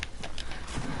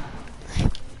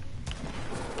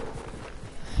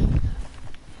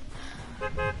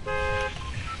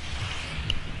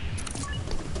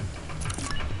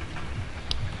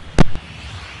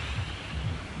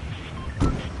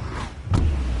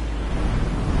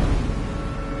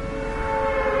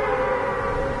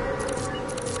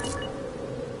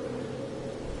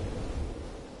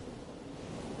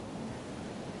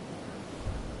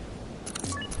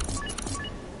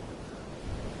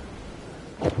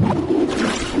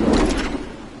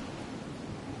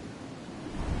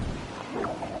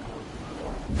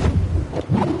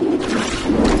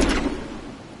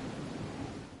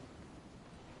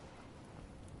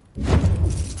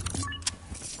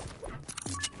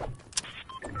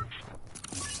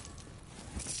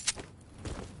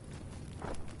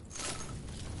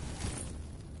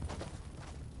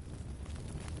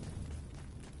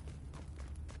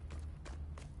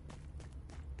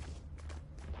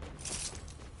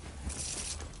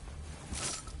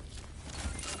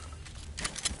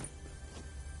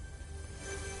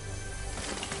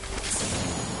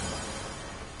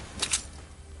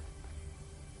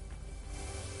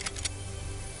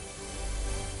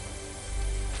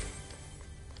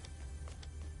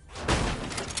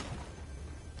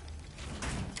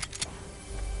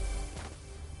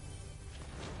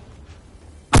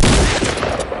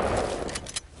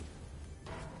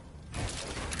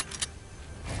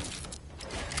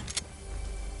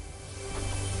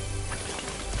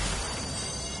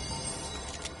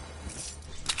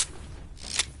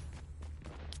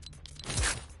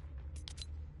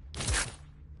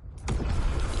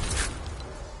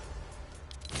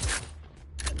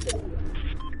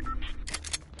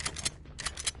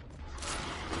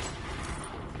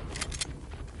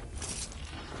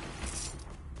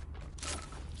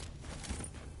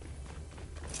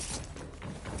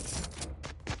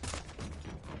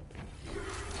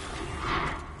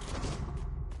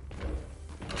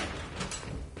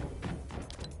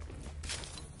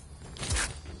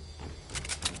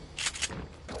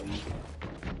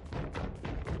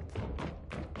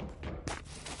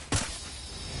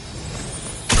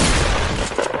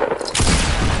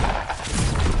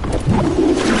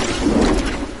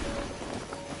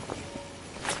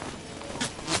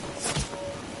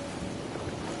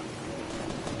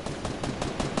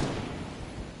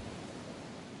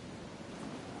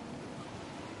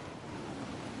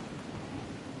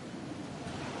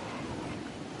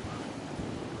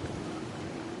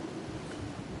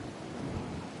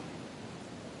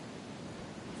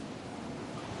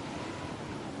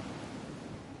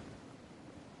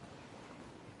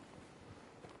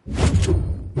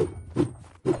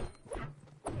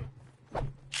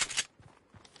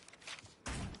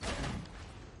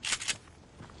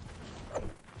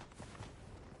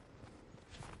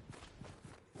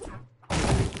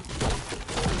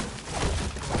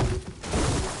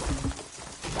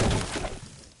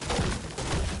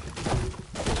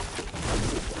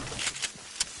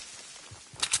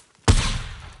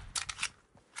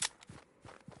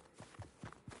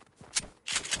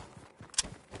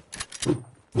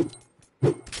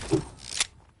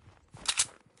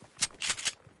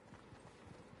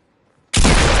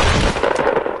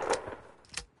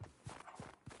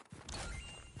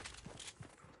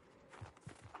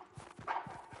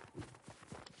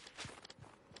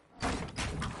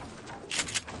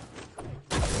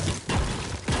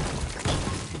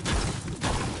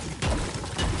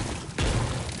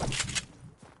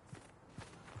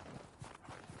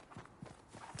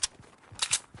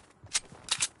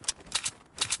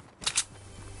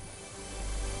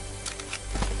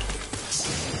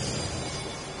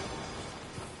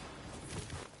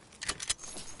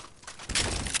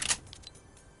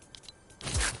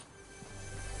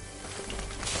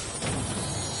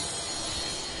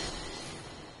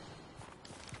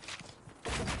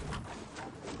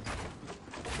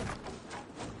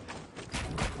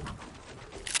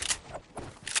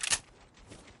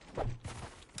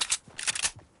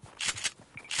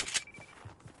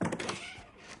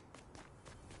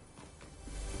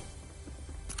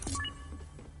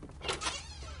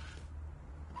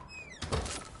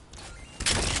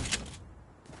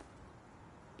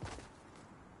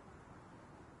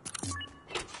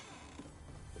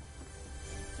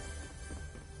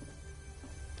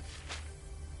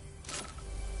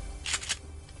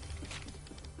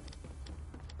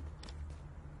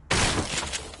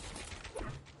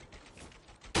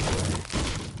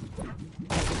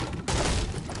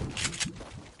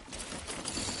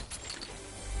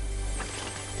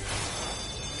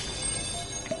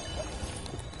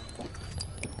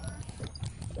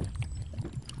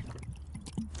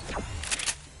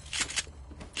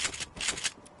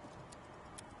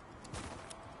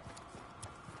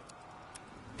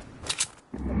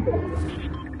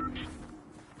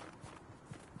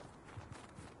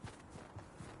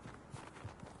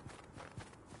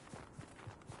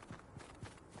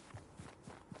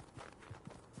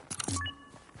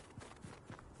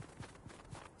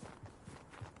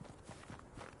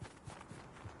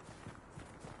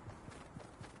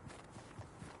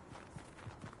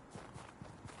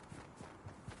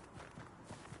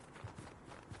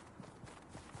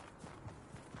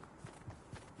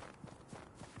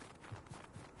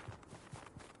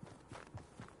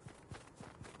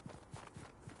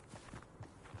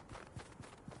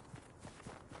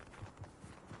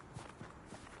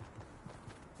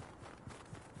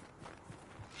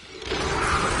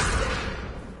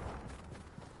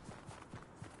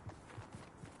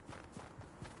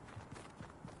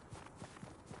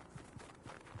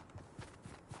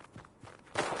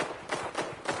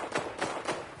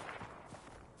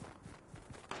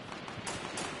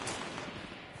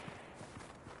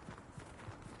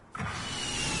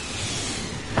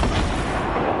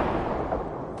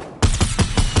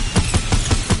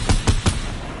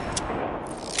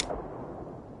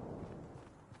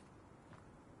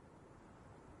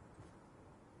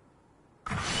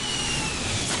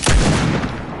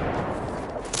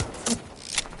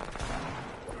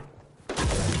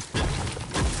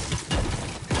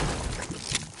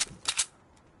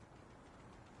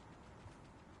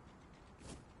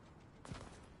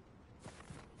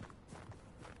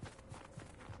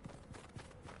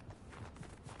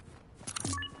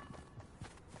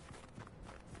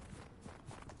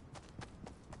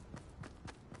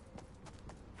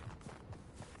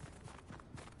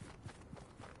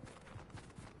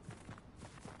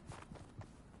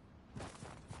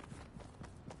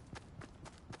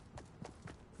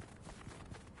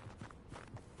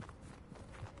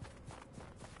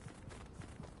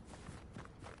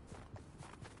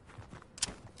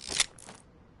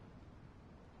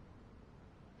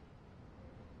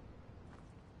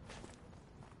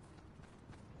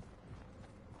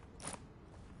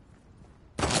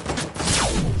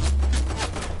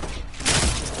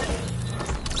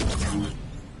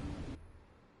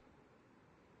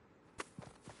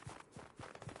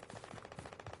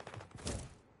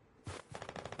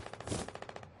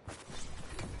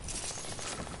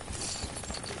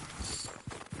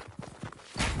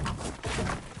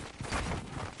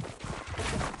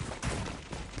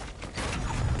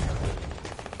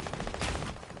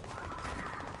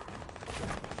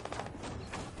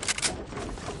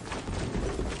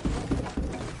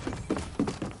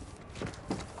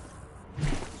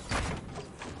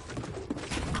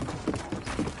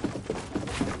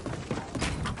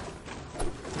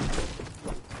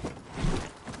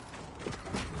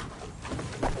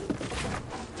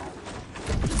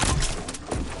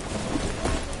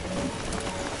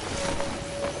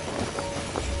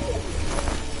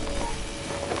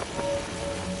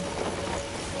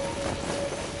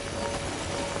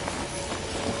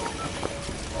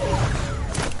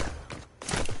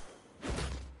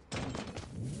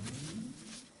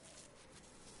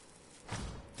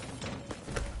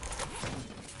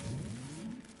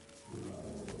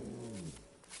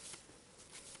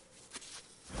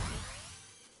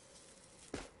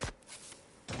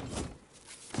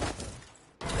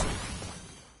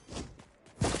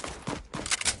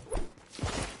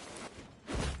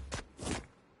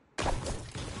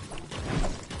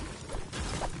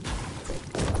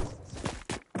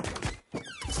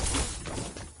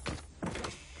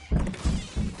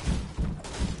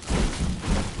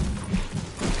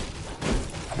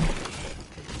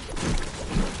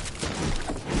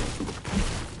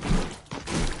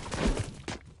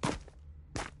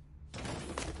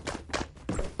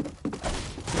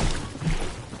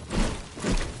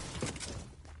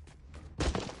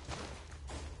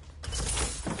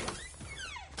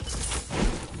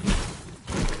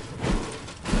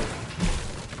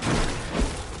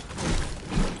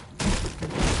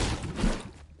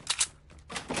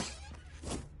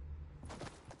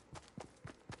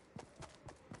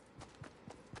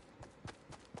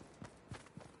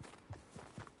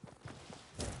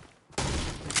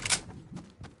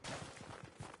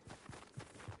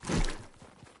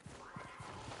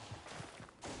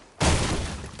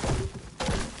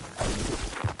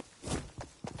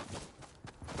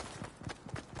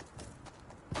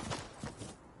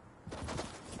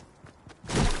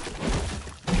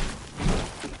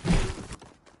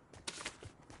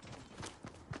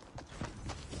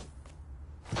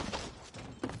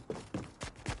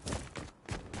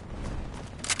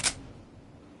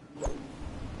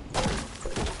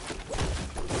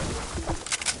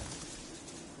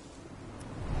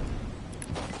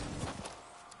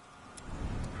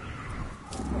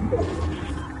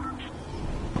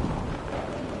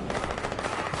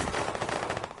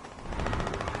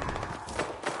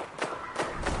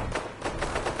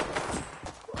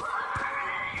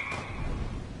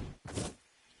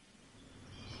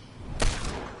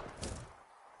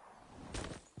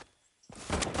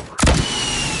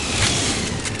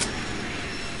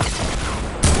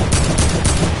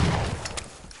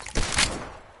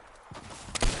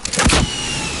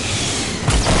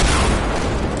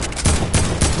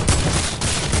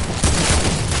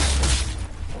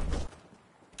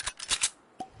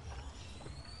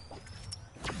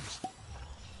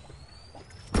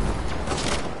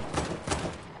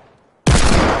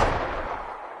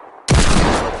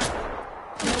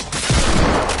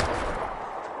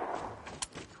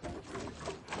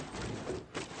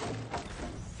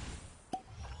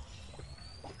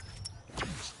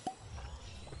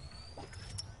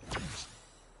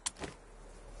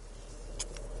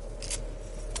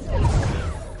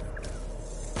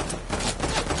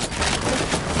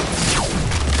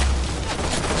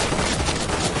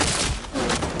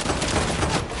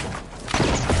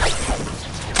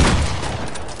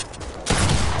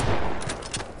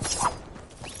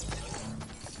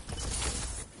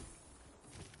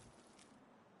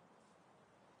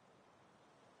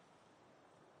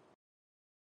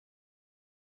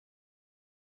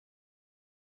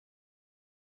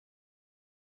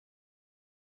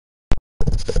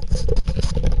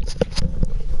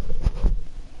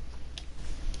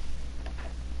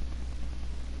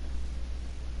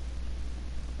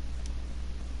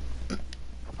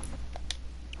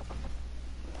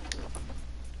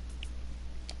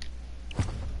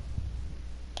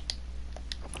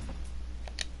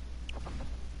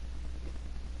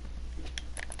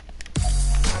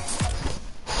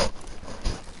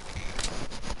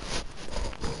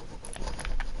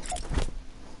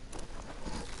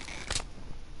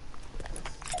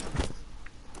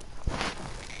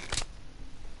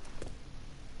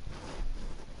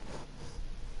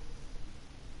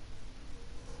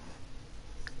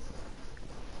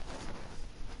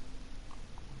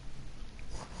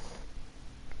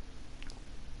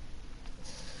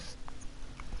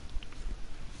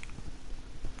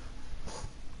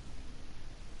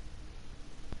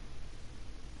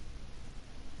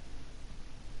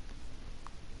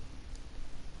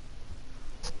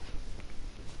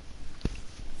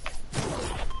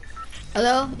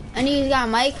 Hello? Any of you got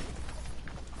a mic?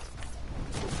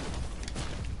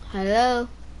 Hello?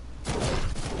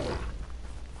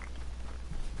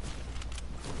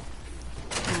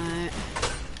 Alright.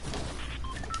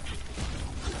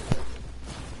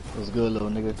 What's good,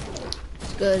 little nigga?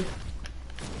 It's good.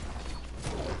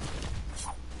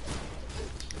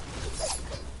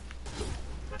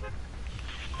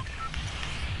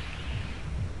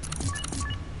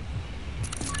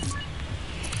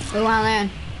 We wanna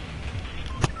land.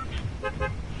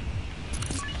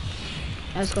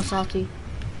 Let's go salty.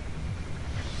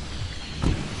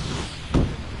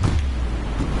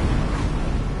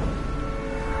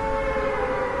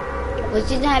 What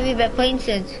season have you been playing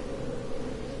since?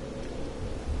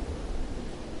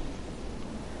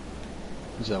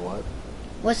 You said what?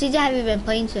 What season have you been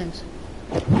playing since?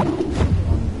 I don't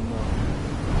even know.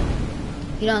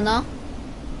 You don't know?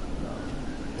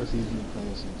 What season you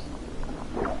playing since?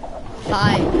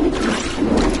 5.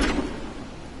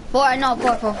 4, no,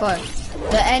 4.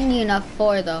 The ending of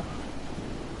 4 though.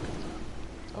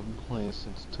 I've been playing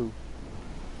since 2.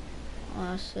 Oh,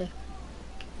 that's sick.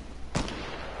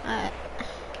 Alright.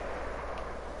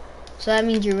 So that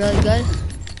means you're really good?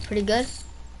 Pretty good?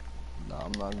 Nah,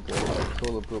 I'm not good. My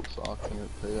controller broke, so I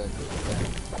can't play that good.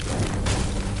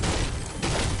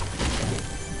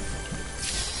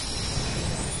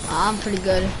 I'm pretty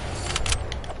good.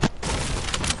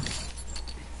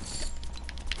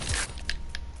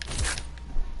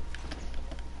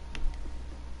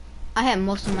 I had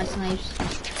most of my snipes.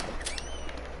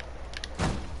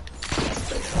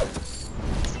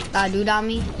 Got a dude on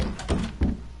me.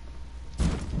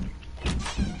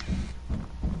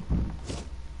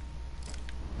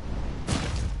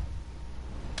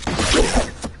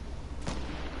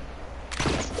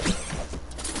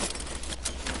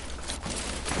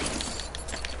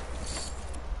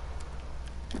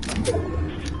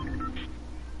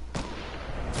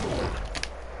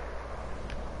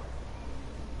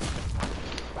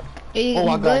 You, Oh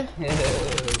my you god. good?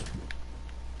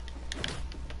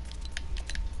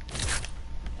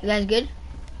 You guys good?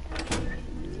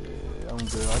 Yeah, I'm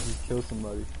good. I just killed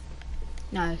somebody.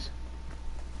 Nice.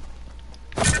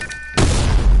 Who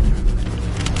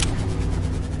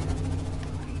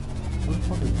the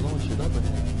fuck is blowing shit up in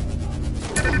here?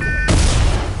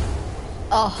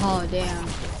 Oh, damn.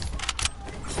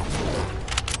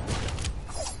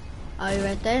 Are you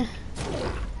right there?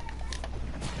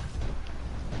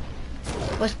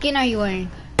 What skin are you wearing?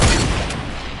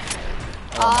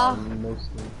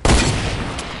 Mostly.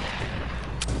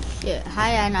 Shit, how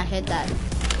did I not hit that?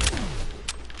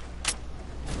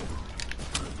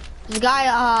 This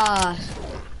guy,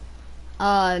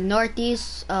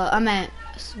 northeast, I meant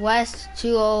west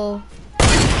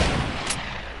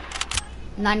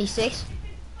 2096.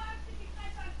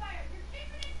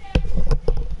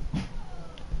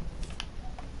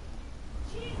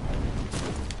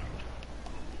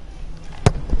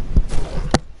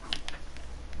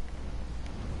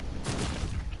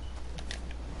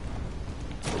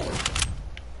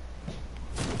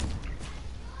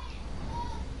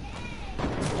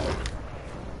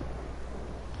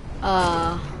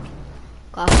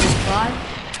 Coffee squad.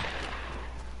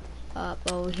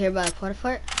 Over here by the porta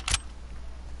fort.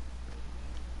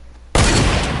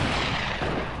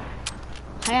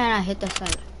 How did I not hit that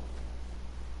side?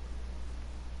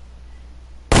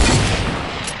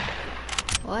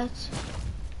 What?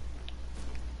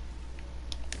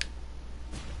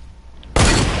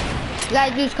 You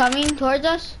guys dudes coming towards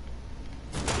us?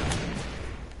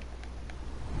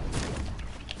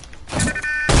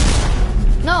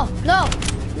 No.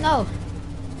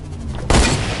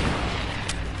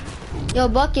 Yo,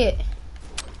 bucket.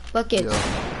 Yo. You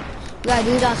got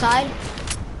dudes outside?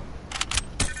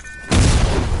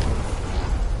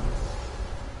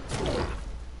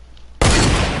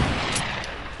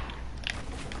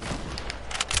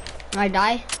 I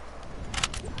die?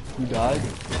 You died?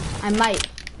 I might.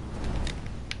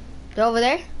 They're over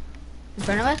there? In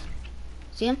front of us?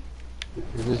 See him?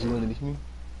 Is this you underneath me?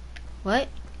 What?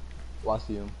 Oh, I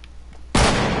see him.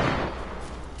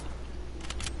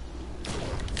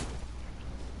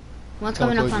 One's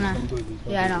coming up on her.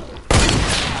 Yeah, I know.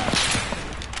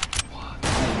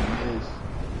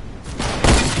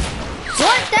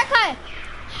 What? That guy?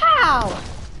 How?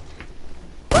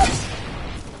 What?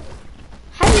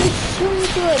 How do you shoot me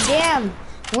through a damn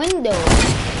window?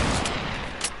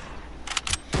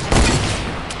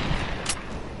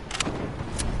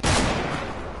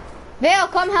 Vale,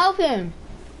 come help him.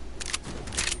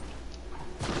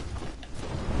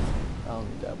 I don't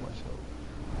need that much help.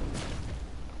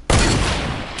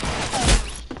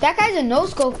 That guy's a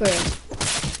no-scoper.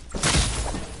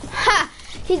 Ha!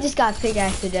 He just got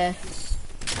pickaxed to death.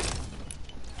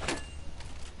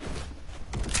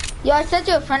 Yo, I sent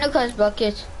you a friend request,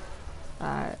 Bucket.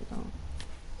 Alright, don't.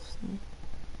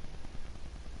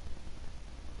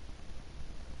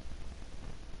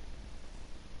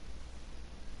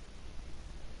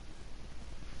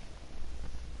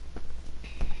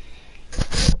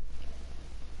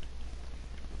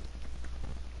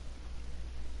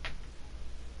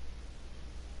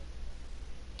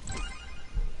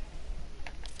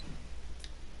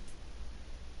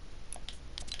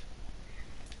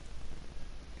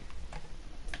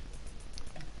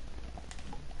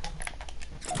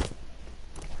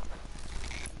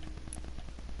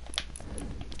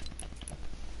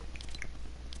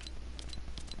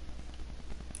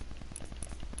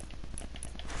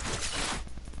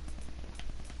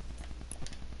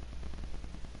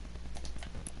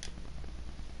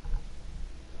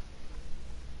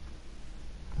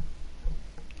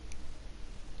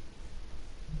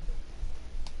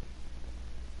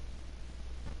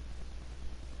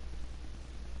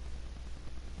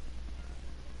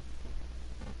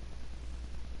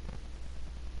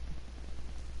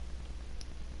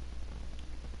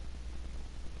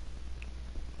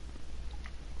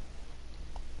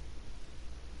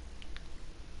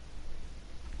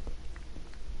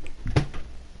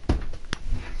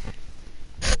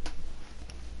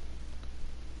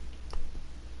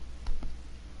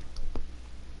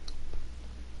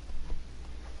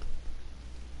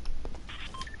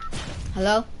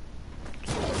 Hello?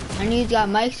 I need you got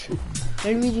mics.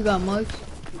 I need you got mics.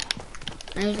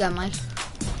 I need you got mics.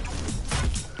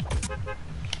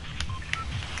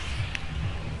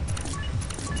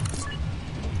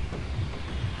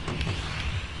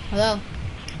 Hello?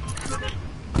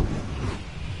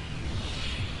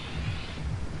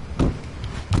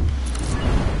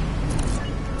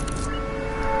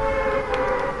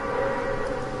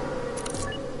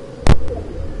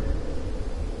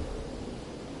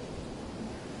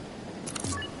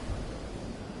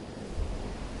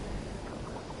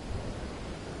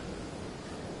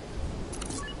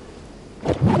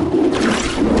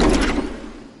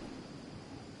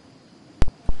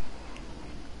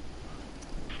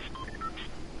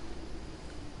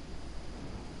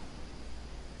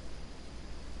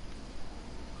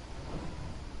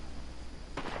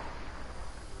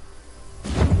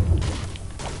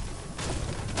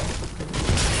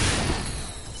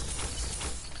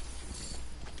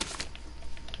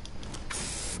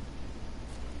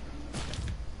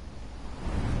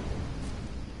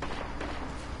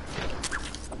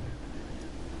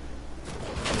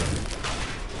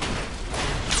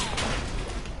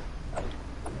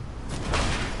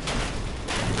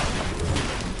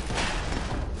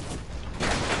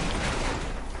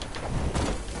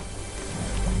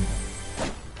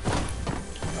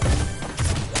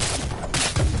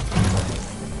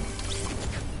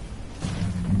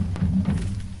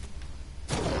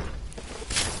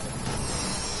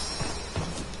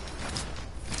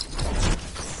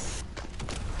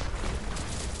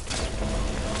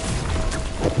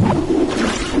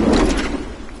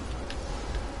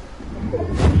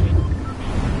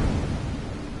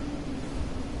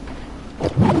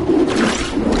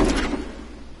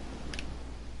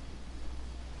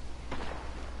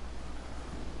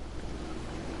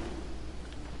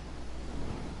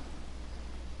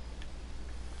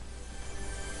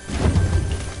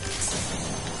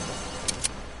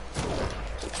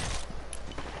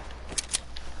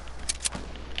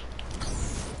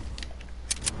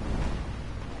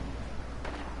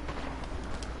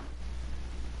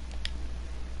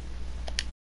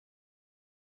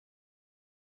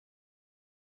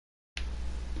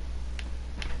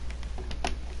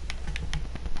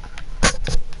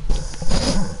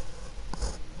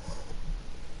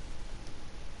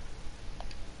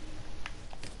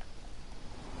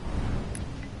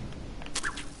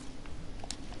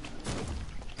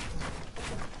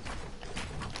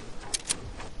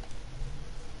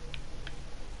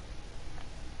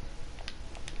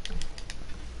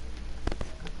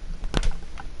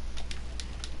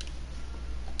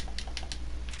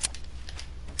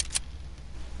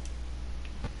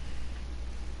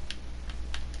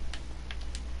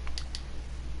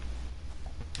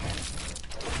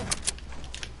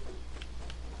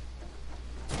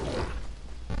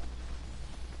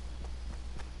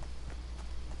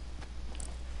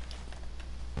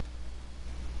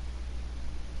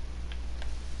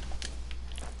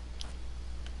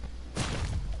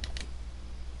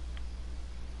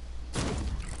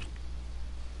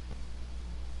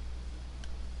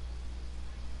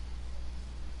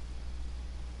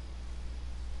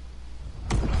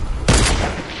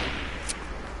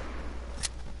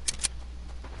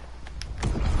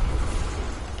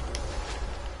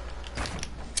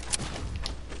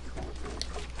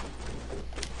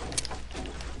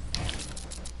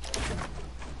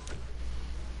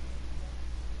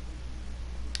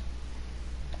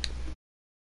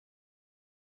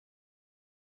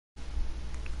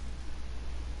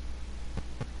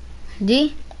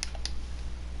 D?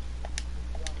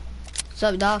 What's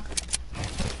up, dog?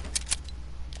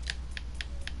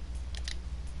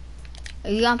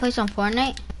 Are you gonna play some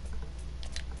Fortnite?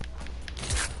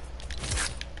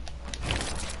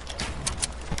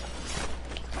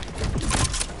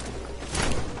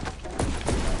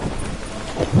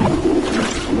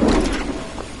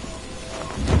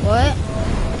 What?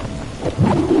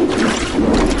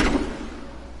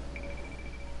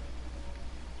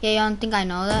 Yeah, you don't think I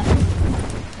know that?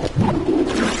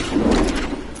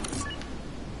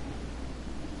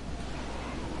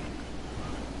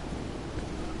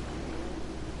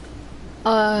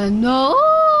 No!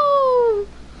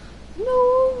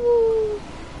 No!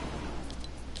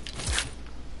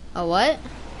 A what?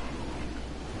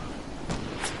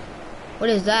 What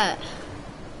is that?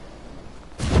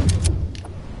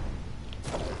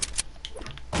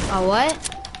 A what?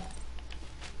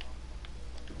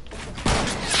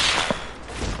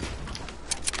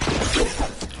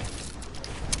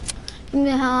 Get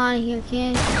the hell out of here,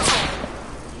 kid.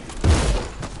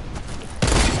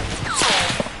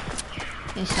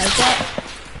 Just like that.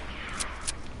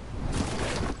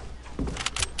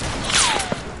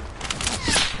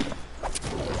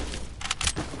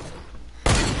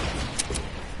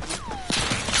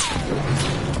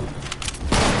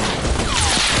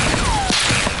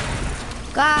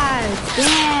 God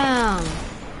damn.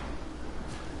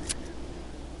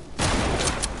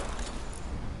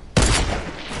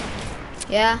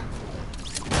 Yeah.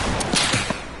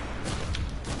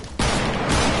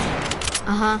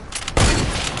 Uh-huh.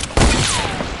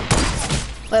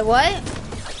 Wait, what?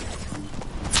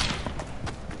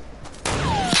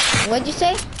 What'd you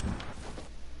say?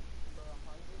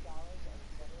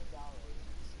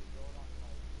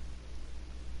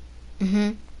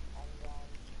 Mm-hmm.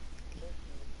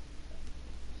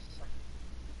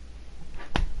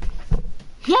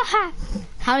 Yeah.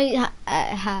 How many?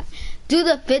 Do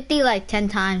the 50 like 10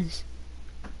 times.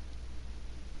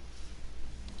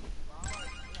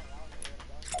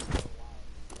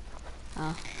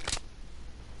 Oh.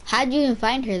 How'd you even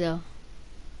find her though?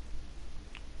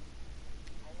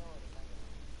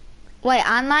 Wait,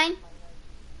 online?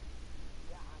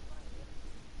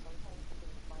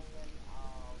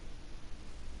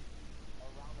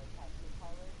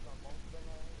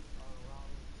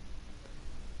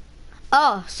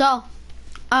 Oh, so,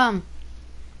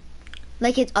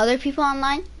 like it's other people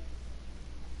online?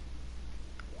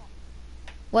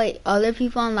 Wait, other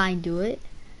people online do it?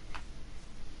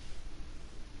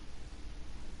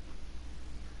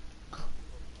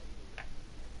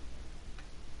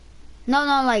 No,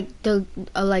 like the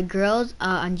like girls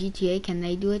on GTA, can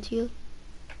they do it to you?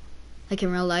 Like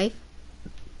in real life?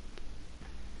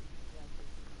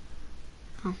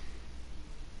 Oh.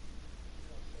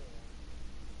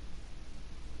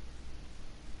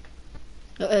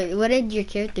 What did your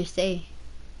character say?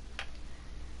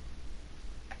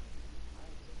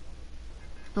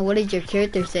 What did your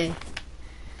character say?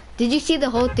 Did you see the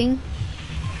whole thing?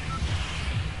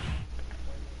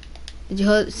 Did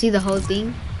you see the whole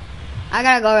thing? I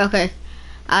gotta go real quick.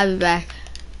 I'll be back.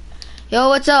 Yo,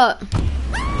 what's up?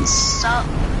 What's up,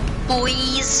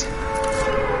 boys?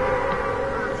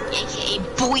 Hey,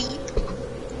 boy.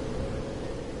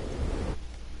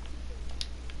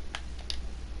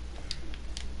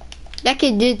 That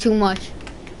kid did too much.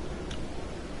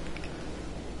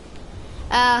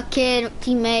 Kid,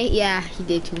 teammate, yeah, he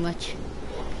did too much.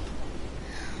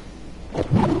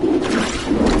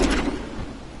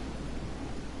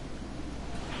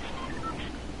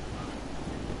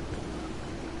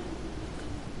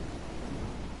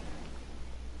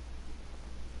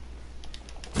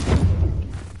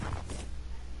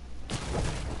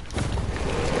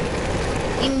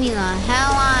 Get me the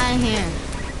hell out of here.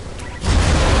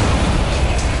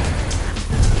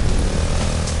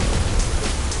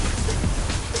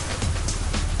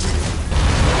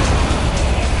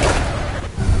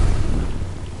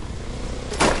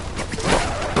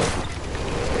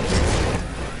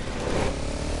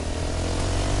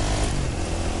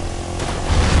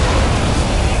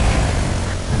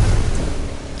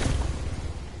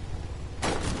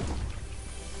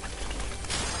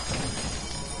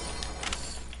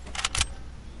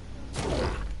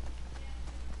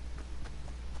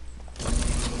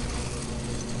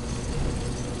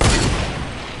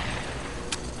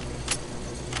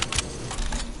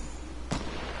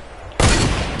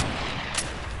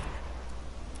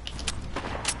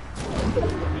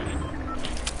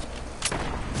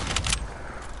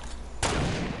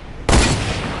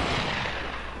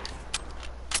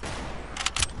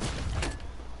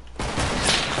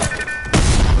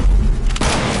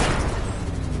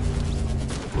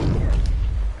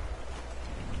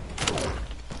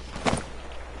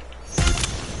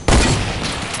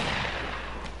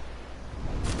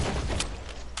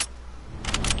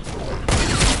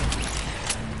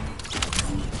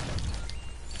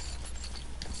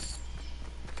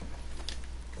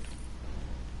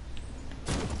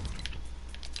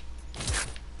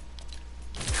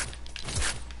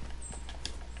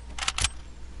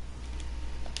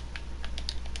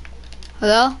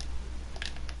 Hello?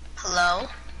 Hello?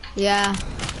 Yeah.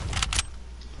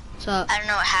 What's up? I don't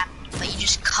know what happened, but you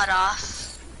just cut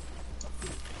off.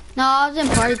 No, I was in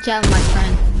party chat with my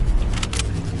friend.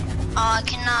 Oh, I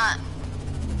cannot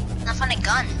find a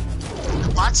gun.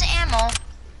 Lots of ammo.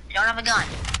 I don't have a gun.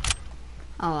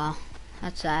 Oh wow,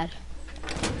 that's sad.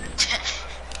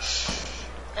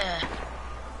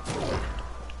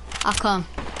 I'll come.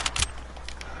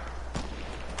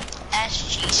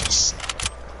 That's Jesus.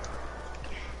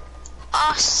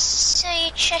 Oh, see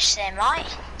your chest there, mate.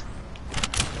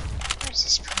 Where's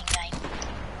this putting game?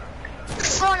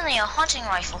 Finally, a hunting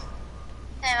rifle.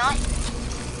 There, mate.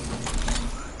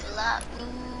 Black.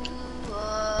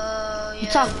 You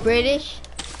talk British?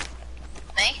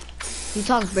 Me? You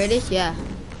talk British? Yeah.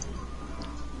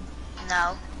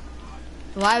 No,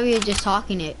 Why were you just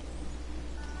talking it?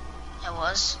 it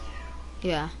was.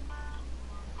 Yeah.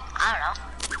 I don't know.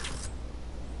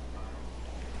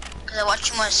 Cause I watched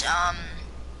too much,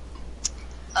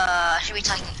 should we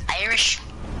talking Irish?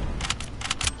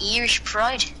 Irish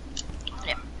Pride?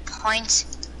 Yeah, point.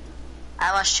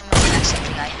 I watched too much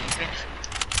Jacksepticeye.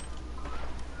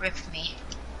 Rip me.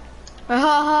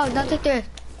 Oh, don't take there.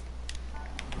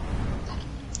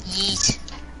 Yeet.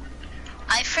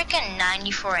 I freaking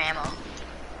 94 ammo.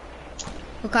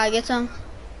 Well, can I get some?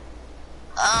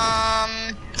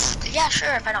 Yeah,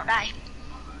 sure, if I don't die.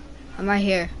 I'm right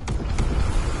here.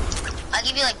 I'll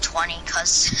give you like 20,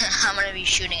 cause I'm gonna be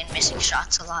shooting and missing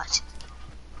shots a lot.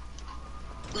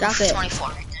 Drop Oof, it. 24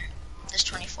 right there. There's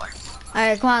 24.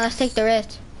 Alright, come on, let's take the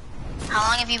rift. How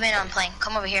long have you been on playing?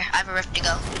 Come over here, I have a rift to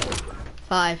go.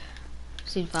 5.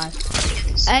 Season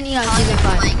 5. Ending on How long season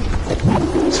have 5. you been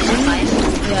playing? Season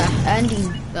 5? Yeah,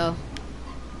 ending though.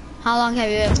 How long have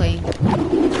you been playing?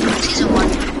 Season 1.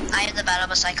 I have the battle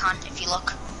bus icon, if you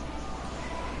look.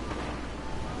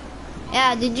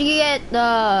 Yeah, did you get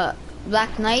the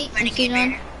Black Knight in Renegade season 1?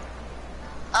 Raider.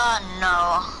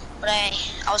 No. But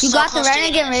I was You so got the close to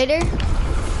Renegade getting it. Raider?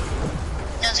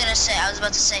 I was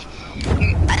about to say,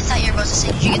 I thought you were about to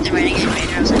say, did you get the Renegade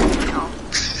Raider? I was like, no.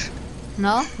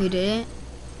 No, you didn't.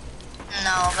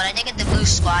 No, but I did get the Blue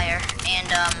Squire and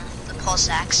the Pulse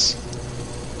Axe.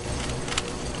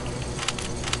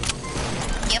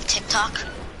 You have TikTok?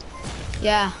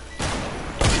 Yeah.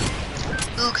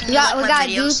 Ooh, can We you got, like we my got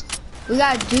videos? dudes. We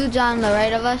got dudes on the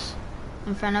right of us,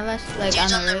 in front of us, like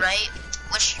Dudes on the right. right?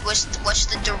 What's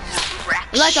the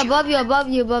direction? Like above you, above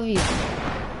you, above you.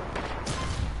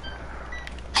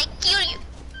 I kill you.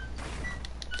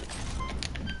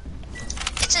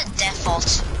 It's a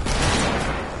default.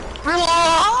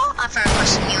 I'm friend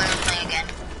requesting you and I'm playing again.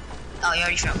 Oh, you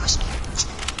already friend requested me.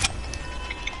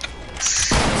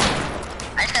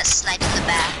 I just got sniped in the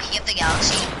back. You have the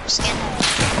Galaxy skin?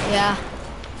 Yeah.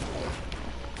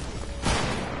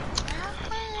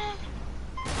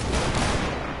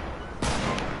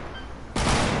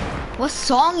 What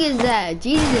song is that?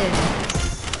 Jesus.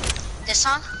 This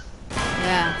song?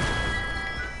 Yeah.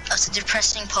 Oh, it's a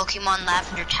depressing Pokemon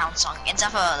Lavender Town song. It's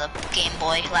off of the Game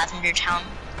Boy, Lavender Town.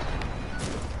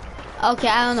 Okay,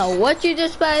 I don't know what you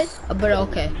just played, but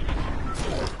okay.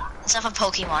 It's off of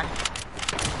Pokemon.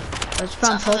 It's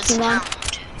from It's off of its Pokemon.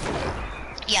 sound.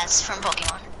 Yeah, it's from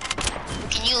Pokemon.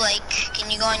 Can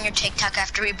you go on your TikTok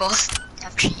after you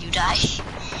die?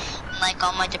 And like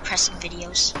all my depressing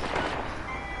videos.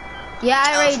 Yeah,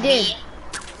 I of already did. me.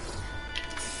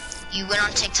 You went on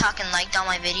TikTok and liked all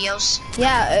my videos?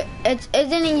 Yeah, it's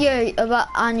isn't in your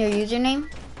on your username?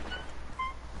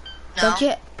 No. Don't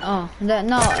you? Oh, no.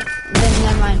 Then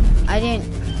never mind. I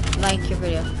didn't like your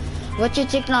video. What's your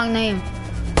TikTok name?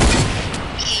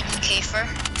 Caden Kafer.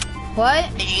 What?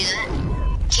 Did you do that?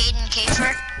 Caden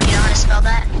Kafer? You know how to spell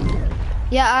that?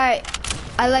 Yeah, alright.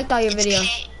 I liked all your It's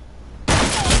videos.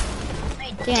 No,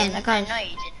 you Damn, didn't. I can't- know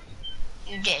you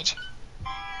didn't. You did.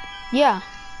 Yeah.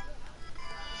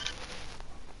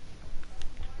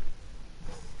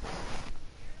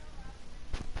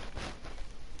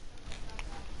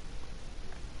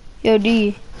 Yo,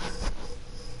 D.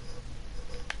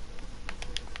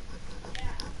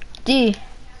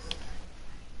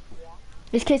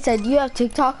 This kid said, you have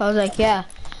TikTok? I was like, yeah.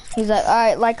 He's like,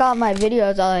 alright, like all my videos. I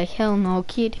was like, hell no,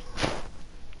 kid.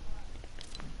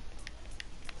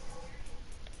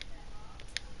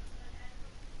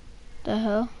 The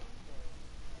hell?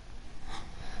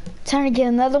 Time to get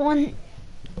another one.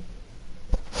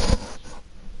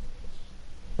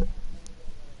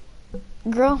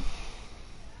 Girl.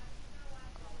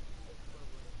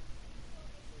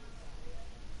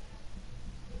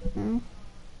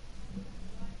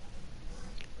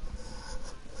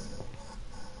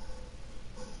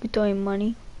 You throwing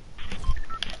money?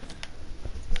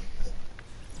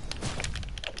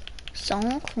 So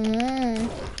cool.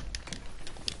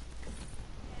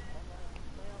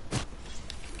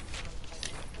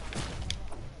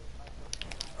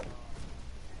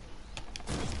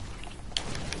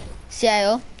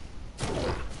 CIO.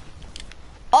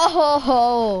 Oh ho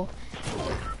ho.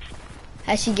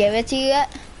 Has she given it to you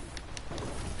yet?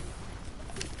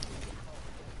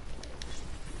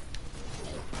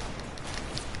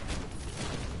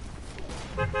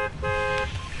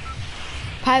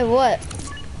 Probably what?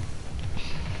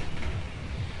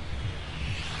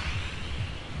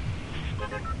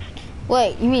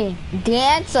 Wait, you mean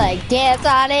dance? Like dance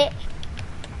on it?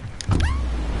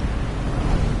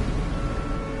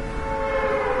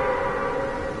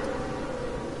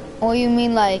 Or you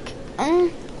mean like,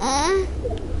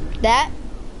 that?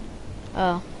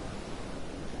 Oh.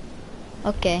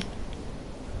 Okay.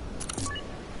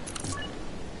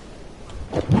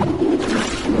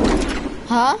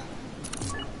 Huh?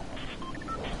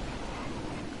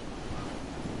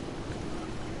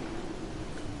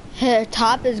 Her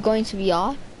top is going to be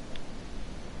off?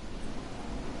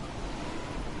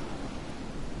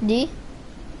 D? Is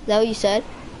that what you said?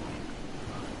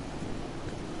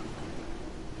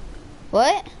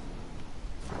 What?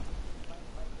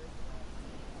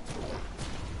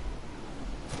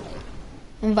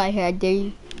 Invite her, I dare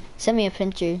you. Send me a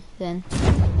picture then.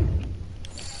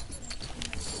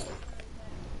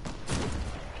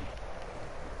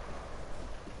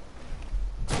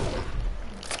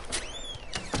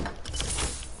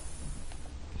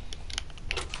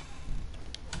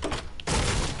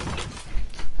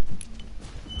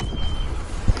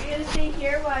 Are you gonna stay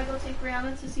here while I go take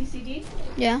Brianna to CCD?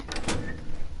 Yeah.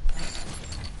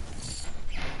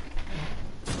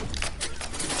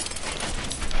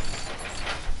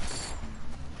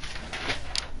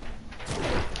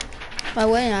 Why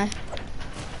wouldn't I?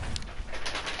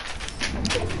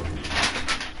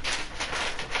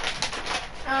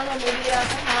 I don't know, maybe get out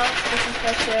the house, get some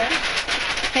fresh air.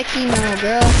 Hecky no,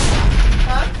 girl.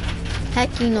 Huh?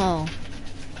 Hecky no.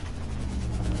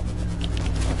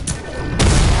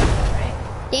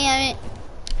 Damn it.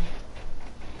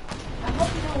 I hope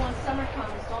you know when summer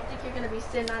comes, don't think you're gonna be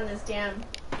sitting on this damn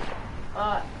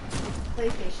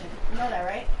PlayStation. You know that,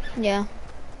 right? Yeah.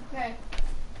 Okay.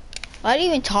 Why are you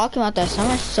even talking about that?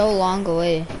 Summer's so long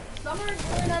away. Summer is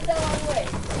really not that long away.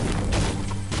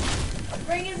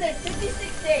 Spring is in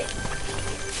 56 days.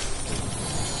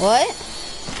 What?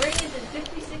 Spring is in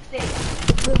 56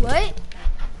 days. Wait, what?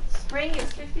 Spring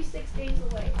is 56 days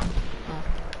away.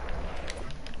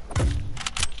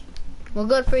 Well,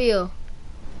 good for you.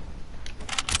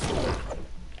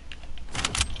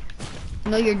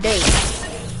 Know your date.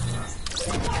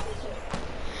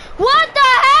 What the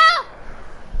hell?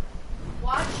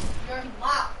 Watch your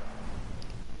mouth.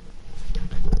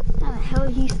 How the hell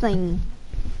is he singing?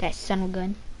 That son of a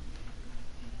gun.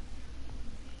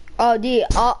 Oh, dude,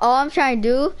 all I'm trying to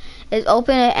do is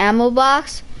open an ammo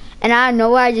box, and out of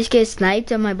nowhere I just get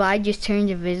sniped and my body just turns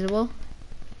invisible.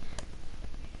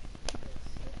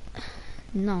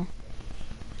 No.